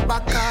want take you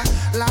back.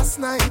 Last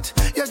night,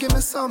 you give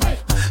me some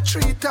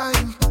 3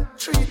 times.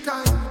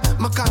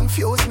 Me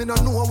confused, me no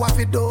know what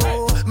to do.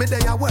 Me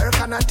there at work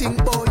and I think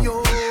about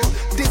you.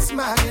 This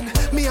morning,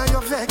 me and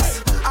your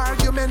vex.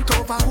 Argument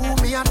over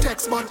who me a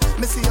text, but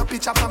me see your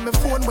picture on my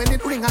phone when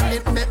it ring and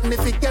it make me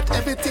forget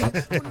everything.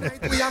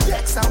 Tonight we are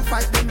vex and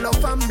fight, then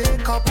love and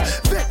make up.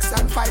 Vex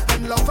and fight,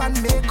 then love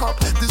and make up.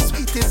 The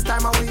sweetest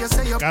time away you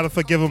say you gotta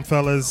forgive him,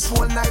 fellas.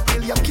 Whole night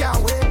till you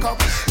can't wake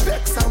up.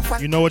 Vex and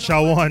fight. You know what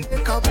y'all want.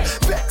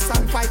 Vex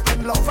and fight,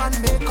 then love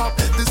and make up.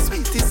 The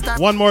sweetest time.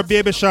 One more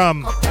baby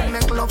sham.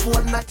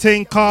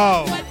 Ting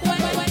call.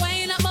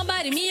 Wine up my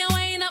body, me a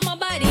wine up my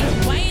body.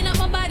 Wine up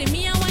my body,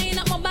 me a wine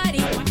up my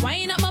body.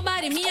 Wine up my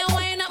body, me a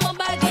wine up my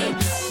body.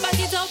 Back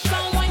it up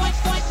from wine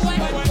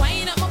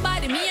up my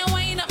body, me a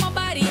wine up my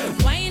body.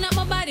 Wine up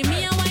my body,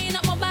 me a wine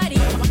up my body.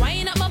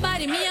 Wine up my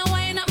body, me a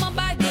wine up my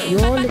body.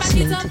 You're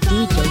listening to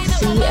DJ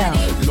CL.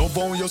 Love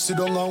how you sit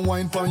down and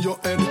wine pon your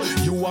head.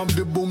 You have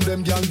the boom,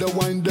 them gyal the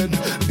wine dead.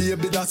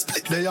 Baby that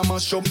split they a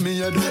mash up me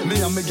head.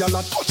 Me and me gyal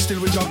a touch till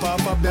we jump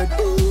off a bed.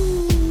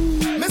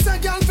 Me say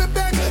gyal fi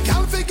beg,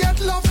 gyal fi get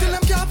love till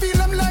them can't feel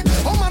them leg.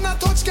 Woman a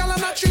touch gyal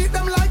and a treat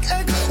them like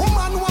egg.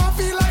 Woman want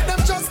feel like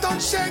them just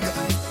don't shake.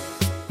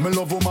 Me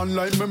love woman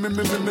like me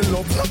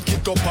love knock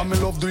it up and me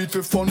love do it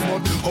for fun.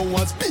 But how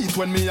I speak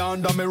when me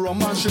under me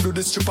rum and she do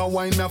the stripper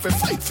wine me have a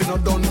fight for no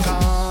done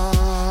can.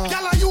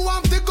 Gyal you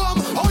want the gum,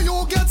 how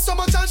you get so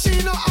much and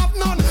she no have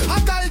none. A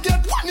guy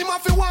get one him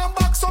have one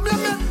back, so me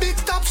make big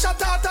top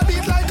shot out a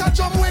beat like a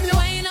drum when you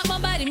wine up my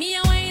body, me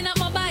a wine up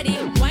my body.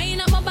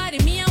 Wine up my body,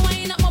 me a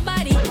wine up my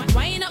body.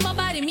 Wine up my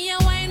body, me a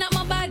wine up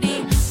my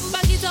body.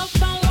 Back it up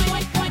from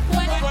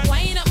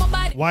wine up my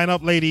body. Wine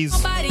up, ladies.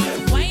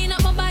 Wine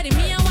up my body,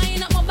 me a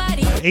wine up my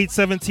body.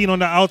 8:17 on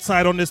the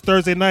outside on this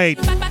Thursday night.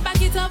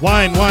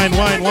 Wine.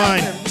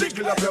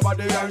 Jiggle up your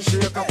body and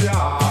shake up your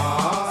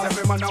ass.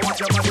 Every man I watch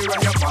your body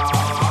when you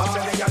pass.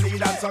 Say they a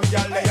lead and some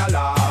girl they a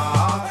la.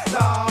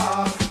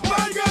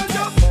 My girl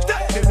just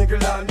take the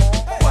niggle and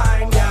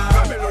wine, yeah.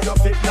 Come in on your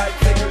feet like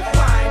niggle,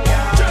 wine,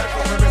 yeah. Jerk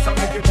up your wrist and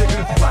make you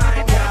jiggle,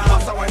 wine, yeah.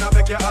 Pass a wine and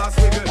make your ass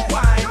wiggle,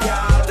 wine,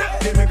 yeah. Take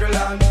the niggle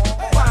and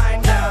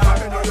wine, yeah.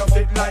 Come in on your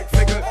feet like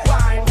niggle,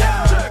 wine,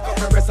 yeah. Jerk up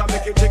your wrist and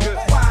make you jiggle,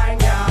 wine,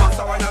 yeah. Pass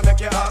a wine and make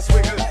your ass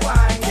wiggle,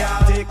 wine,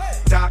 yeah. Tick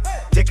tock,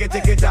 ticky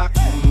ticky tock.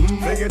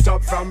 Bring it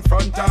up from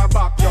front or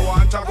back. You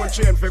want a good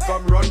chain fi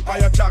come run by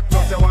your jack.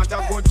 Plus you want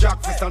a good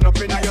jack fi stand up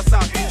in your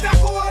sack.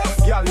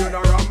 Girl, you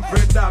know ramp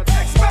with that.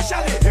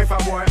 Especially if a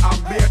boy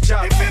have beer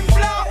chat. If him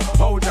flop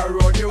out the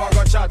road, you a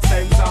go chat.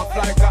 Same soft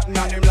like cotton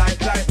and him like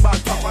bad.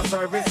 Proper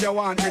service you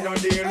want, you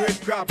don't deal with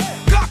crap.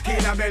 Cock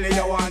in a belly,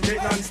 you want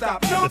it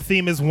non-stop. The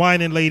theme is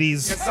whining,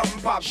 ladies.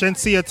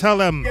 Shensia, tell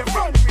them.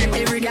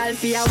 Every girl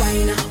fi a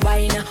wine.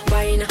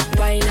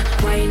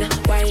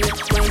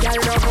 Girl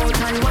rock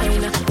out and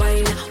wine.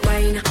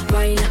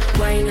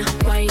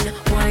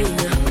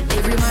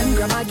 Every man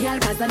grab a girl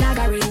 'cause the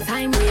dagger in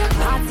time. We a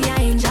party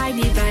and enjoy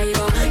the vibe.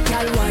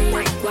 Girl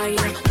wine.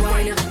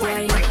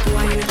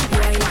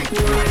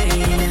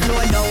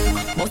 Slow down,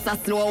 bust a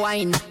slow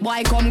wine.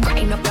 Boy come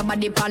grind up your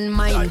body pan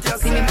mine.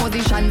 See me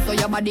position so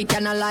your body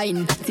can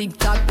align. Tick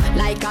tock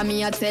like a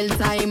me a tell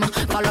time.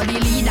 Follow the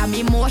lead of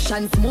me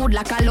motion, smooth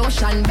like a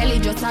lotion. Belly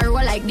just a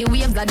roll like the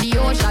waves of the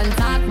ocean.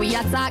 Talk we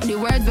attack the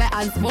words we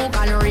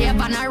unspoken. Rave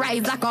and a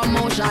rise a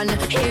commotion.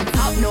 Hip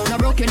top no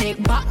broke your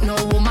neck back. No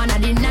woman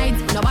of the night,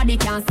 nobody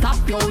can stop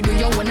you. Do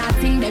you wanna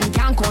think them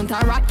can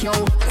counteract you?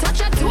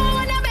 Touch a toe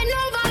when I bend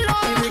over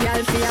low. Every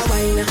girl feel a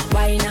wine.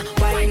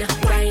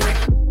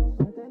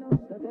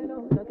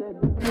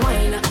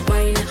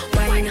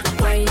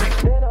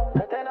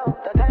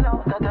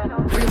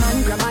 Every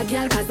man grab a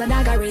girl 'cause the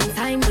dagger in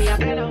time. We are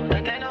girl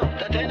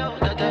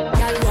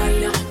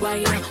wine.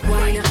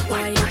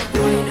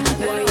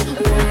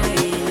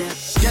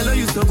 Girl,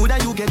 you so good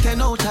that you get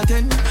 10 out of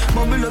 10.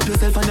 Bubble up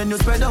yourself and then you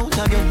spread out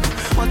again.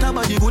 What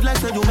about the good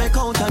life that you make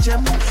out a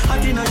gem?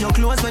 Hot in your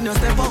clothes when you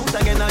step out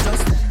again. I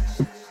just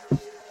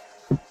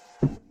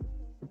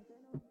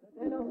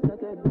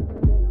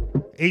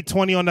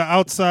 8:20 on the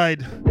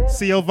outside.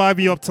 CL Vibe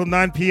you up till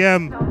 9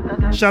 p.m.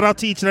 Shout out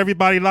to each and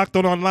everybody locked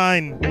on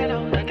online.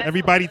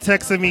 Everybody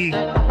texting me.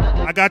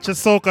 I got your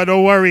soca,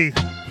 don't worry.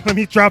 Let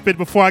me drop it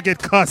before I get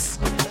cussed.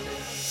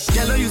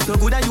 Girl, you so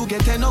good that you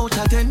get 10 out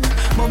of 10.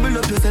 Bubble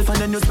up yourself and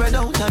then you spread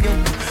out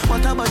again.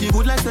 What about the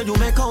good life that you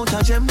make out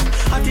a gem?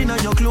 Hot in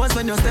your clothes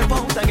when you step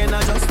out again.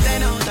 I just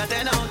 10 out of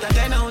 10 out of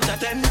 10 out of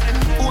 10.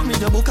 Hold me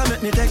the book and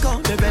make me take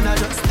out the pen. I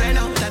just 10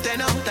 out of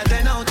 10 out of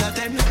 10 out of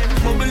 10.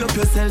 Bubble up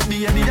yourself,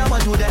 baby, I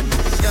want you then.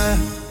 Yeah.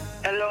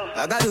 Hello.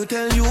 I got to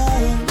tell you,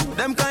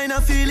 them kind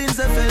of feelings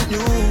I felt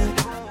new.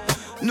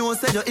 No,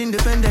 say you're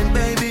independent,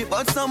 baby,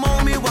 but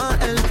somehow me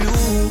want help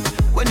you.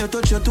 When you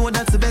touch your toe,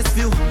 that's the best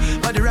view.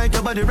 Body right,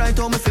 your body right,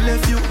 how me feel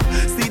left you.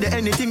 See the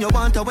anything you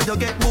want, or where you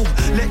get boo.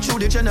 Let you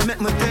the channel,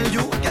 make me tell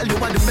you. Girl, you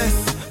are the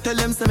best. Tell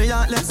them say me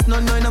heartless,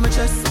 none in my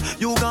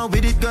chest. You gone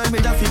with it, girl, me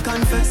that fi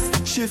confess.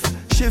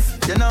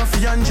 Shift, you now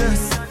fi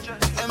undress.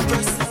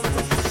 Empress.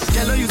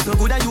 Girl, you so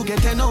good that you get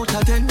 10 out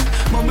of 10.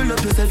 Mumble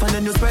up yourself and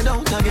then you spread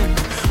out again.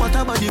 What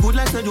about the good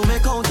like said you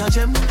make out a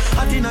gem?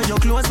 Hot in your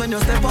clothes when you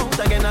step out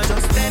again. I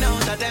just 10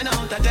 out of 10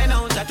 out of 10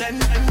 out of 10.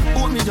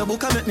 Hold me your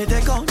book and make me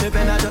take out the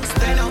pen. I just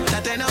 10 out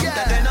of 10 out of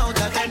 10 out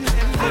of 10.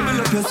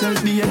 Mumble up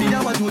yourself, be a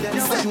leader, what do them?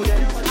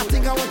 I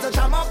think I want to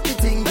jam up the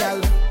thing,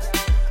 girl,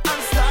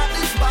 and start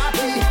this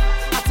party.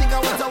 I think I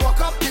want to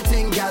walk up the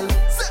thing, girl.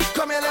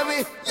 Come here, let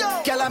me.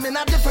 Girl, I'm in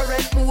a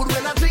different mood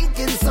when I'm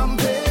drinking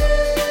something.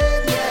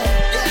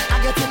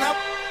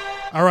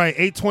 All right,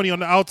 8:20 on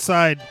the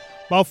outside.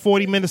 About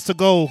 40 minutes to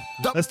go.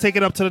 Let's take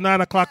it up to the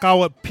 9 o'clock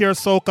hour. Pure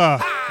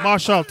Soca.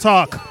 Marshall,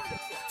 talk.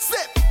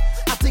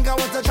 I think I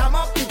want to jam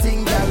up the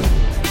thing, girl,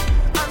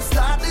 and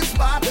start this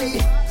party.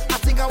 I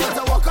think I want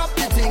to walk up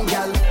the thing,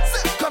 girl.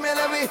 Come here,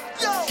 let me.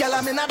 Girl,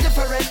 I'm in a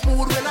different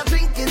mood when I'm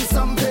drinking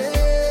something.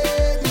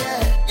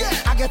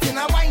 Yeah. I get in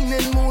a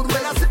whining mood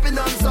when I'm sipping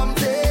on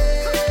something.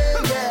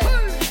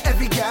 Yeah.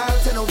 Every girl,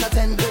 10 out of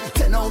 10,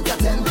 10 out of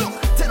 10,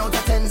 10 out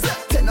of 10,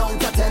 10 out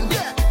of 10,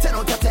 10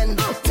 out of 10,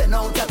 10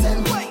 out of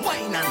 10.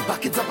 Wine and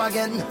back it up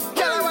again.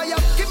 Girl, I want you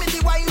give me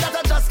the wine that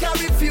I just can't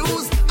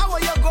refuse. I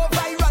want you go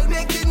viral,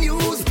 make the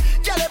news.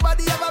 Girl, your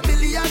body have a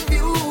billion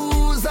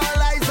views.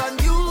 All eyes on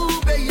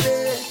you, baby.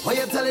 What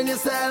you telling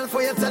yourself?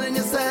 What you telling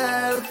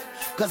yourself?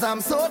 Cause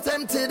I'm so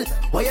tempted.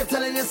 What you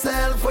telling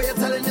yourself? What you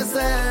telling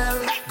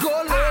yourself? Go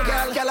low,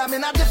 girl. Girl, I'm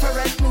in a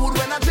different mood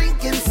when I'm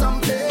drinking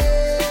something.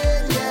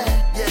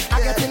 Yeah.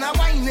 I get in a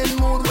whining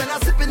mood when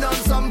I'm sipping on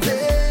something.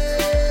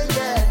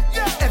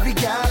 Yeah. Every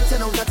girl,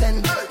 10 out of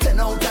 10, 10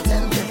 out of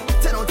 10,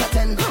 10 out of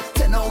 10,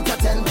 10 out of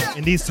 10.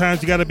 In these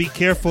times, you gotta be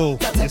careful.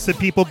 It's a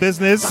people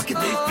business.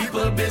 Leave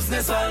people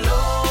business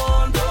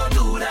alone, don't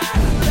do that.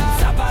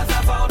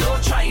 Zapa,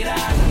 don't try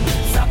that.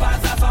 Zapa,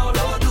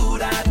 don't do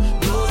that.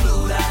 Don't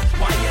do that.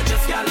 Why you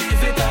just can't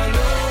leave it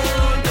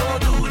alone? Don't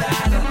do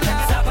that.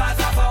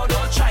 Zapa,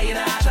 don't try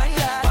that.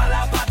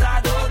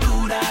 Palapata, don't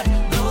do that.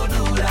 Don't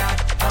do that.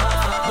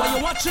 What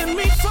you watching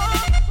me for?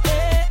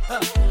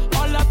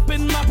 All up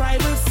in my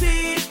privacy.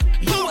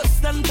 You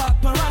was done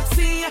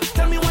paparazzi.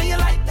 Tell me why you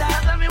like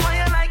that. Tell me why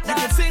you like that.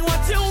 You can say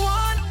what you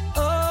want.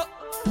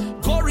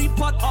 Go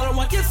report all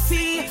what you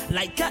see.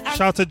 Like a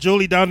Shout out to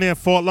Julie down there in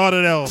Fort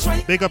Lauderdale.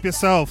 Big up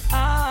yourself.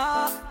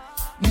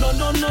 No,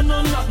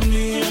 not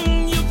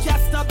me. You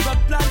can't stop the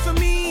plan for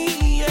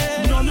me.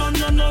 Yeah. No,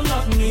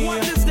 not me.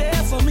 What is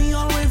there for me,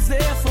 always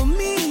there for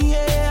me.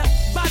 Yeah.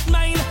 Bad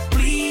mind,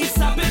 please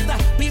stop it.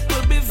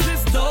 People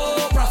business,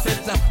 don't profit.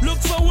 Look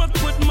for work,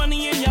 put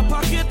money in your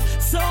pocket.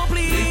 So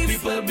please, leave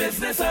people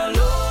business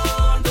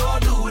alone.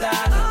 Don't do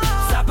that.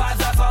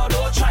 Zapa,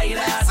 don't try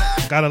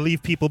that. Gotta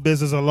leave people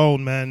business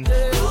alone, man.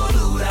 Don't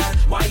do that.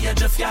 Why you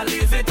just can't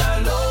leave it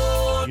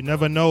alone? You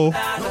never know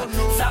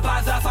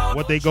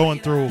what they going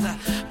through.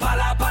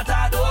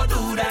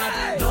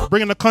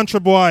 Bringing the country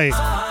boy.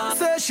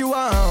 Say she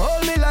want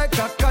hold me like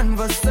a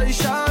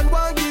conversation.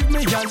 Want give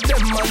me a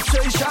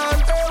demonstration.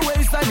 Her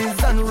waistline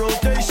is on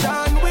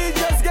rotation. We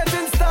just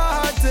getting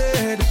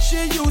started.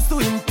 She used to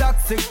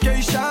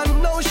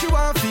intoxication. Now she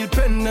want feel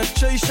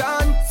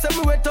penetration. Say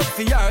me wait up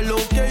for your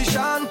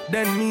location.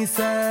 Then me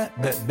say,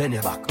 bend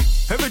your back.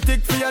 Every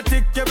tick for your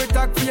tick, every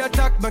tack for your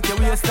tack. Make your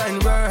waistline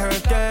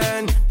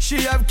working.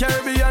 She have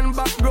Caribbean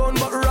background,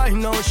 but right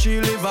now she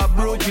live a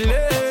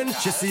Brooklyn.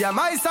 She see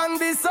my song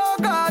be so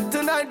good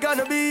tonight,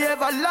 gonna be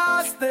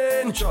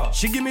everlasting.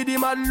 She give me the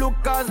mad look,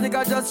 cause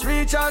nigga just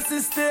reach her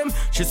system.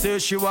 She say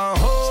she want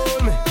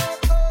hold me,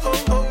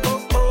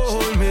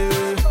 hold me.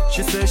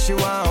 She say she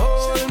want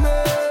hold me,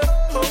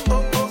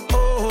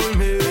 hold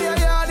me.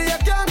 Yeah, you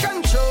can't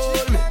control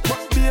me,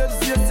 but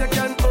babes, yes you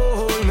can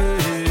hold me,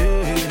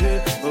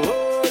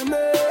 hold me.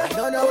 I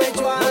don't know which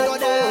one,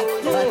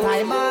 but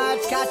I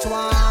might catch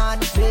one.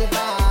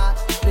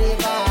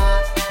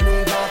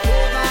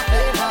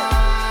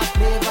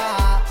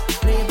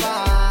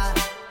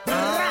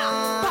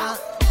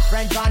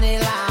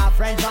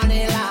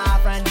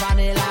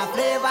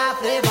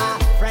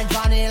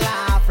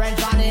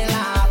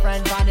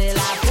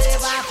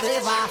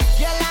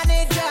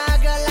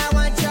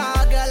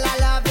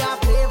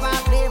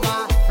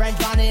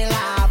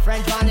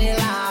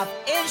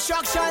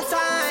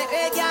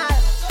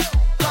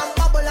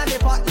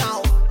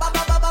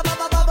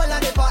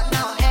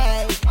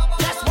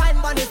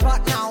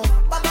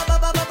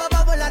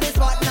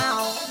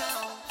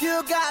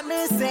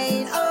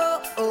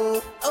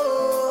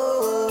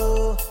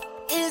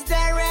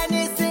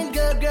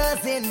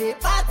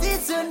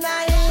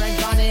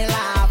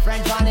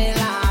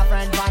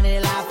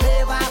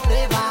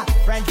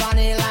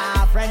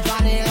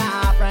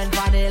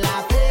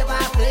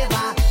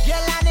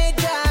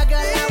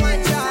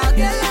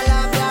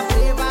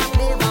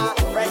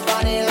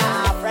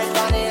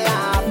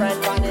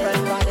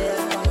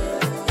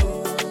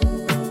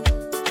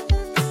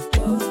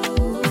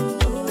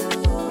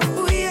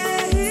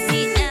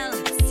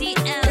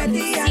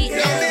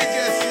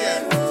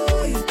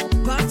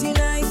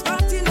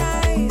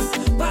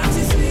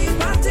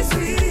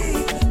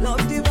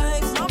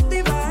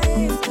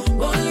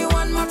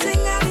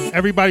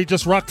 Everybody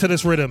just rock to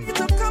this rhythm.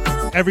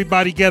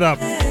 Everybody get up.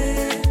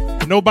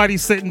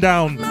 Nobody's sitting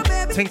down.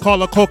 Ting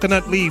call a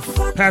coconut leaf.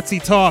 Patsy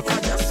talk.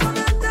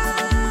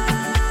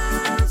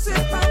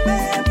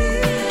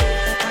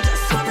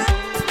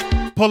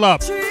 Pull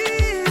up.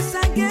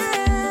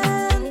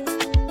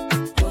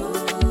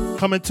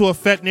 Coming to a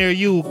fete near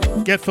you.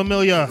 Get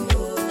familiar.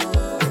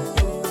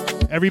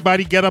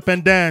 Everybody get up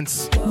and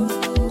dance.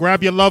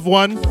 Grab your loved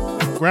one.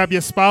 Grab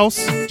your spouse.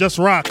 Just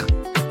rock.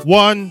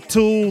 1,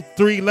 2,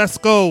 3, let's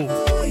go.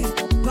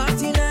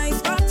 Party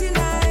nice, party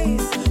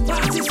nice.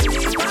 Party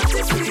sweet,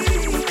 party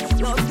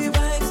sweet. Love the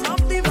vibes,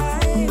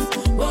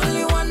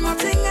 Only one more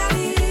thing I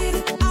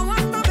need. I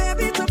want my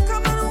baby to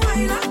come and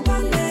wind up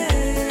on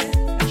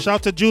me.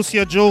 Shout to Juicy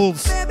or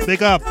Jules.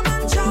 Big up.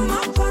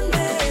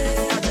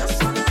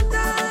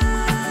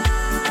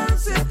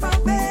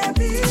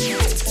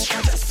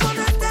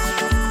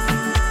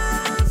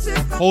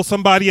 Hold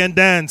somebody and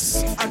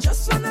dance. I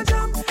just wanna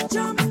jump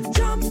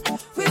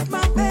with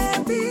my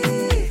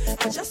baby.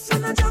 I just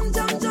wanna jump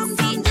with my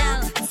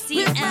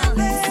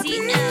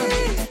baby.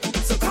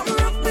 So come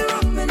rock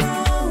me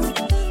now.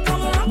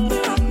 Come rock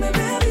me,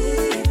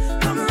 baby.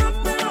 Come rock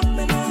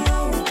me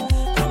now.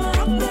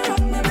 Come rock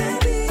me,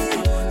 baby.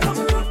 Come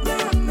rock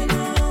me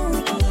now.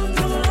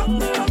 Come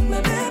rock me,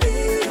 baby.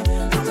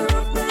 Come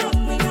rock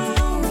me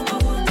now.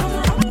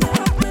 Come rock me,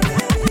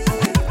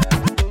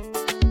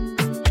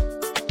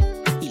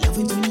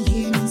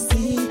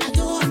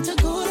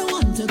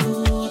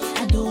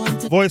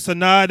 baby. Voice of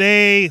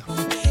Nade.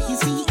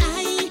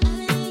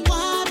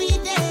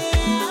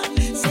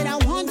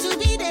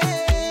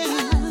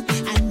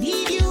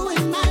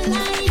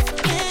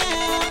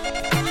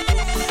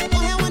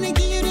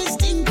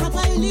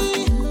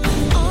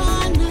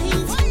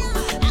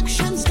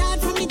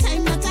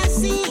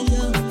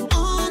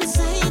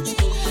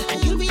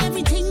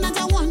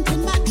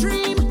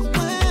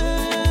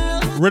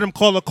 Rhythm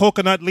called a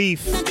coconut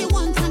leaf.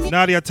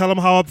 Nadia, tell them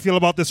how I feel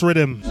about this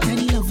rhythm.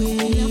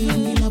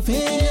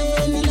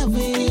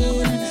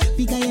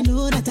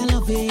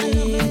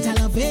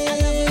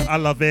 I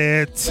love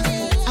it.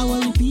 I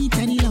will repeat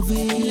and love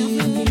it.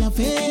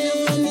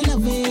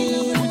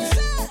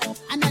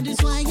 And that is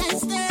why I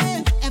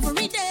stay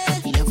every day.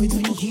 Love it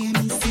when you hear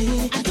me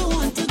say, I don't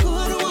want to go,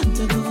 I don't want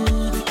to go.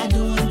 I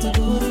don't want to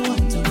go, I don't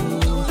want to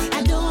go.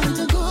 I don't want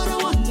to go, I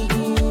don't want to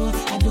go.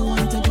 I don't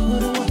want to go, I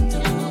don't want to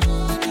go.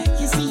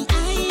 You see, I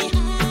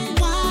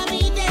want to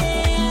be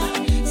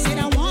there. Said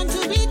I want to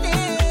be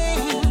there.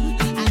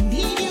 I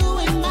need you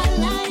in my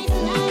life.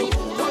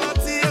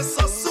 Quality is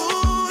so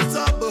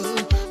suitable.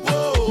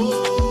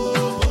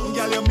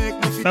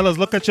 Fellas,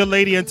 look at your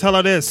lady and tell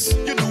her this.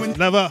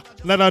 Never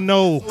let her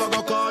know.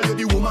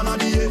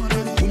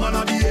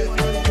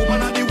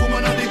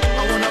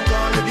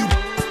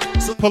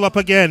 Pull up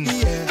again.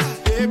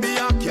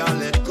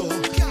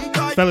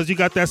 Fellas, you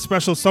got that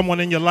special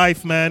someone in your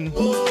life, man.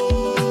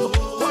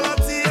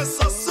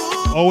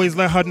 Always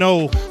let her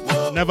know.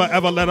 Never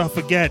ever let her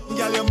forget.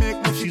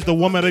 She's the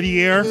woman of the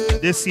year,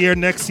 this year,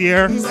 next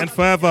year, and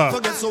forever.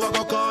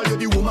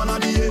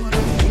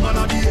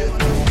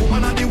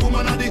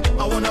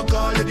 I wanna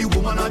call you the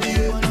woman of the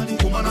year,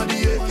 woman of the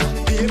year.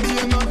 Baby,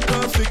 you're not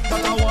perfect,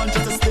 but I want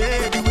you to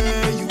stay the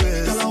way you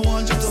is. Girl, I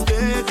want you to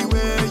stay the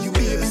way you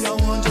is. Baby, I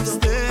want you to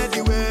stay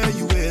the way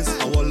you is.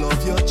 I will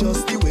love you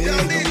just the way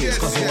you is.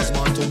 Cause you was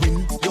born to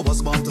win, you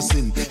was born to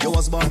sin. You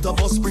was born to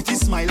bust pretty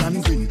smile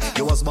and grin.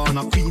 You was born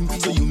a queen,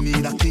 so you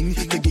need a king.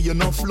 They give you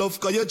enough love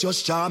cause you're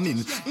just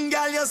charming.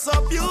 Girl, you're so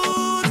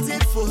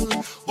beautiful.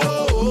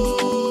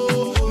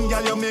 Whoa,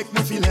 girl, you make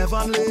me feel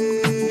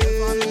heavenly.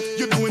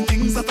 You're doing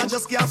things that I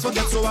just can't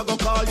forget, so I go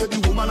call you the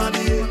woman of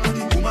the year,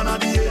 woman of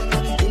the year,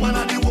 woman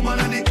of the woman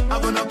of the.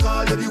 I'm gonna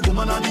call you the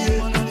woman of the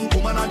year,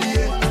 woman of the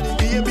year.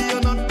 Baby,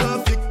 you're not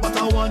perfect, but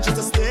I want you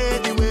to stay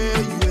the way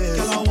you is.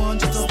 Girl, I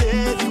want you to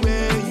stay the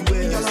way you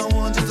is. Girl, I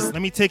want you to.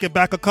 Let me take it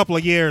back a couple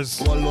of years.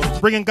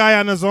 Bringing Guy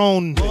on his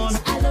own.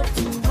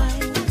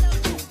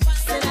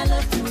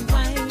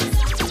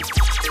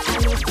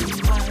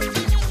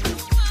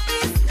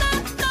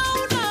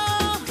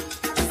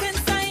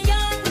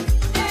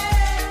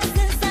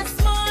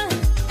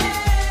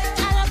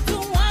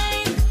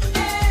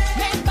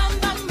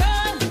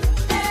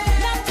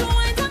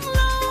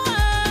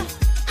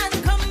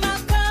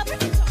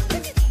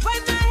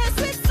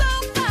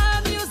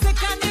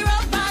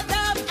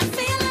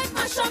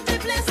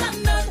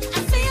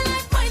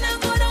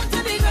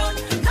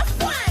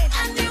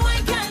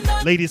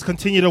 Ladies,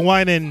 continue to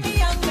whine in.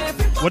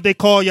 What they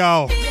call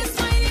y'all?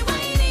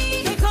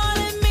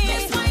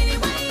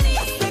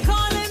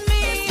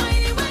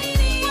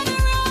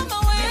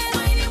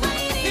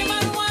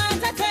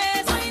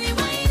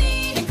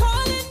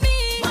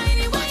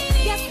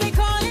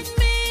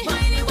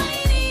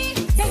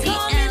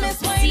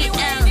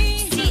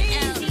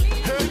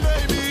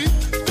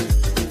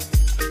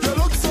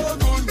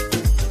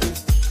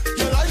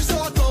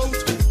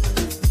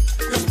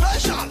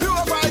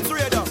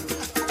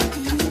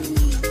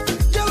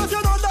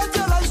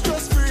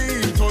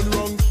 Turn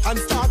wrong.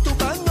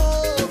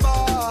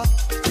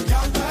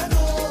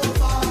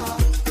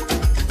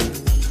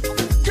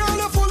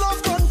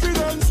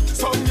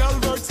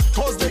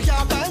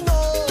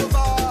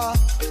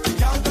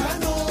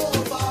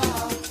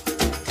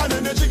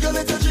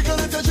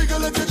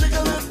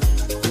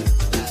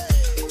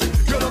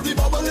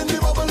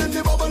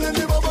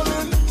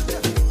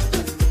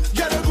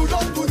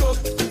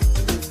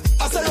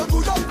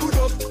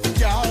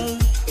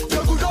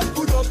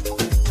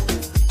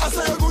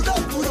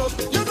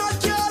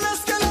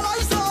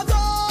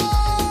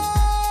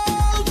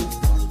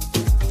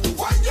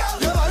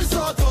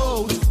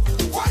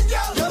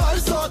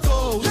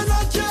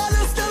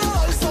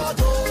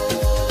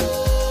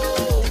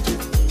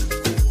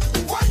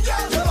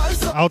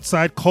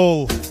 outside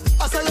cold.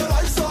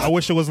 I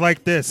wish it was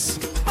like this.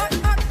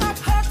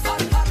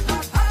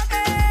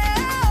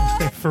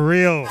 For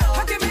real.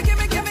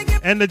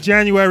 End of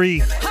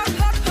January.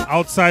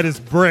 Outside is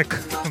brick.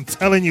 I'm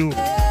telling you.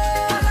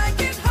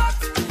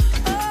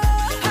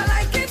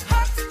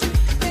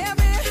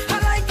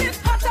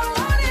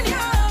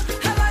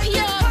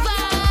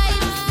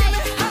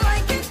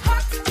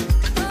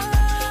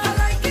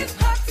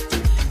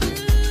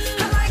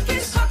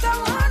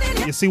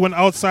 You see when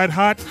outside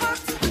hot?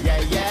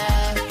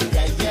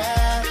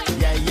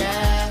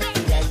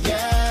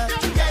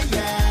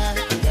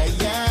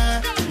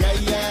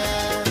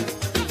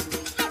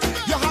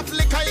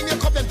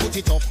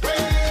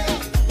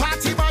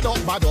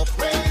 Bad up,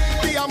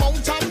 the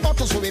amount of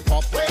bottles we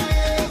pop,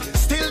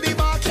 still the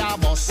bar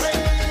can't bust,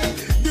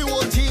 the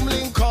whole team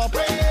link up,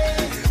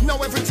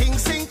 now everything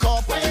sync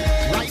up,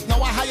 right now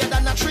we're higher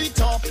than a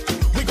treetop,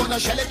 we gonna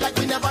shell it like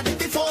we never did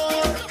before,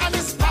 and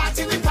it's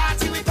party, we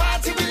party, we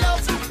party, we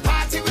love,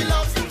 party, we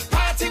love,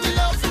 party, we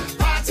love,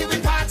 party, we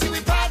party,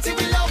 we party,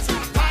 we love,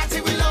 party,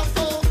 we love,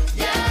 oh,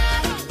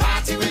 yeah,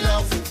 party, we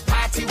love,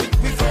 party, we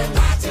prefer,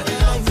 party, we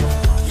love,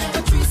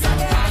 yeah,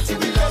 party,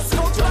 we love,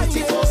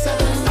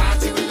 24/7.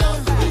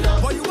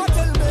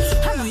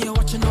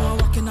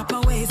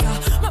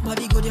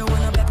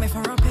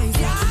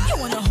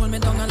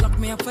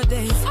 For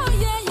days. Oh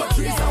yeah, yeah,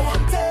 Patrice, yeah. I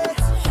want it.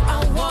 I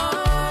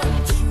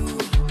want you,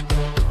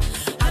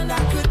 and I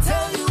could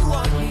tell you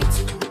want me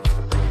to.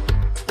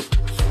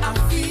 I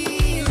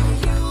feel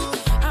you.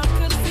 I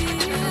could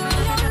feel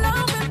your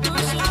love and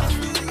push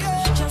you.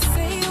 Just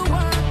say you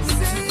want me.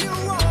 Say you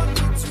want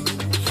me to.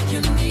 You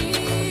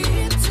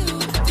need to.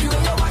 You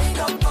and your wind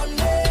up on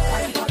me.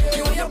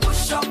 You and your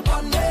push up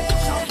on me.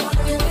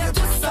 You and your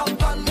twist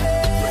up on me.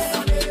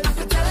 I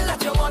could tell that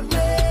you want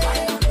me.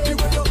 You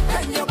and your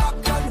bend your back.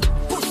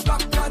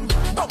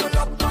 Bubble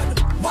up and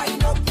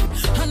wind up.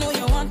 I know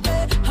you want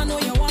it, I know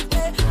you want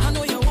it, I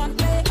know you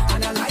want it.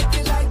 And I like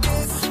it like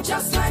this,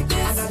 just like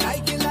this. And I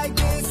like it like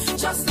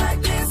this, just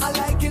like this. I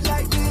like it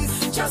like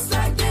this, just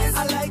like this.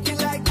 I like it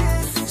like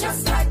this,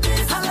 just like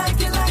this. I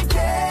like it like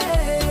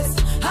this,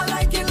 I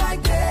like it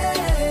like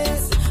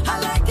this. I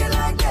like it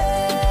like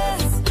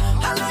this,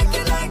 I like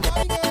it like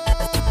this.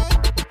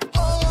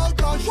 Oh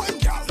gosh, one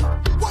girl,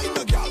 wind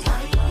the girl,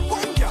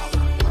 one girl,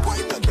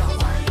 wind the girl,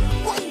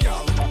 one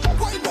girl,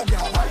 wind the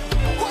girl.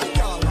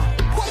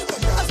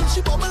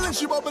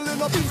 She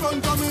bubbling up in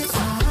front of me.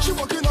 She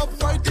walking up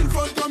right in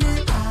front of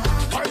me.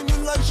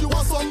 Whining like she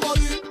wants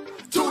somebody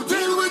to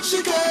deal with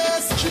she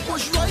gets. She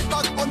push right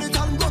back on it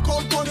and rock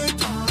out on it.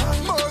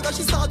 Murder,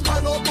 she start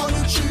wind up on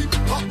it. She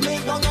pop me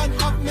down and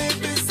have me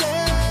busy.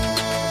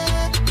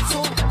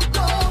 So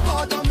don't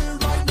bother me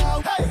right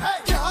now. Hey, hey.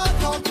 Can't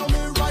talk to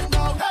me right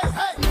now. Hey,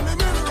 hey. In the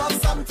middle of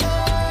something.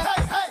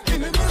 Hey, hey.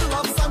 In the middle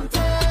of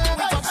something.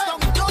 We touch down.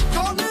 Don't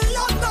call me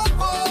on the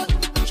phone.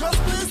 Just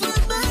please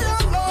leave me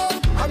alone.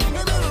 I'm in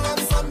the middle of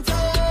something.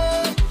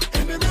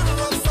 In the middle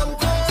of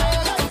something.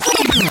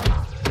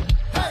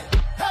 Hey,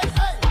 hey,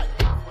 hey.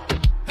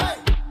 Hey,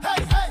 hey,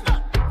 hey.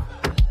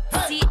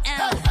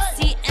 CL,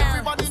 CL,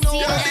 Everybody know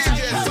CL.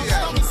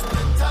 CL.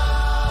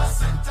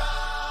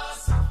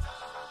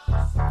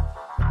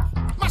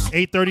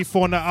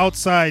 8:34 on the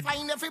outside.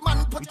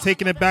 We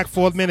taking it back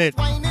for a minute.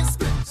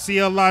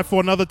 CL live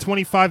for another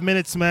 25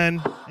 minutes,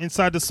 man.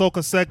 Inside the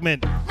Soca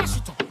segment.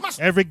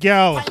 Every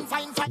gal.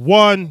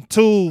 1,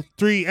 2,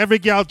 3. Every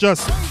gal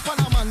just.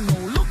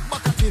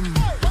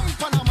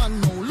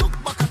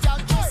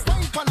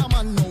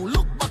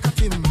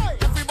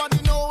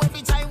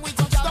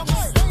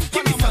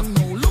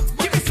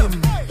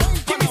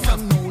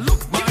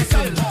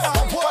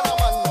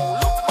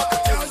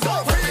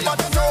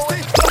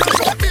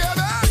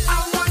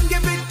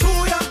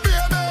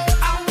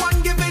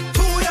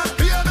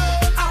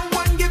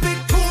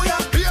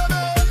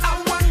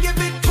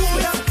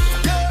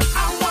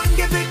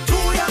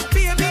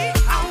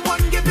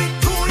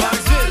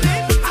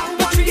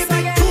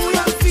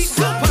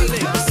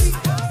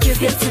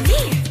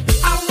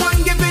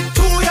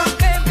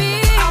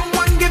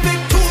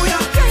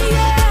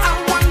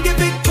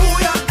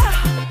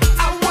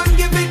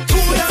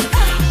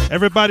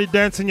 Everybody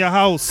dance in your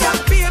house.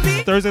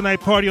 Thursday night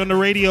party on the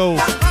radio.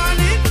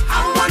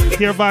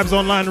 Hear Vybz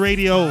Online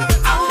Radio.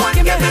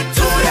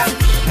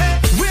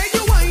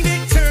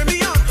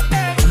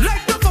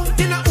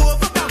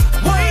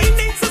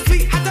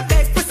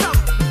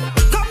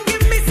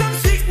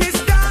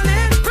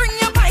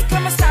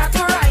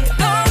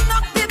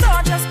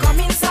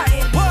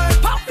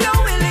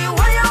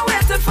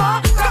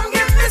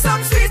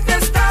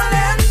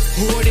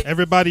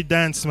 Everybody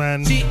dance,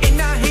 man.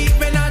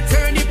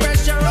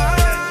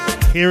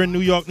 Here in New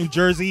York, New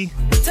Jersey,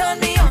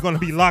 we're gonna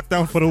be locked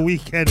down for the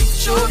weekend.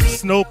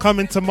 Snow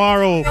coming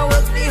tomorrow.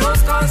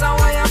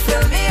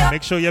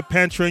 Make sure your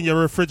pantry and your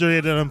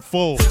refrigerator are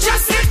full,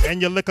 and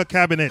your liquor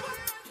cabinet.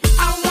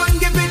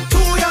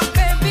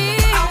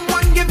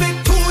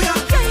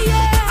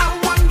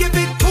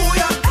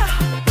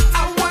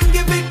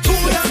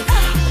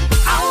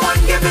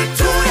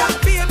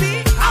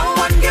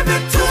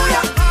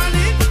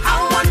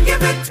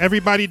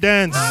 Everybody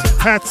dance.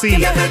 Patsy.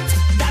 That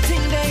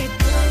thing they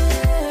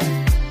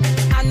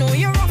I know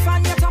you're rough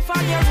and you're tough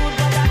and you're rude,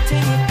 but that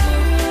thing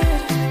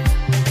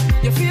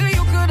you feel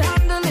you could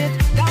handle it.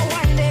 That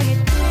one day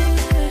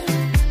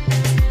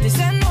this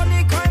ain't no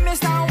the crime,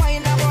 Mr.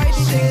 Wine, that boy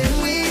did it.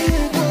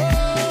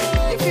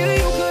 You feel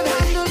you could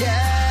handle it.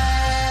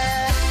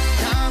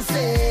 Dance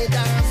it,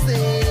 dance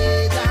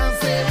it,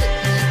 dance it with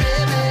me,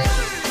 baby.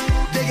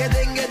 Ding a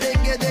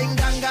ding a ding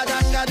danga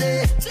danga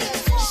day.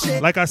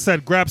 Like I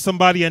said, grab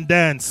somebody and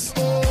dance.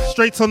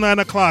 Straight till 9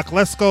 o'clock.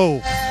 Let's go.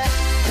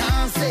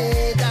 Dance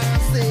it,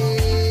 dance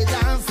it,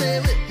 dance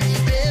it with me,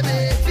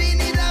 baby.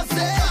 Fini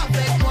danser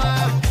avec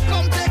moi.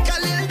 Come take a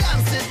little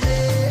dance with me.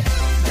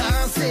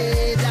 Dance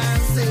it,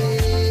 dance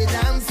it,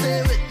 dance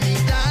it with me,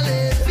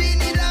 darling.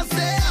 Fini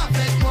danser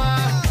avec moi.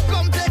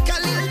 Come take a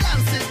little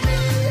dance with me.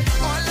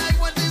 All I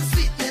want is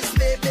sweetness,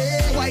 baby.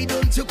 Why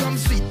don't you come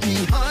sweet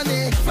me,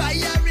 honey?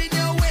 Fire in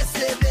your waist,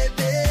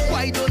 baby.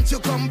 Why don't you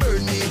come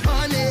burn me,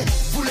 honey?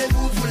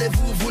 Voulez-vous,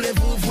 voulez-vous,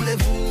 voulez-vous,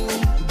 voulez-vous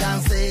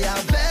danser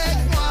avec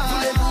moi?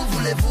 Voulez-vous,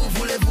 voulez-vous,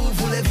 voulez-vous,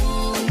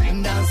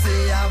 voulez-vous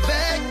danser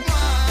avec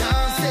moi?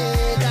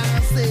 Dansez,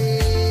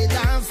 dansez,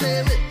 dansez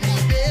with me,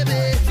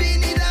 baby.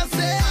 Fini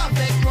danser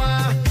avec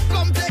moi.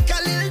 Come take a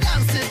little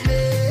dance with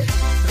me.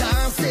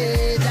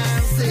 Dansez,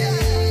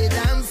 dansez,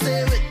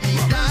 dansez with me,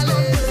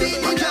 darling.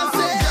 Fini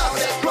danser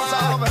avec moi.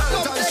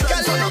 Come take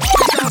a little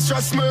dance.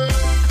 Stress me.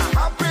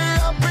 Happy,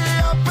 happy,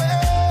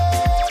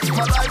 happy.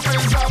 My life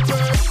is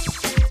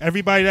happy.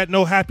 Everybody that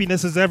know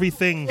happiness is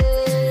everything.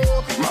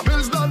 My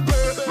bills don't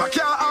pay. My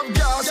car have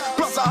gas.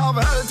 Plus I have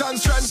health and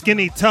strength.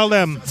 Skinny, tell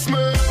them.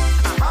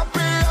 Happy,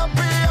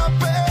 happy,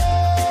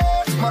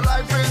 happy. My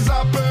life is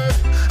happy.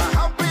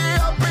 Happy,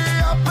 happy,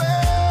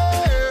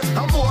 happy.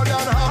 I'm more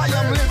than happy. I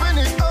am living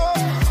it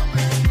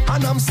up.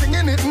 And I'm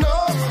singing it no.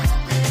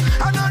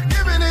 I'm not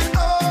giving it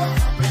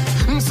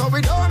up. So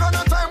we don't have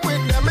no time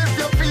with them if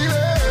you feel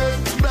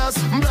it. Bless,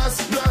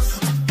 bless, bless.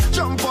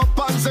 Jump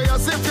up and say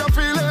as if you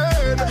feel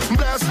it.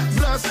 Bless,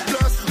 bless,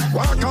 bless.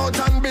 Walk out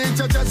and beat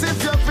your chest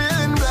if you're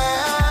feeling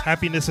blessed.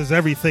 Happiness is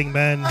everything,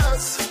 man.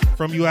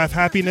 From you have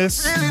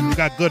happiness, you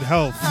got good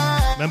health.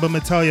 Remember me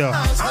tell ya.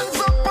 Hands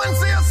up and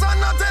say yes and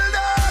not tell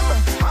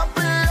them.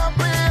 Happy,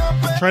 happy,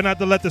 happy. Try not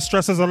to let the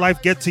stresses of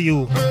life get to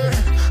you.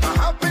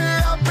 Happy,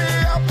 happy,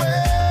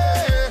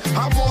 happy.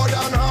 I'm more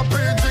than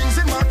happy. Drinks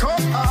in my cup,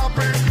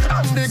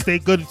 happy. And the Stay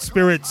good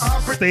spirits.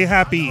 Stay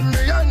happy.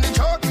 and the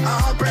truck,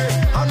 happy.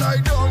 And I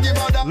don't give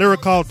a damn.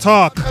 Lyrical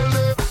talk. I'm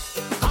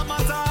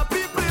at a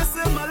happy place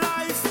in my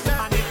life.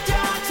 And it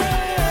can't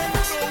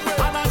change.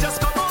 And I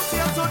just come out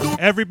here to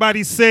do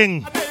Everybody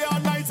sing. day or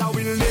night. I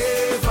will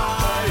never,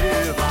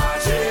 ever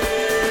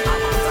change.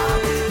 I'm at a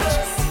happy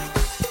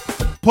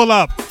place. Pull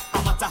up.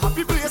 I'm at a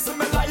happy place in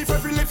my life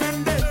every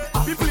living day.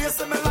 Happy place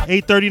in my life.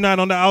 8:39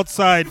 on the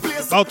outside.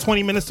 About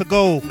 20 minutes to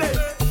go.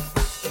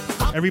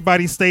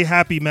 Everybody stay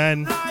happy,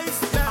 man.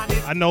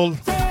 I know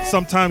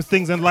sometimes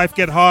things in life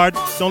get hard.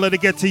 Don't let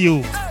it get to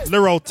you.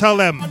 Liro, tell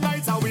them.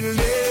 Night I will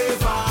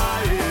never,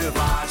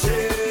 ever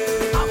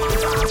change. I'm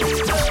at a happy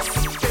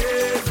place.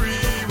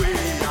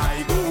 Everywhere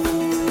I go.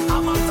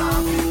 I'm at a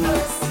happy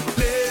place.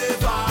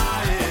 Never,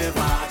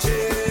 ever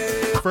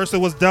change. First it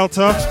was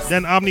Delta,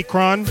 then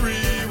Omicron.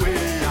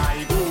 Everywhere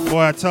I go.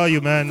 Boy, I tell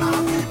you, man.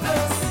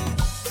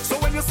 So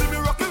when you see me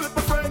rocking with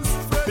my friends,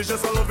 it's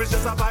just a love, it's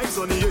just a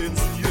vibes on the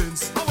ends.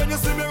 And when you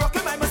see me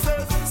rocking by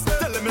myself,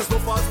 tell them it's no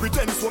false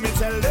pretense, so me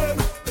tell them.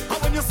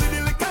 And when you see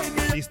the liquor in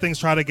me, These things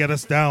try to get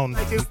us down.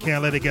 We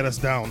can't let it get us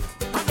down.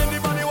 and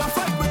anybody want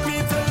fight with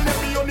me, tell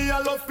them me only a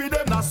love for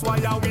them. That's why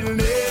I will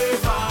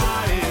never,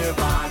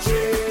 ever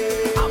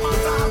change. I'm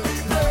at a happy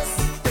place.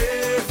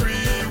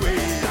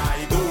 Everywhere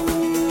I go.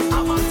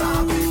 I'm at a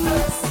happy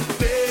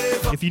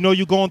place. Never, If you know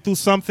you're going through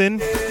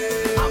something, I'm at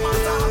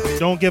a happy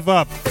don't give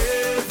up.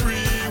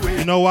 everywhere.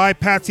 You know why?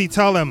 Patsy,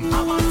 tell him.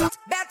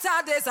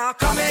 Better days are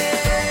coming,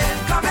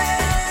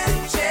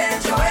 coming,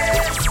 change your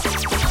ways.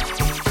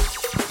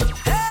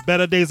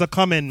 Better days are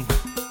coming.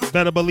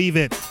 Better believe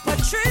it.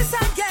 Patrice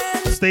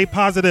again, Stay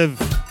positive.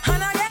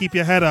 and again. Keep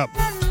your head up.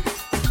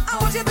 I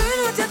want you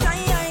doing with your time.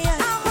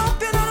 I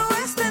hope you're not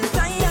wasting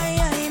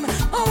time.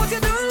 Oh, what you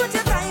doing with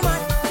your time?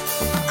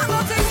 I'm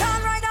not taking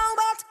on right now,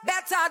 but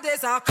better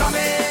days are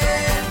coming,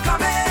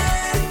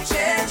 coming,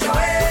 change your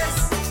ways.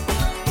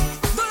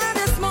 Don't let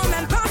this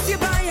moment pass you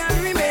by and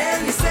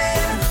remain the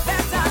same.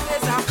 Better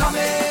days are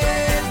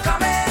coming,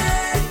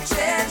 coming,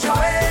 change your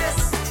ways.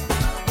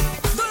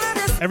 Don't let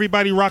this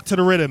Everybody rock to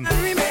the rhythm.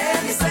 remain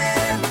the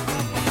same.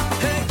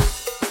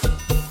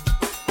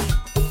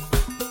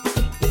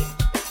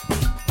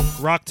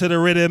 Rock to the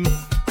rhythm.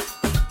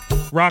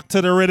 Rock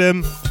to the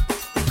rhythm.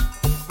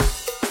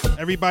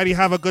 Everybody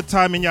have a good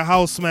time in your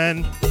house,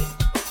 man.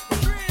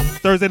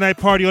 Thursday night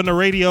party on the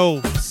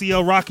radio.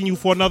 CL rocking you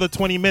for another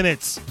 20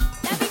 minutes.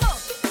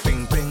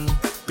 Ping, ping,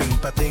 ping,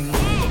 pa-ting.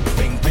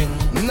 Ping,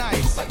 ping.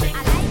 Nice.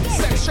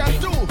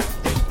 Section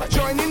 2.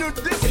 Join in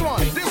with this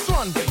one.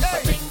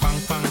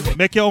 Hey.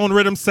 Make your own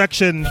rhythm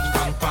section.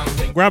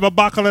 Grab a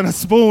buckle and a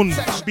spoon.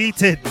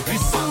 Beat it.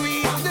 This are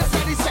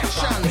the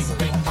sections.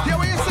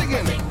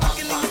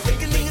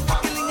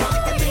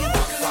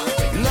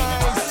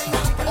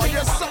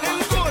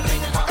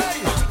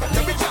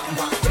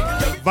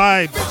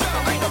 Vybz.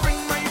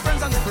 Bring my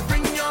friends and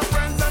bring your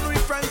friends and we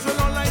friends will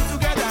all line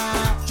together.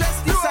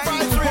 Just decide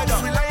who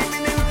folks we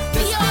lining in.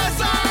 This is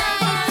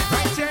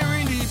right here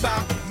in the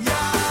back.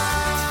 Yeah,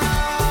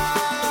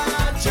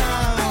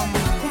 jam.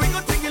 We go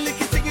tingy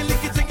licky.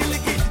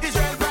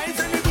 Israel Vybz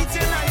and we beat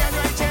you lion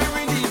right here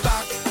in the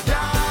back.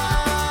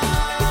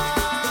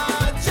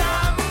 Yeah,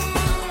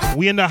 jam.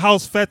 We in the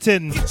house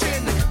fetting.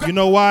 You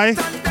know why?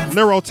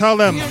 Lero, tell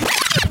them.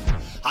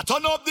 I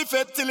turn up the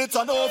fet till it's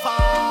on over.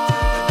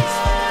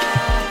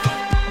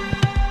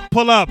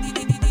 Pull up. DJ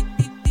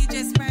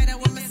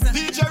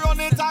run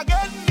it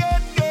again.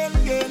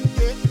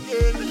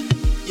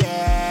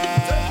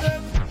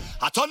 Yeah.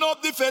 I turn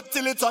up the fet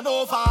till it's on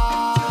over.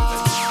 I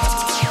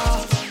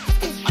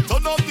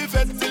turn up the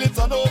fet till it's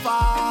on over.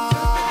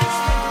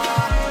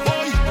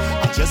 Boy,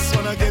 I just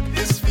wanna get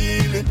this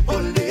feeling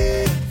all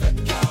day.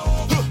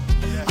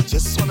 I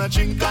just wanna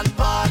drink and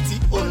party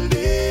all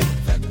day.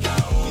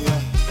 Yeah.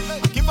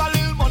 Give a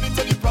little money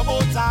to the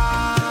promoter.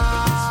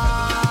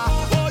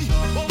 Boy,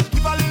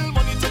 give a little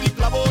money to the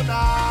club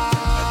owner.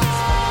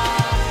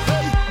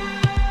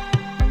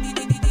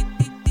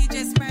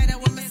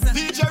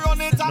 DJ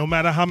run it. No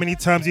matter how many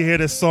times you hear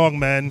this song,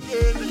 man.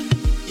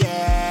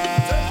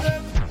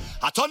 Yeah.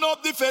 I turn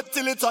up the fet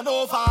till it's on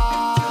over.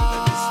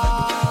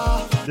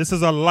 This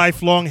is a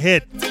lifelong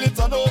hit. Till it's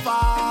on over.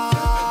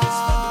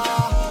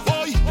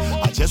 Boy,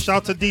 I just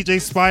shout to DJ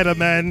Spider,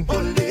 man.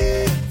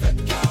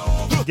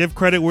 Give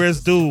credit where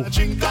it's due.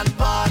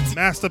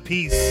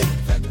 Masterpiece. Yeah.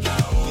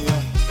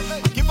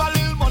 Give a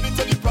little money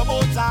to the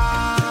promoter.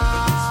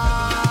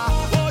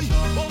 Boy,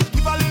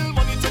 give a little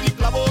money to the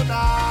club owner.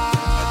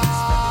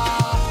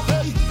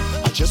 Hey,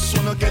 I just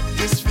wanna get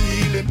this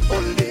feeling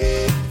all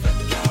day.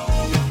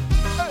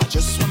 I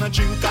just wanna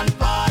drink and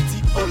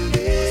party all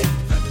day.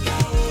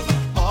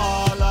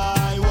 All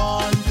I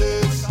want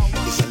is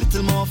a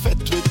little more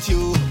fete with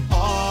you.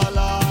 All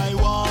I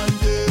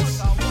want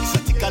is a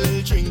take a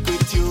little drink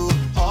with you.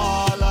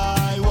 All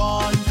I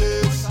want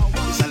is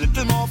a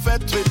little more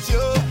fete with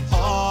you.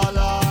 All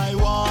I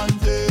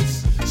want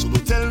is, so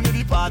don't tell me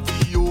the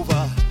party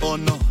over. Oh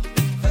no.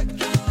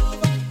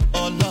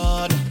 Oh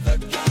Lord.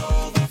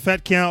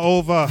 Fete can't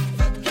over.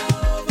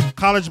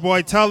 College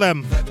boy, tell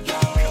them.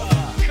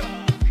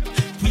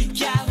 We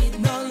carry it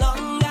no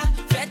longer.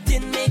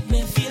 Fetting make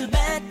me feel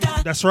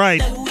better. That's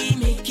right. We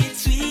make it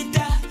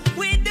sweeter.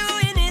 We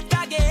doing it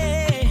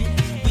again.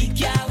 We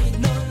carry it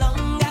no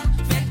longer.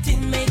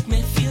 Fetting make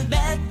me feel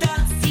better.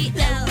 We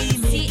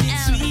make it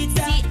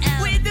sweeter.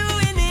 We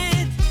doing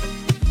it.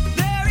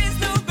 There is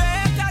no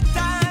better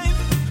time.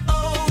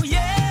 Oh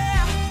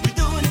yeah. We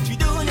doing it. We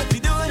doing it. We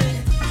doing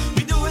it.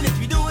 We doing it.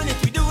 We doing it.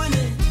 We doing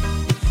it.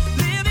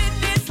 Living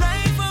this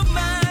life of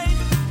mine.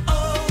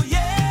 Oh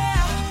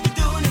yeah. We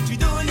doing it. We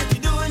doing it. We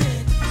doing it. We doing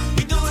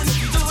it. We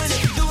doing it.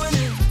 We doing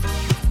it.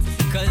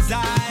 'Cause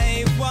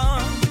I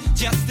want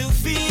just to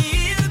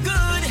feel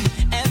good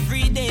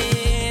every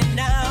day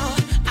now.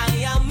 I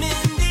am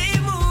in the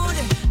mood,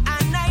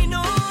 and I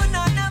know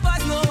none of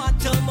us know what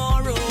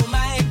tomorrow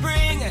might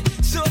bring.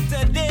 So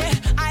today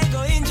I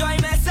go enjoy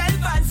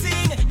myself and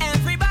sing.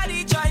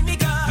 Everybody join me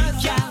 'cause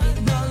we carry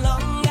no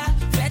longer.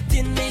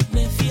 Fetting make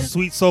me feel.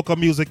 Sweet soca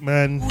music,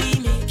 man. We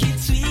make it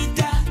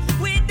sweeter.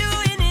 We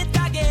doing it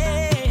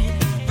again.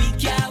 We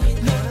carry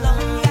no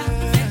longer.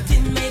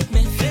 Fetting make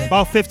me feel.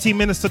 About 15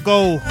 minutes to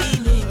go.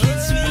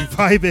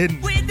 Vibing.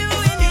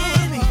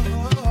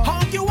 How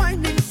you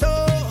whining so?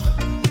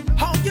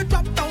 How you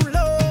drop down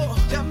low?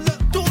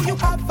 Do you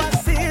have a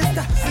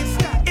sister?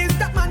 Is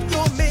that man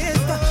your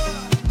mister?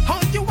 How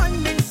you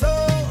whining so?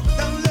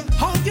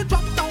 How you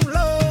drop down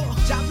low?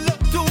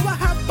 Do I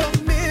have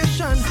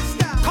permission?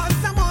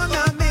 'Cause I'm on a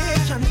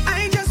mission. I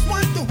just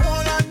want to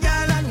hold on,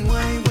 y'all, and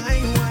wine.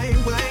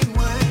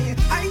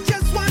 I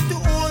just want to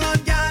hold on,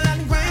 y'all,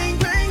 and grind.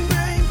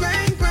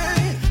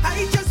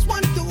 I just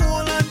want to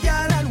hold on,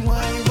 y'all, and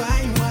wine.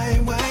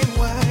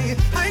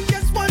 I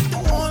just want to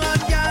hold on,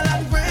 y'all,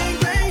 and grind.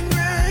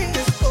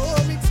 Just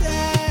hold me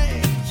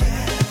tight,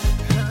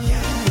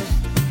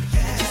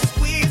 just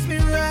squeeze me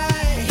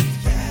right,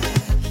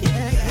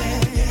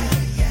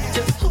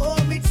 just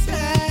hold me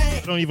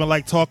tight. I don't even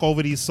like talk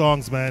over these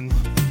songs, man.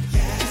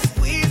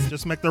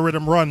 Just make the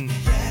rhythm run.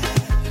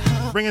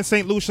 Bring in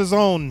St. Lucia's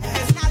own.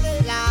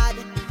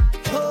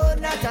 Oh,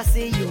 not to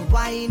see you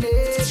whining,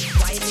 baby.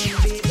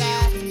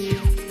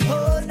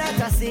 Oh, not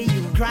to see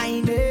you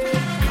grinding, baby.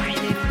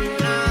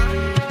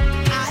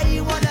 I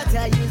wanna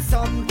tell you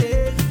something,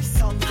 baby.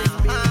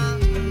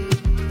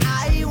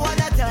 I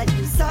wanna tell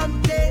you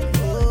something,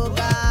 oh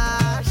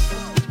gosh.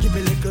 Give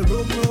me a little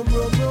room,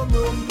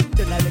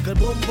 then a little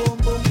boom.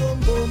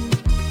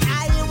 I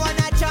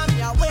wanna jump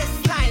your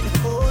waistline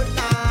all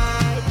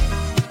night.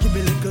 Give me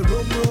a little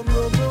room,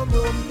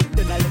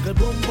 then a little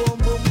boom.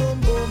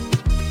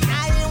 I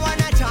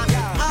wanna jump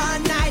all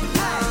night.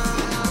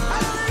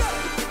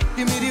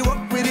 Give me the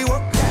work, with the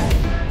work.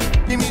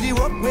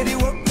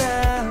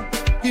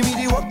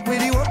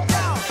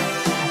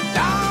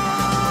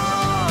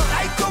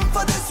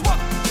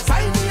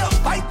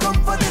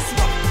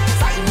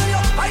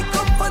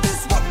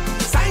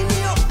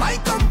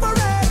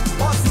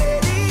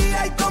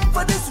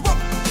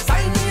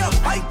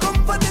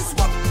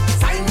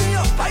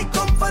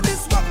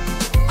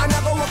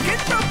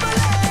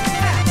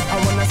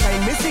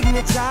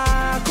 me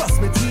try, cross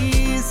me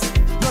T's,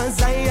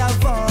 cause I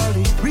have all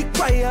the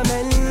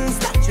requirements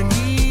that you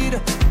need.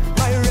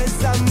 My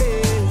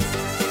resume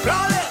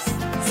flawless,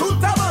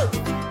 suitable,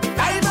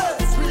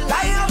 diverse,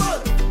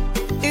 reliable.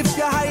 If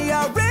you're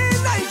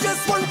hiring, I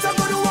just want to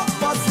go to work,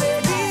 boss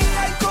lady.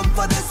 I come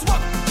for this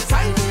work,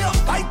 sign me up.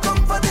 I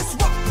come for this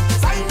work,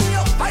 sign me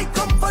up. I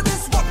come for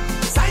this work,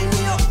 sign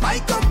me up. I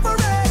come for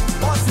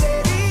it, boss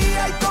lady.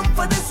 I come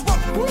for this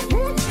work,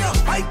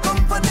 I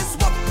come for this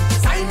work,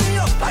 sign me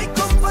up. I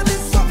come for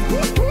this work,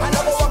 and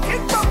I'm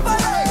working from the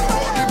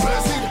the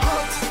place is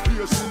hot,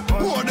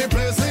 oh the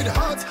place is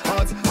hot,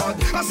 hot, hot.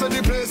 I said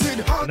the place is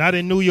hot. Not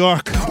in New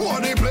York. Oh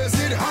the place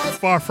is hot.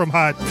 Far from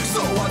hot.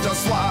 So I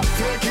just want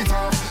take it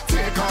off,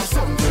 take off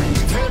something,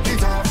 take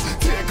it off,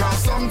 take off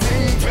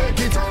something, take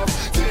it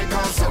off, take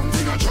off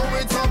something, I throw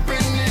it up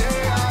in the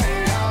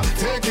air,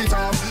 take it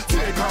off,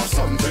 take off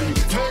something,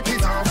 take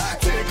it off,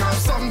 take off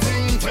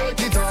something,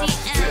 take it off,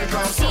 take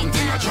off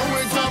something, I throw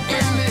it up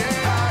in the air.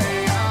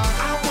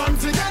 I want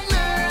to get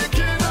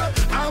naked,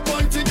 I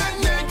want to get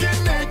naked,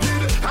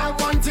 naked, I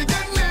want to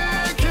get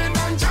naked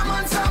and jam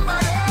on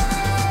somebody.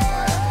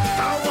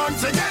 I want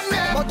to get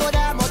naked,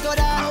 I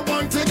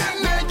want to get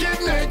naked,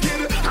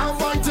 naked, I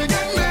want to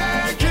get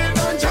naked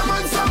and jam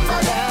on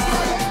somebody.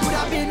 Could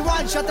have been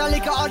one shot of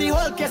liquor or the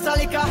whole case of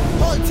liquor.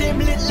 Whole team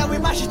lit, like we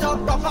mash it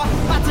up proper.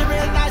 Party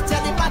real nice,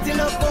 tell the party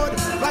look good.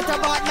 Right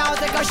about now,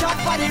 take a shot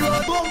for the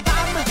road. Boom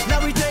bam,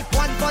 now we take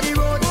one for the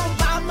road. Boom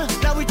bam,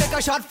 now we take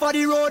a shot for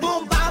the road.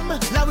 Boom bam,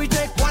 now we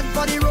take one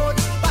for the road.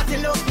 Party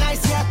look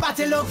nice, yeah,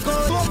 party look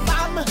good. Boom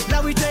bam,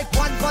 now we take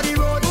one for the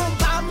road. Boom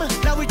bam,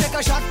 now we take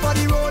a shot for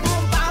the road.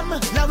 Boom bam,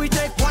 now we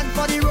take one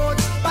for the road.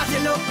 Party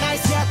look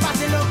nice, yeah,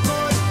 party look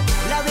good.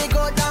 Now we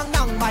go down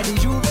by the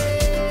Juve.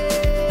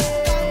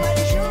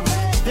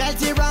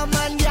 Plenty rum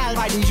and gal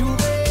by the Juve.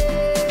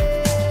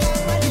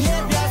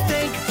 Behavior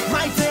stink,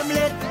 my team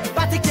lit.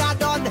 Party car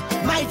done,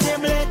 my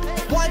team lit.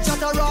 One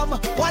shot of rum,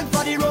 one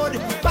for the road.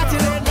 Party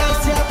lit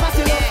nice, yeah,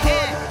 party look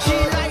good. She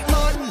like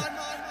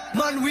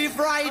man we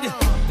fried.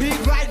 Big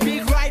ride,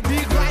 big ride,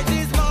 big ride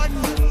this man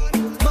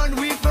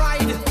we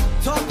fried.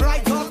 Top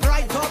right, top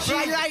right, top right.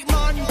 She like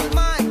man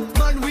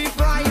we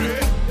fried.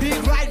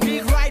 Big ride,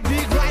 big ride,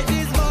 big ride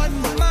this man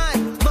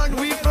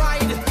we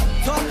fried.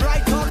 Top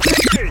right, top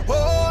right.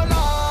 Oh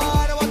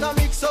Lord, what a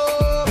mix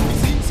up.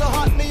 Seems so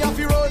hot, me off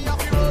the road.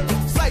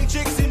 Side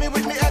chick see me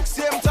with me ex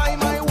same time.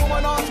 My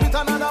woman out with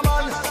another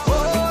man.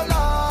 Oh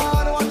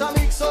Lord, what a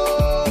mix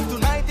up.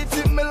 Tonight it's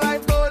in me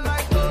life done.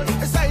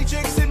 Side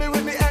chick see me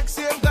with me ex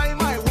same time.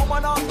 My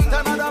woman out with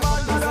another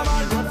man.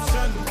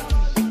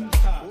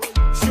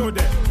 Show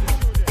them.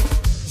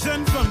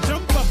 Jeune femme,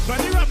 jump up,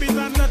 bunny rabbit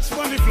and touch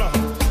bunny floor.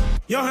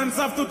 Your hands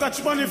have to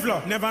touch bunny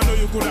floor. Never know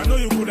you coulda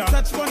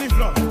touch bunny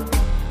floor.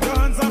 Your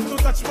hands have to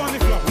touch bunny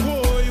floor.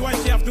 Whoa, why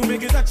she have to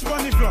make it touch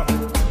bunny floor?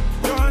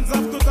 Your hands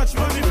have to touch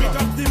bunny floor.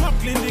 Pick up the mop,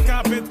 clean the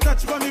carpet,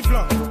 touch bunny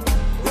floor.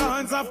 Your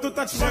hands have to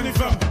touch bunny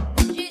floor.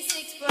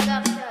 G6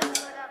 Production.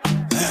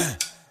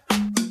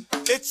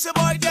 It's your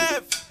boy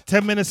Dev.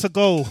 10 minutes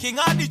ago. King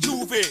of the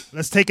Juve.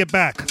 Let's take it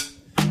back.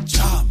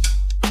 Jam.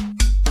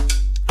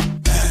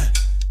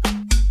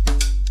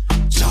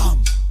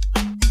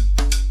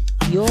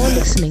 You're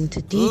listening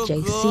to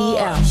DJ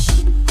CL.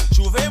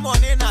 Juve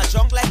money na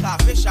junk like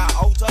a fish out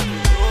on the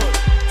road.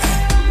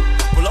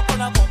 Pull up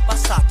on a bumper,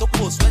 start to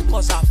post when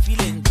cause I'm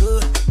feeling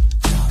good.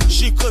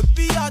 She could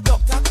be a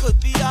doctor, could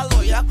be a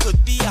lawyer,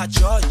 could be a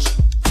judge.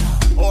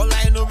 All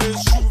I know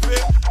is Juve,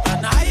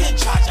 and I in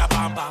charge of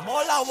Bam Bam.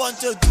 All I want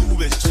to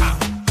do is jam,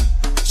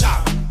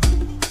 jam,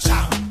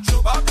 jam.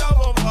 Chuba the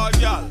bumper,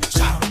 girl,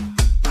 jam,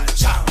 and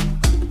jam,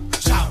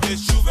 jam.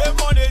 It's Juve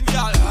money,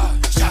 girl,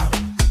 jam,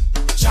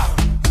 jam,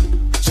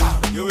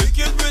 jam. You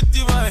wicked with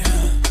the man,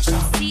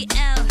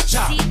 jam,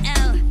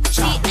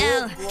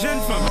 CL.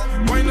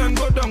 Gentlemen, wine and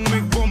go down,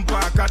 make bumper,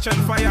 catch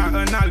and fire,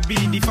 and I'll be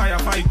the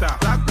firefighter.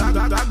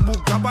 That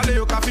book, kabale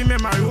yo kafi me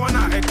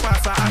marijuana, ek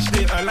pasa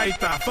ashte a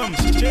lighter. Femme,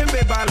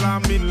 chembe bala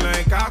min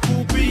like a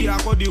kupi,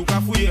 akodi yo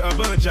kafuye a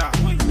banja.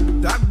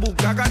 That book,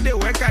 agade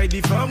weka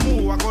di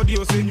famu, akodi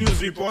yo se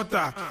news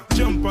reporter.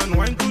 Jump and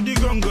wine to the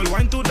grungle,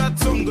 wine to that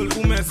sungle,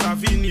 ume sa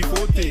fini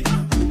fote.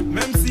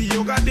 Même si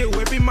yo gade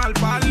wepi mal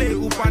parle,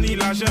 ou pani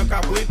la jen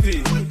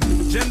kapwete.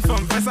 Jeune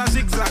femme, fais ça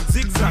zigzag,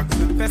 zigzag,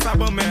 fais ça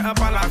bon mais un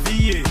pas la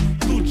vie.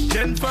 Toute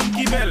jeune femme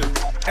qui belle,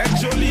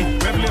 est jolie,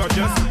 même les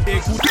just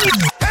écoute.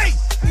 Hey!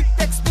 It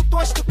takes two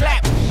touch to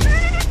clap.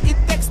 It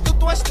takes two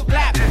touch to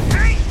clap.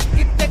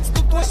 It takes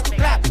two touch to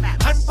clap.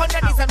 And on the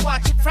knees and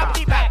watch it from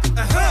the back. It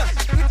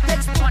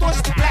takes two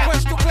touch to clap.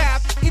 Touch to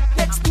clap. It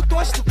takes two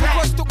touch to clap.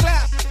 Touch to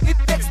clap. It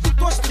takes two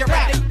touch to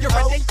clap. You're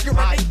ready, you're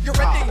ready, you're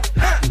ready.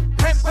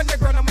 Ramp on the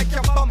ground and make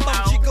your bum bum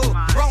jiggle.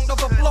 Round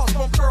of applause,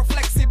 bumper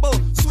flexible.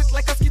 Sweet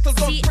like a skittle,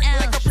 don't break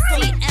like a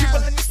pickle.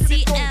 People in the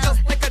city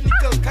just like a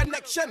nickel.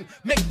 Connection,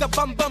 make the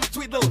bum bum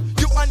twiddle.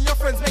 You and your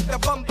friends make the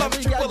bum bum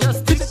triple.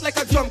 Spin it like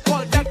a drum,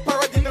 call that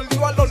paradiddle. You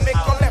alone make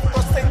your left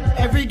or sing.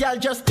 Every girl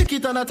just tick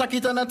it and attack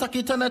it and attack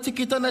it and tick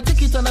it and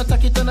tick it and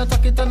attack it and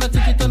attack it and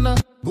tick it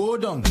and go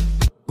down,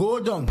 go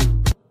down,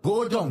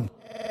 go down.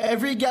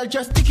 Every girl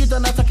just tick it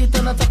and attack it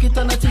and attack it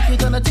and attack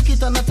it and attack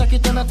it and attack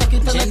it and attack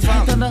it and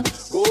attack it and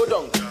go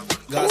down.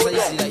 Gaza, you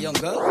see that young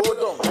girl? Go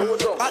down.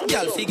 Hot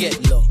girl,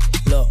 forget low.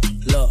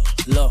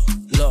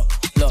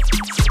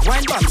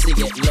 Wine bouncy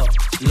get low.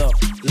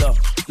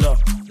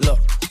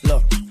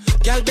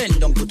 Girl bend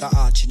down, put a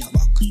arch in your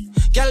back.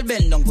 Girl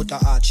bend down, put a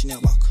arch in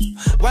your back.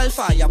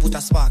 Wildfire, put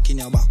a spark in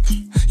your back.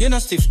 You no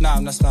stiff now,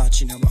 no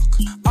starch in your back.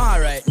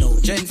 Alright now,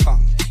 Jen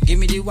Fang, give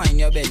me the wine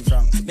you bend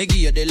from. Me give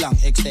you the long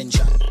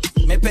extension.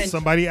 Me pen.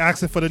 Somebody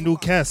asking for the new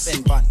Kess.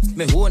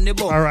 Me hold the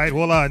bubble. Alright,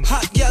 hold on.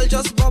 Hot girl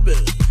just bubble.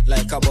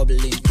 Like a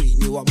bubbling queen.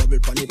 You a bubble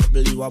pon the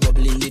bubble, you a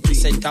bubble in between.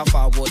 Center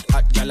forward,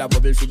 hot girl a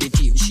bubble for the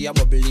team. She a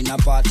bubble in a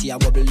party, a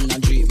bubble in a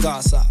dream.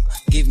 Gaza,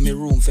 give me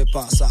room for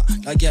passer.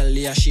 The girl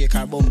here shake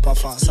her bumper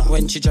faster.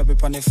 When she drop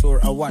it on the floor,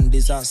 a one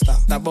disaster.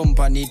 The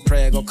bumper need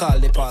prayer, go call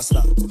the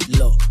pastor.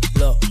 Low.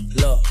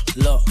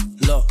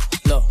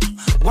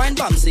 Wine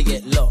bouncy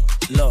get low.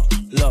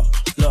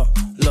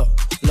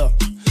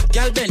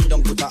 Girl bend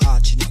down, put a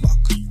arch in your back.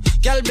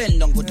 Girl bend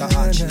down, put a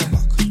arch in your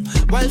back.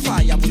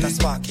 Wildfire, put a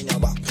spark in your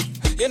back.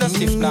 You know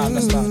stiff now, no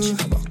starch in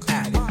your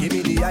back. Give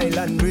me the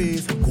island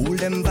breeze, cool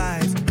them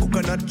vibes.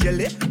 Coconut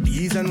jelly,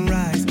 peas and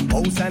rice.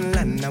 House and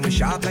land, and we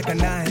sharp like a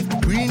knife.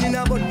 Green in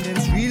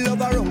abundance, real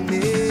love around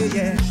me,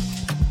 yeah.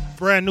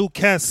 Brand new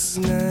Kess.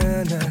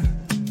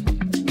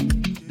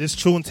 This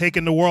tune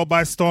taking the world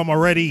by storm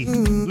already.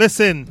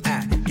 Listen.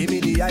 Give me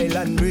the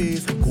island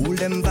breeze, cool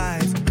them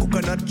vibes.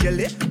 Coconut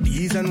jelly,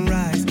 peas and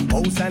rice.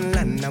 House and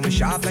land, and we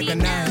sharp like a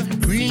knife.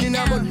 Green in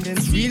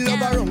abundance, real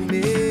love around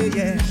me,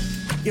 yeah.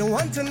 You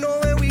want to know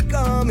where we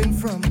coming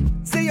from?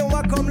 Say you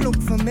want come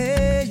look for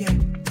me, yeah.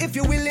 If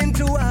you're willing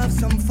to have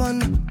some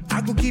fun,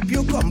 I could keep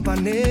you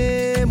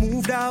company.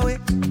 Move that way,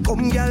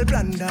 come girl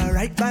blunder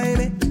right by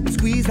me.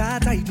 Squeeze her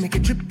tight, make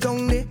it trip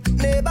down there.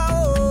 Neighbor,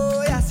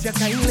 oh, yes, you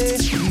kindly.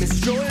 Miss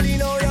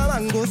Jolene, oh, your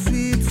mango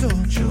sweet, so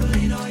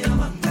Jolene, oh, your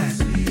mango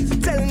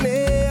sweet. Tell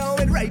me how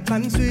it ripe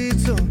and sweet,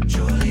 so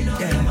Jolene, oh,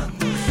 your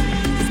mango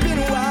sweet. It's been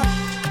a while.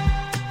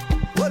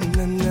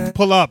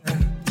 Pull up.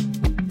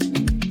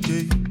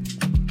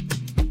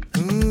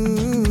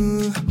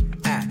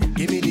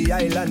 Give me the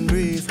island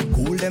breeze,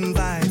 cool them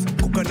vibes.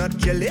 Coconut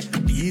jelly,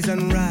 peas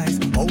and rice.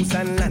 House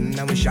and land,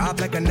 and we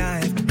sharp like a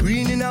knife.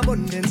 Green in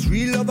abundance,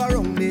 real love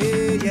around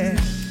me, yeah.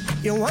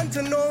 You want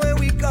to know where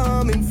we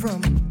coming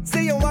from?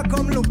 Say you want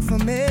come look for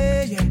me,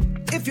 yeah.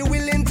 If you're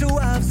willing to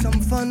have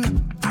some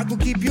fun, I could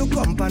keep you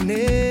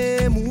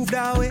company. Move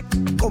that way,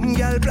 come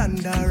girl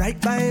blunder right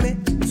by me.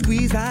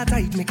 Squeeze her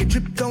tight, make it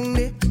trip down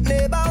there.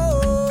 Neighbor,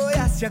 oh,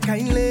 yes, you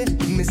kindly.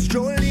 Miss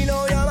Jolene,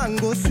 oh, your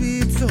mango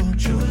sweet, so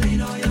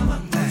Jolene, oh, your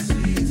mango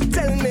sweet.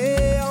 Tell me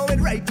how it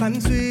ripe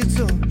and sweet,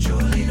 so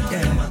Jolene, oh,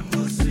 your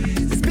mango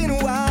sweet. It's been a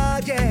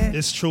while, yeah.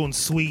 This tune's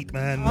sweet,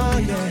 man. Oh,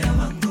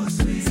 yeah.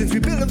 Since we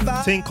built a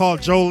vibe. Thing called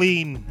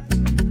Jolene.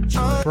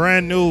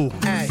 Brand new.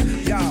 Hey,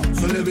 yo,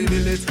 so let me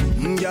build it.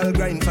 Y'all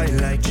grind fine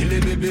like chili,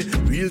 baby.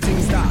 Real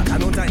things start, I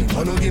no time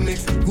for no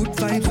gimmicks. Good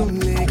vibes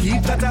only,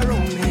 keep that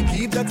around me.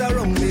 Keep that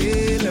around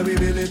me, let me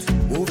build it.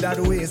 Move that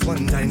waist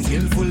one time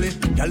skillfully.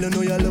 Y'all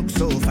know you look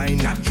so fine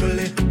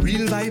naturally.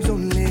 Real vibes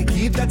only,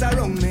 keep that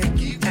around me.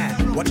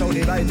 Watch how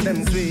the vibes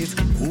them sweet,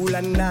 cool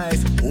and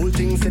nice. Whole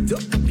thing set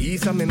up,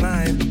 peace on my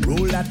mind.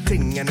 Roll that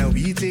thing and now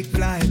we take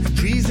flight.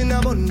 Trees in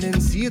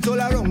abundance, see it all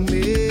around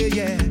me,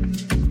 yeah.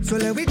 So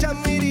let we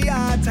jam with the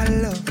heart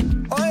and love.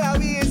 All our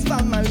we is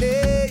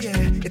family,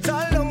 yeah. It's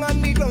all long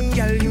on the ground,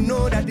 girl. You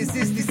know that this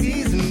is the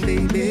season,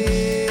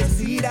 baby.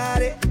 See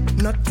that it?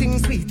 Nothing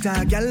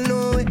sweeter, girl,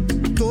 know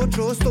it. Don't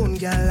throw stone,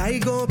 girl, I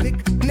go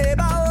pick.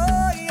 Neighbor,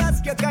 oh, you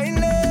ask you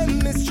kindly.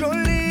 Miss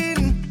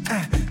Jolene,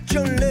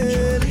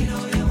 Jolene.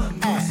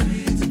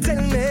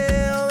 Tell me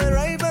how it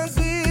ripe and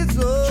sweet,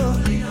 so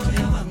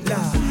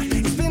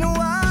it's been a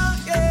while,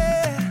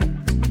 yeah.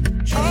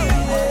 Oh,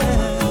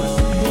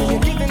 yeah.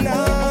 You're giving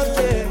out,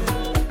 yeah.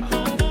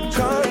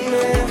 Call me.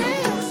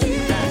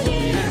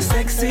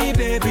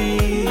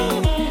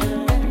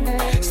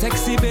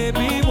 Sexy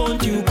baby,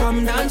 won't you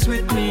come dance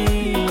with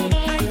me?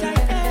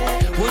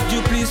 Would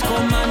you please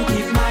come and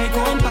keep my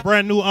company?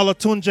 Brand new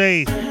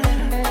Olatunji.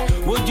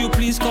 Would you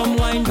please come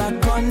wind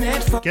back on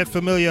it for Get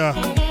familiar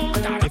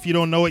if you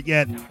don't know it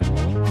yet.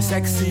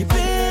 sexy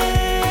baby?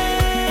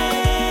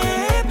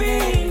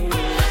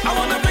 I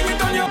wanna bring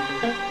it on you.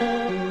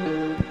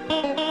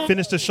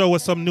 Finish the show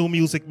with some new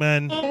music,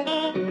 man.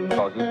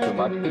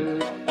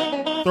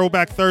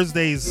 Throwback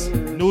Thursdays,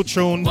 new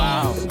tune.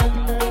 Wow.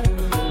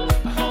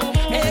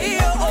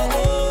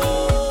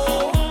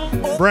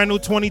 Brand new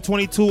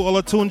 2022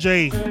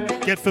 Olatunji.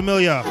 Get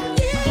familiar.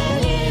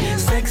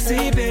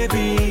 Sexy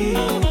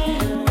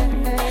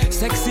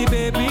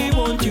baby,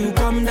 won't you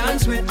come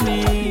dance with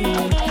me?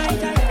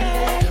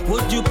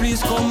 Would you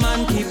please come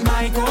and keep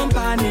my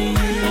company?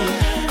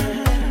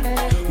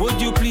 Would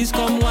you please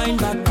come wind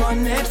back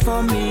on it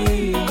for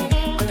me?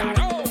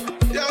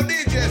 Yo,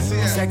 DJs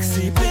here.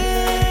 Sexy baby,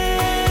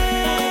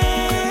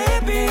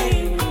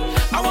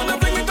 I wanna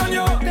bring it on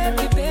you.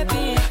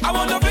 Baby, I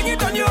wanna bring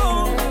it on you.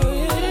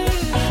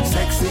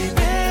 Sexy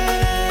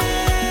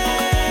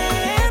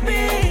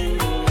baby,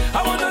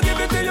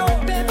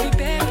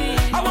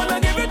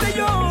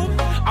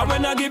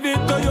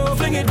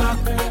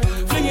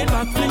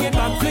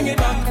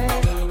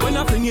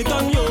 it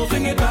on you,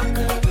 fling it back.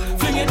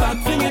 Fling it back,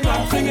 fling it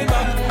back, fling it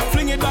back.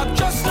 Fling it back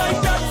just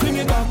like that, fling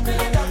it back.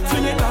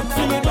 Fling it back,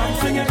 fling it back,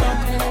 fling it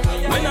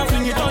back. When I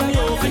fling it on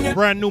you, fling it.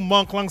 Brand new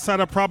Monk alongside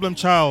a Problem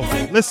Child.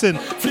 Listen.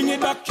 Fling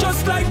it back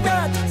just like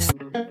that.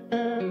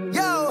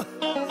 Yo,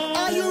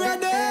 are you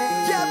ready?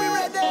 Yeah, we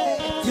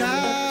ready.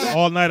 Yeah.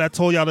 All night I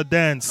told y'all to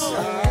dance.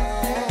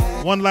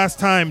 One last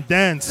time,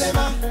 dance.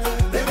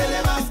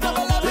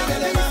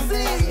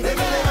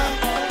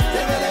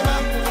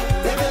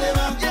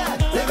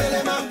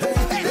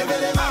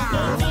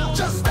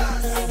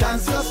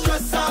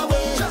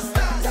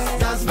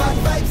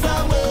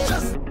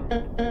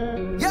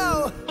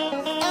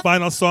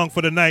 Final song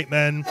for the night,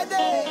 man.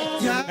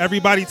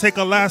 Everybody take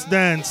a last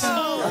dance.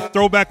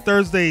 Throwback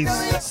Thursdays,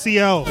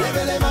 CL.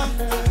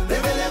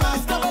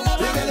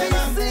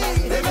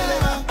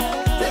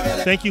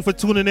 Thank you for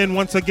tuning in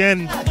once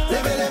again.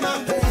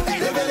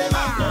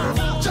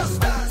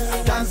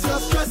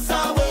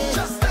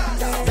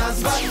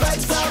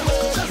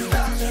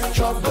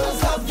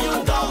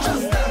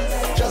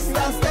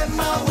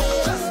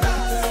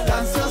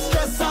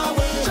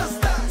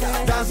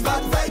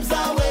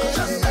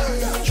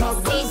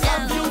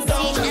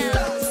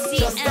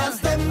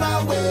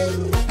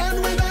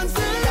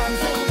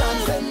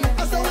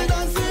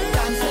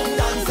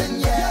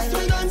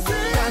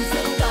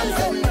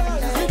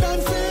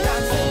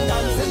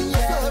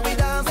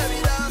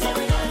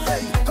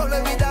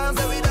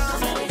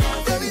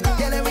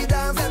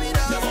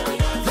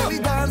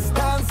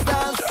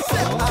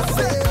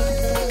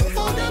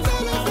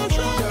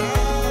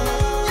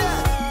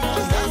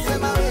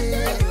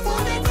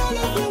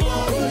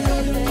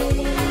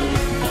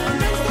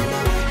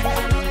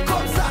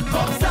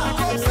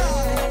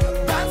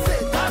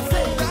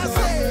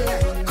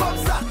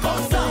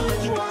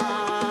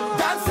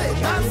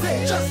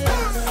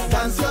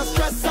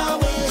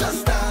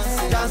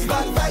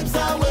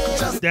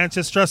 Dance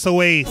your stress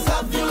away.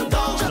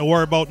 Don't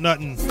worry about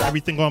nothing.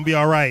 Everything gonna be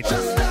alright.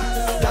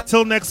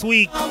 Till next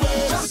week,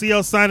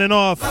 CL signing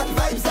off.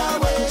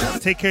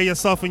 Take care of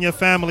yourself and your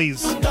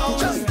families.